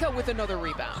mark. Nneka with another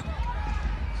rebound.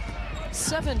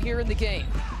 7 here in the game.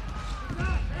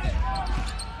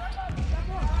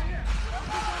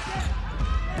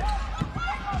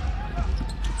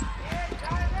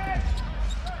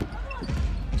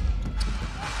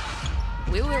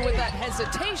 Wheeler with that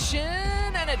hesitation,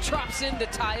 and it drops in to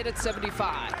tie it at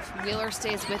 75. Wheeler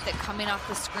stays with it, coming off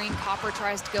the screen. Copper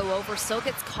tries to go over, still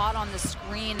gets caught on the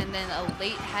screen, and then a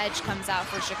late hedge comes out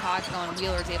for Chicago, and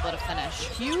Wheeler's able to finish.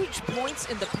 Huge points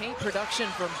in the paint production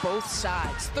from both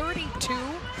sides. 32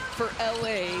 for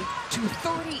LA to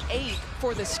 38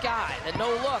 for the Sky. The no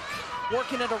look,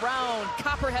 working it around.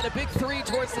 Copper had a big 3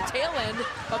 towards the tail end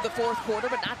of the 4th quarter,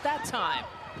 but not that time.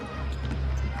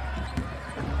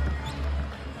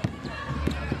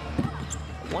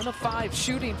 1 of 5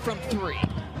 shooting from 3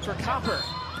 for Copper.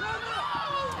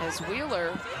 As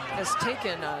Wheeler has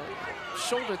taken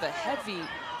shoulder the heavy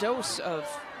dose of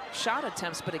shot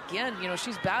attempts, but again, you know,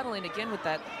 she's battling again with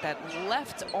that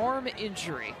left arm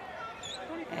injury.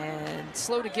 And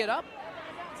slow to get up.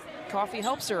 Coffee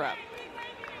helps her up.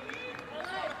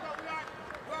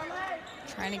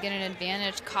 Trying to get an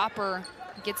advantage. Copper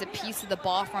gets a piece of the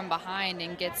ball from behind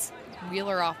and gets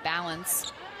Wheeler off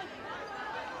balance.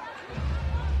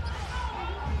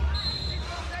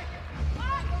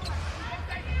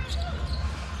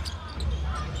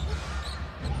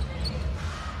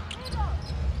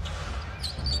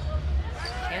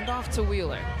 Off to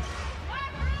Wheeler.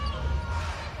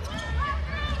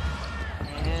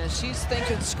 And she's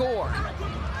thinking score.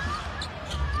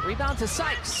 Rebound to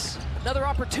Sykes. Another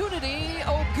opportunity.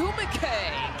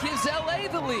 Ogumike gives LA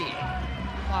the lead.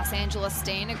 Los Angeles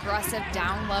staying aggressive,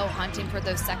 down low, hunting for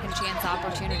those second chance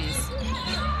opportunities.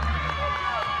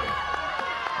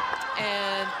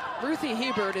 And Ruthie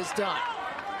Hebert is done.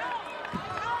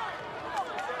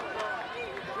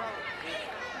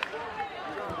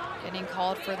 Getting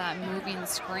called for that moving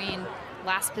screen.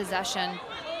 Last possession.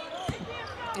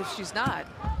 If she's not,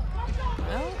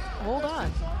 well, hold on.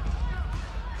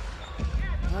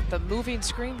 But the moving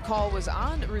screen call was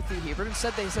on Ruthie Hebert.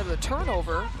 Instead, they said the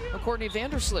turnover of Courtney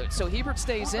Vandersloot. So Hebert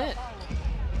stays in.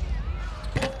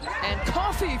 And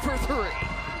Coffee for 3.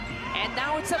 And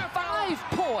now it's a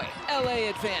 5-point LA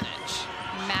advantage.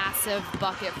 Massive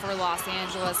bucket for Los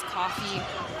Angeles. Coffee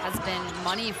has been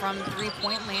money from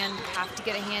three-point land. Have to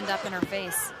get a hand up in her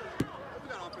face.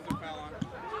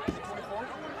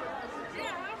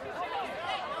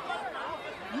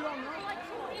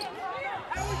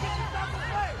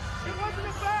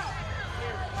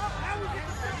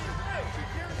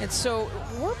 And so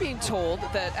we're being told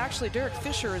that actually Derek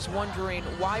Fisher is wondering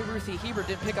why Ruthie Hebert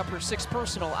didn't pick up her 6th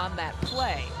personal on that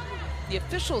play. The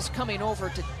officials coming over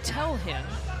to tell him,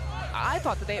 I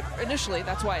thought that they initially,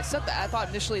 that's why I said that, I thought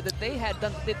initially that they had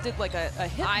done, they did like a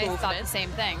hit movement. I thought the same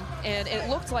thing. And it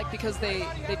looked like because they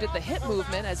did the hit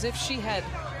movement as if she had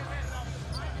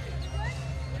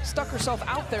stuck herself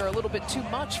out there a little bit too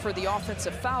much for the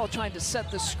offensive foul, trying to set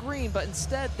the screen, but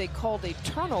instead they called a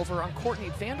turnover on Courtney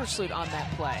Vandersloot on that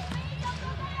play.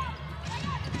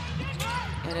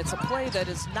 And it's a play that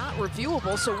is not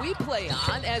reviewable, so we play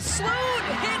on as Sloot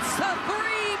hits the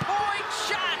 3-point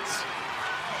shot.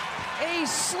 A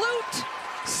Sloot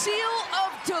seal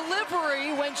of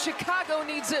delivery when Chicago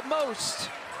needs it most.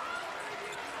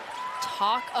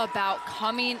 Talk about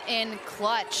coming in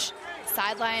clutch.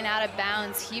 Sideline out of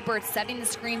bounds. Hebert setting the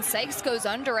screen. Sykes goes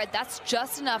under it. That's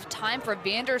just enough time for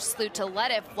Vandersloot to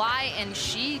let it fly, and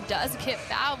she does get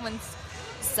fouled when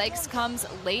Sykes comes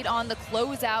late on the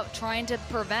closeout, trying to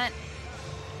prevent.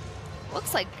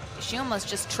 Looks like she almost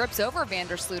just trips over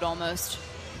Vandersloot almost.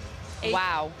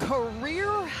 Wow.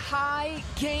 Career high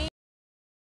game.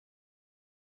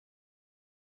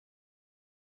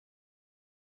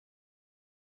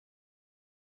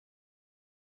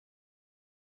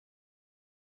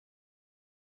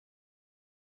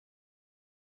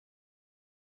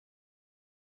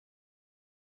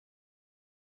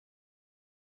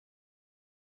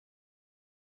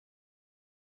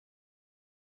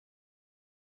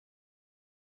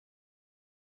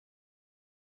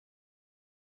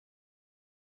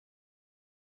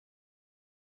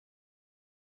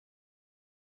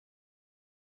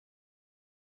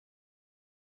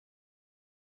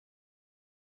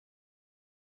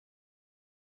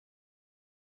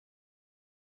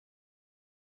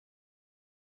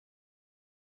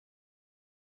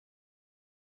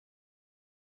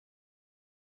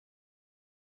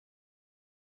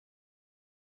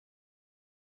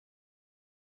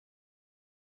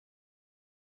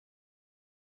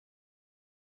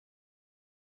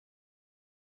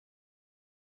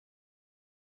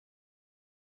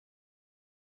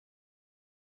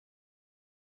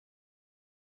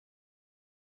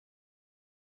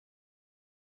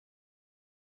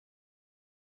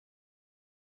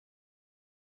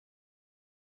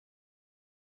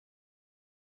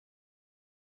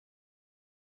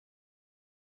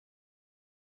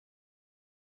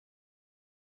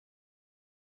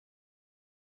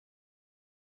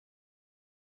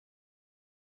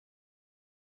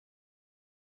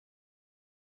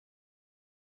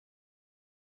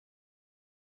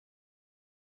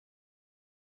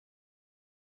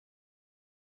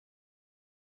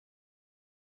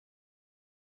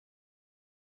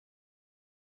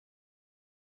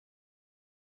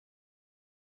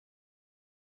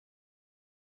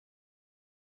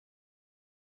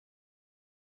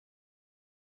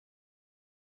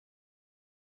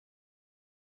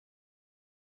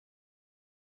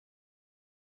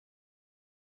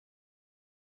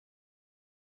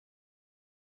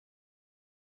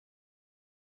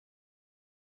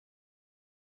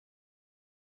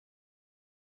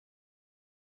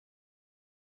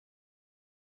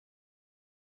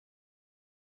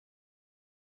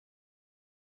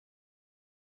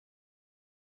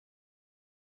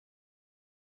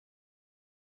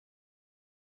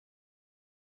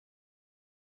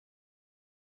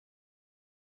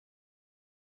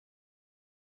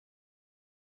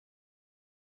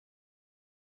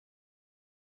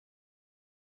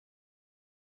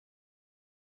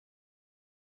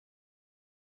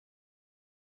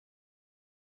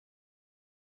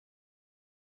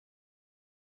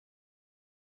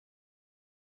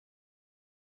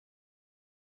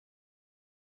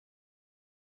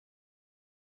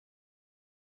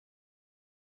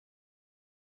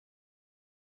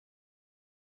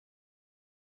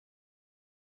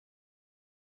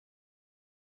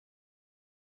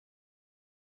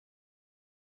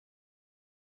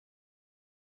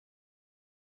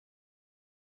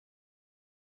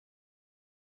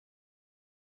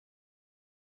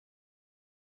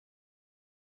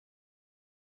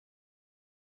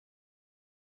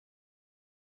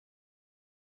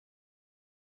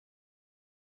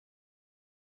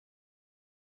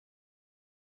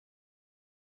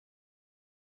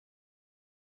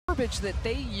 verbiage that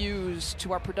they used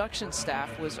to our production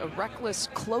staff was a reckless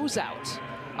closeout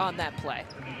on that play.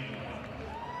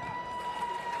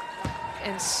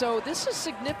 And so this is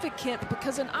significant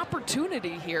because an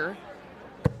opportunity here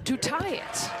to tie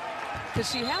it, because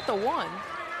she had the one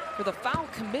for the foul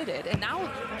committed, and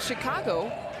now Chicago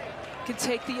can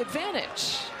take the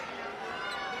advantage.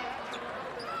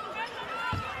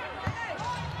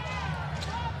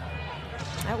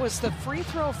 That was the free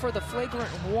throw for the flagrant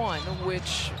one,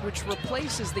 which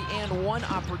replaces the and one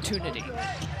opportunity.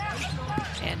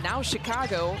 And now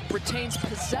Chicago retains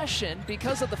possession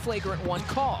because of the flagrant one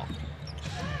call.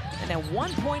 And a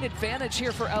 1-point advantage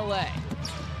here for LA.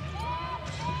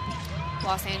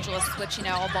 Los Angeles switching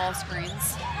out all ball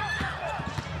screens.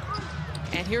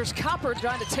 And here's Copper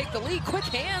trying to take the lead. Quick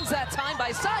hands that time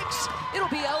by Sykes. It'll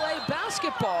be LA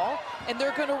basketball, and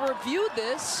they're going to review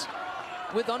this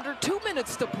with under 2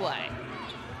 minutes to play.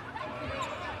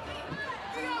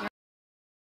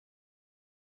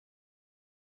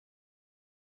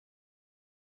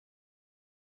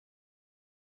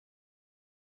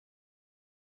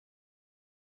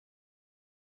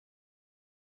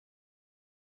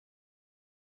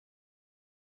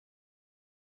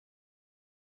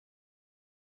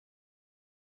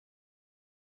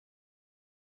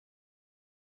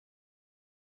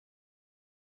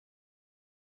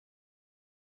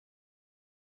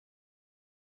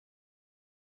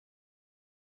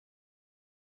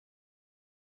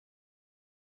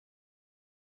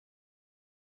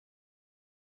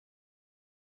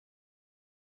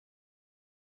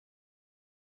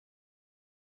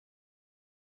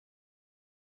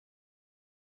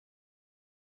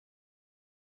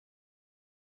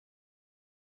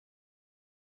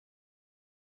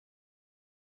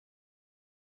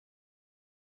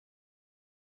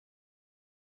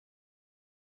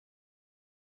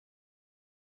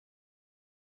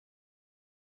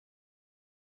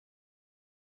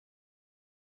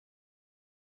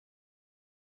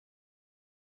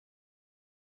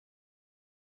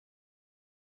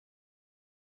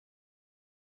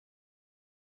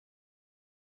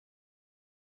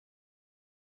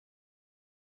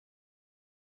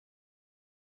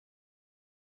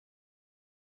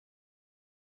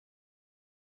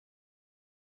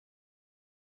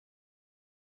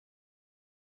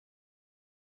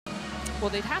 Well,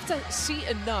 they'd have to see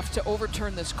enough to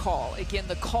overturn this call. Again,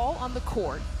 the call on the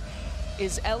court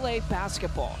is LA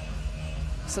basketball.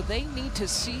 So they need to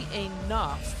see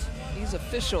enough. These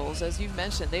officials, as you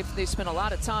mentioned, they've spent a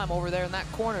lot of time over there in that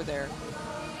corner there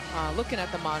looking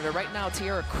at the monitor. Right now,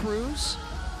 Tierra Cruz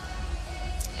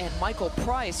and Michael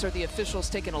Price are the officials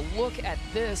taking a look at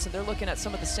this, and they're looking at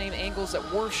some of the same angles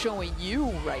that we're showing you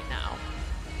right now.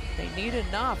 They need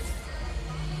enough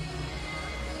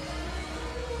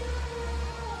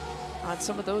on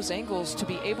some of those angles to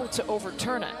be able to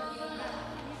overturn it.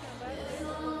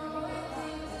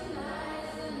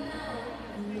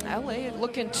 LA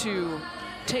looking to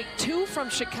take 2 from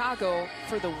Chicago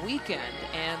for the weekend,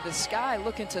 and the Sky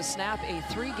looking to snap a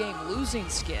 3-game losing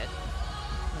skid.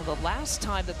 Well, the last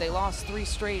time that they lost 3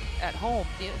 straight at home,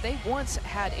 they once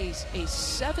had a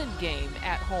 7-game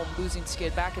at-home losing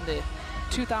skid back in the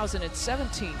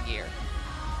 2017 year.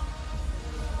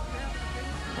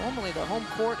 Normally the home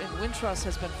court in Wintrust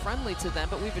has been friendly to them,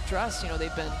 but we've addressed,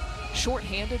 they've been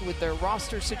shorthanded with their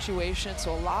roster situation,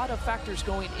 so a lot of factors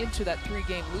going into that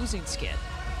 3-game losing skid.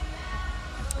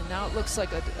 And now it looks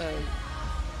like a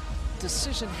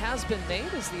decision has been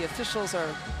made as the officials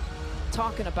are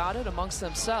talking about it amongst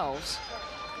themselves.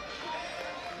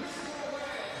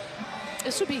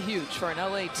 This would be huge for an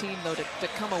LA team, though, to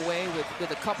come away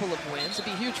with a couple of wins. It'd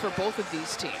be huge for both of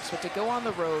these teams, but to go on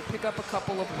the road, pick up a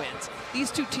couple of wins. These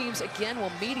two teams, again,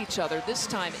 will meet each other, this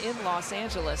time in Los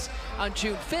Angeles on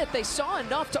June 5th. They saw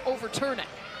enough to overturn it.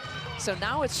 So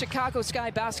now it's Chicago Sky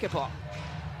basketball.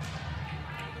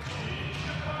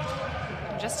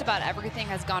 Just about everything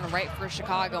has gone right for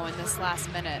Chicago in this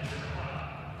last minute.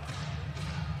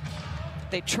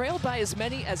 They trailed by as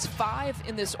many as 5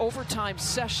 in this overtime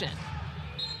session.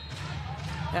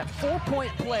 That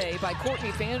 4-point play by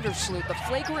Courtney Vandersloot, the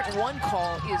flagrant 1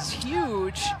 call is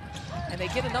huge, and they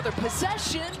get another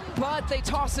possession, but they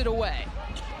toss it away.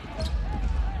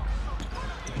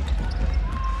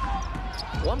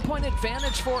 1-point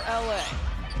advantage for LA.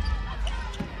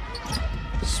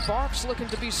 Sparks looking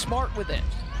to be smart with it.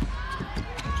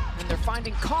 And they're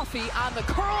finding Coffee on the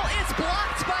curl. It's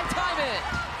blocked by Timon.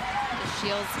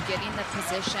 Shields getting the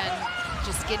position,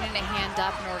 just getting a hand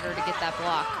up in order to get that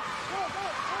block.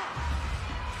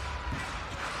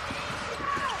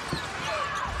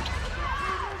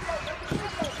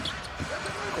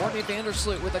 Courtney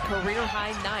Vandersloot with a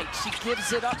career-high night. She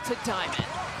gives it up to Diamond.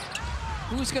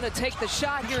 Who's going to take the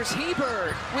shot? Here's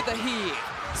Hebert with a heave.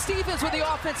 Stevens with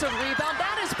the offensive rebound.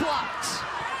 That is blocked.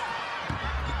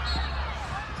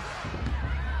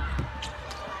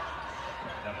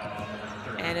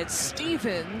 And it's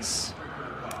Stevens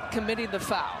committing the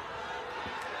foul.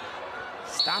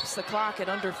 Stops the clock at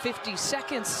under 50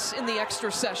 seconds in the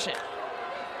extra session.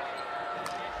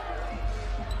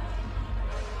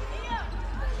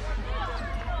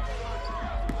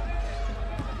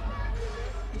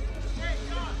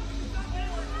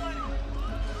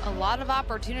 A lot of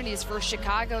opportunities for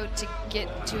Chicago to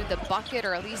get to the bucket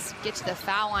or at least get to the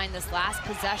foul line this last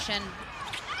possession.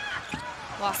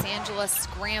 Los Angeles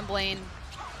scrambling.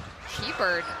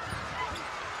 Hebert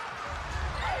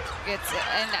gets,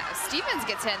 and Stevens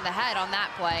gets hit in the head on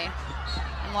that play.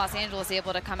 And Los Angeles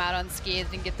able to come out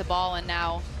unscathed and get the ball, and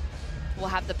now we'll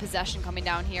have the possession coming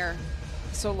down here.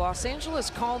 So Los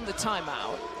Angeles calling the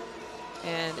timeout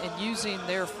and using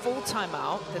their full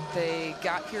timeout that they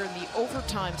got here in the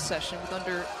overtime session with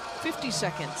under 50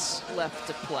 seconds left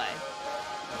to play.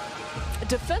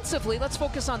 Defensively, let's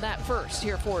focus on that first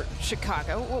here for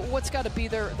Chicago. What's got to be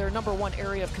their #1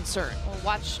 area of concern? Well,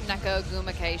 watch Nneka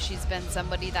Ogwumike. She's been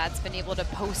somebody that's been able to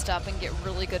post up and get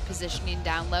really good positioning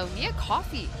down low. Nia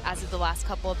Coffey, as of the last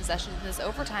couple of possessions in this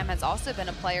overtime, has also been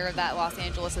a player that Los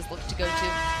Angeles has looked to go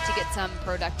to get some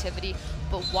productivity.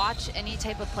 But watch any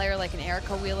type of player like an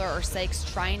Erica Wheeler or Sykes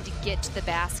trying to get to the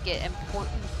basket.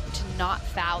 Important to not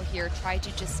foul here. Try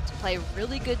to just play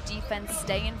really good defense,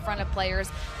 stay in front of players.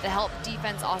 The help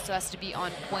defense also has to be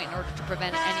on point in order to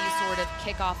prevent any sort of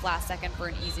kickoff last second for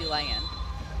an easy lay-in.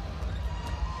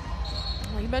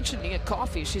 Well, you mentioned Nia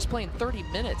Coffey. She's playing 30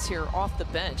 minutes here off the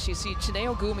bench. You see Chiney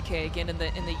Ogwumike again in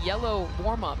the yellow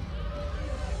warm-up.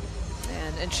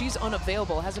 And she's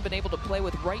unavailable, hasn't been able to play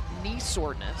with right knee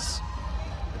soreness.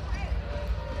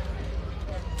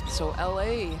 So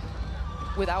LA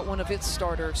without one of its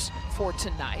starters for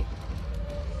tonight.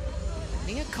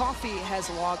 Nia Coffey has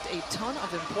logged a ton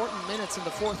of important minutes in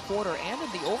the fourth quarter and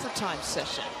in the overtime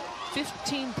session.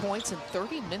 15 points and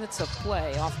 30 minutes of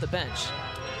play off the bench.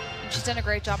 And she's done a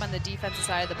great job on the defensive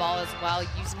side of the ball as well,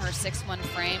 using her 6'1"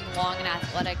 frame, long and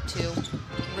athletic, to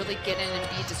really get in and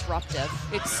be disruptive.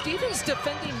 It's Stevens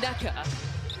defending Nneka.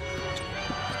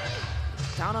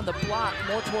 Down on the block,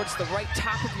 more towards the right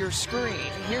top of your screen.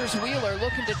 Here's Wheeler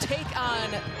looking to take on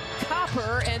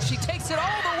Copper, and she takes it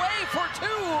all the way for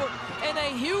two, and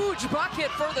a huge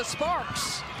bucket for the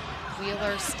Sparks.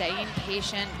 Wheeler staying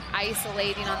patient,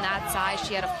 isolating on that side.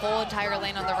 She had a full entire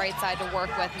lane on the right side to work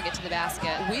with and get to the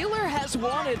basket. Wheeler has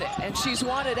wanted it, and she's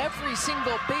wanted every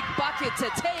single big bucket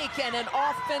to take, and an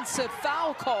offensive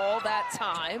foul call that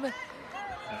time.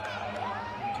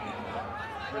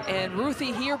 And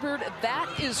Ruthie Hebert, that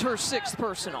is her 6th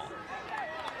personal.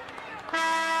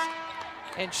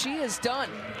 And she is done.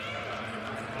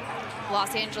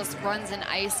 Los Angeles runs an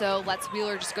ISO, lets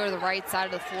Wheeler just go to the right side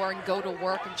of the floor and go to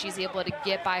work, and she's able to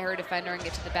get by her defender and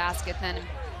get to the basket. Then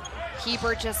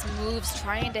Hebert just moves,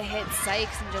 trying to hit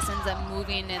Sykes, and just ends up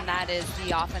moving, and that is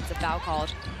the offensive foul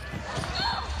called.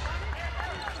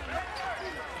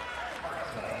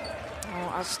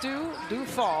 Astu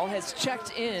Dufal has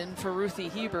checked in for Ruthie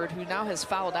Hebert, who now has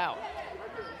fouled out.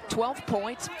 12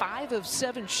 points, 5 of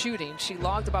 7 shooting. She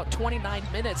logged about 29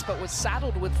 minutes, but was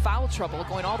saddled with foul trouble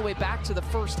going all the way back to the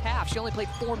first half. She only played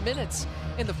 4 minutes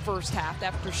in the first half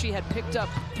after she had picked up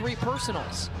 3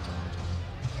 personals.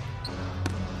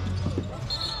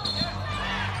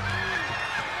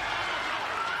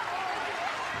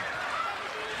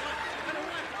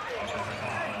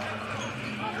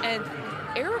 And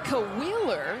Erica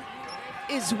Wheeler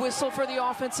is whistled for the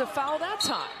offensive foul that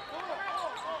time.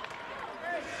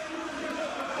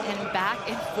 And back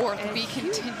and forth and we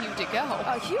continue to go.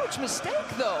 A huge mistake,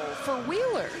 though, for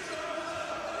Wheeler.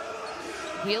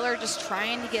 Wheeler just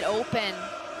trying to get open,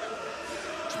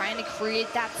 trying to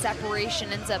create that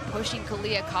separation, ends up pushing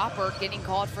Kalia Copper, getting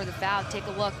called for the foul. Take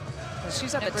a look.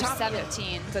 She's at Number the top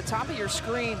 17. The top of your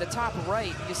screen, the top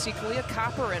right. You see Kalia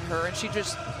Copper in her, and she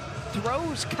just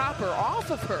throws Copper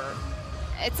off of her.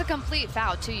 It's a complete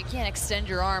foul, too. You can't extend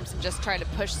your arms and just try to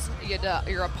push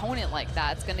your opponent like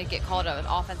that. It's going to get called an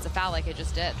offensive foul like it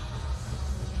just did.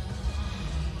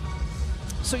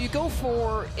 So you go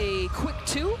for a quick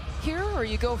 2 here, or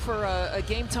you go for a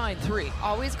game time 3?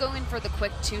 Always going for the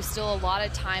quick 2. Still a lot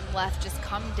of time left. Just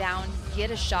come down,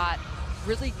 get a shot,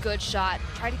 really good shot.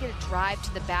 Try to get a drive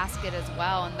to the basket as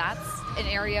well. And that's an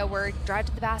area where drive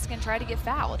to the basket and try to get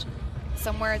fouled.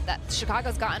 Somewhere that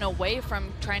Chicago's gotten away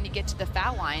from trying to get to the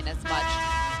foul line as much.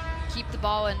 keep the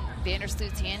ball in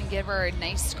Vandersloot's hand and give her a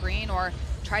nice screen, or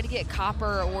try to get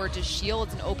Copper or just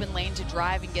Shields an open lane to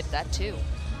drive and get that too.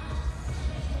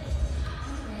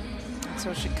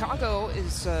 So Chicago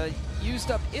is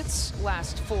used up its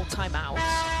last full timeout.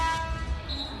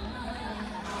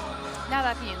 Now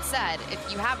that being said,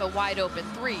 if you have a wide open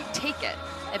three, take it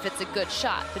if it's a good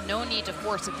shot, but no need to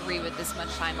force a three with this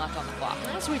much time left on the clock.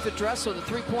 As we've addressed, so the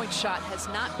three-point shot has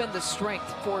not been the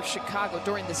strength for Chicago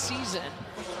during the season.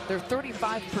 They're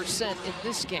 35% in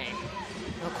this game.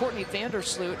 Now, Courtney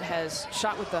Vandersloot has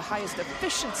shot with the highest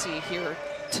efficiency here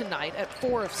tonight at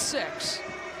 4 of 6.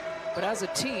 But as a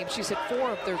team, she's hit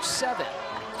 4 of their 7.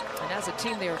 And as a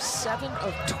team, they are 7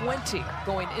 of 20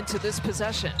 going into this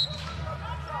possession.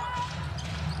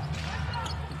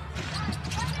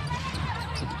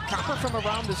 Copper from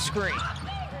around the screen.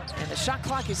 And the shot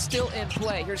clock is still in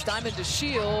play. Here's Diamond to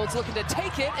Shields, looking to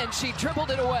take it, and she dribbled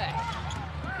it away.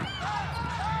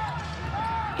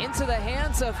 Into the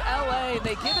hands of LA.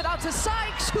 They give it out to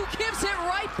Sykes, who gives it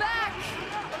right back.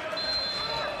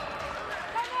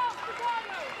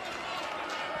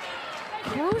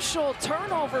 Crucial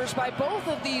turnovers by both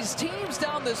of these teams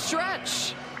down the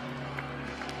stretch.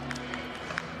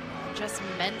 Just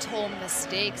mental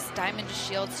mistakes. Diamond to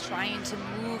Shields trying to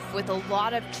move with a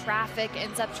lot of traffic,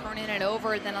 ends up turning it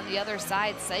over. Then on the other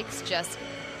side, Sykes just,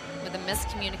 with a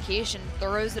miscommunication,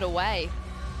 throws it away.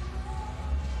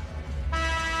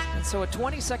 And so a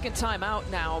 20-second timeout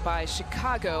now by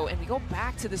Chicago, and we go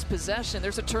back to this possession.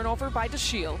 There's a turnover by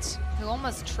DeShields, who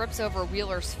almost trips over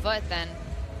Wheeler's foot. Then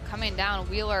coming down,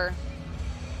 Wheeler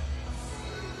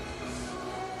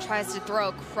tries to throw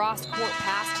a cross-court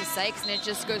pass to Sykes, and it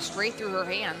just goes straight through her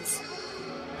hands.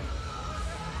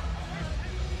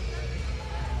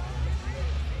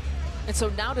 And so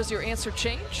now does your answer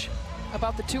change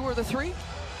about the 2 or the 3?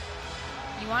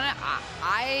 You want to,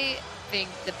 I think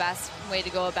the best way to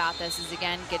go about this is,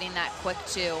 again, getting that quick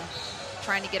 2,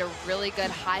 trying to get a really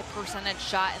good high percentage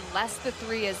shot unless the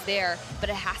 3 is there, but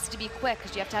it has to be quick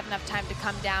because you have to have enough time to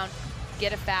come down,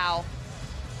 get a foul,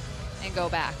 and go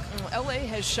back. LA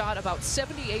has shot about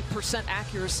 78%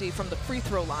 accuracy from the free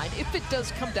throw line, if it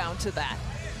does come down to that.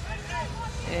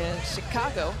 And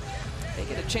Chicago, they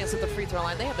get a chance at the free throw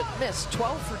line. They haven't missed,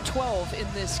 12 for 12 in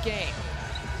this game.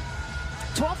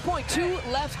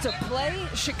 12.2 left to play.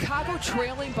 Chicago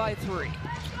trailing by 3.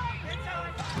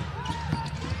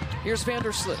 Here's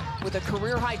Vandersloot with a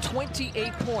career-high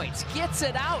 28 points. Gets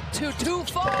it out to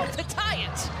Tufal to tie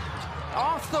it.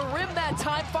 Off the rim that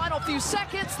time, final few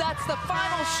seconds. That's the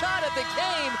final shot of the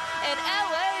game. And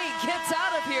LA gets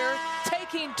out of here,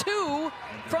 taking 2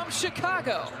 from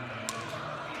Chicago.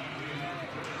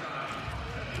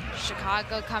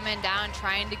 Chicago coming down,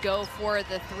 trying to go for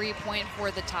the 3-point for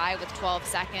the tie with 12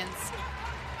 seconds.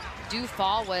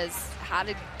 Dufall had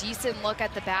a decent look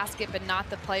at the basket, but not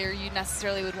the player you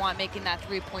necessarily would want making that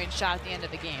 3-point shot at the end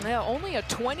of the game. Yeah, only a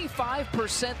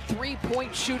 25%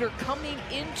 3-point shooter coming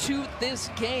into this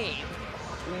game.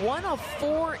 1 of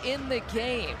 4 in the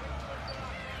game.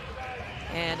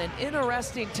 And an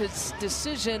interesting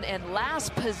decision and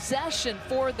last possession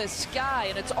for the Sky,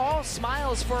 and it's all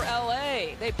smiles for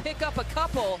LA. They pick up a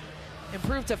couple,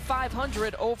 improve to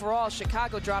 500 overall.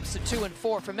 Chicago drops to 2 and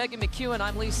 4. For Megan McEwen,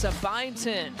 I'm Lisa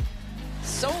Byington.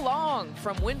 So long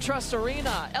from Wintrust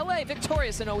Arena. LA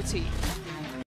victorious in OT.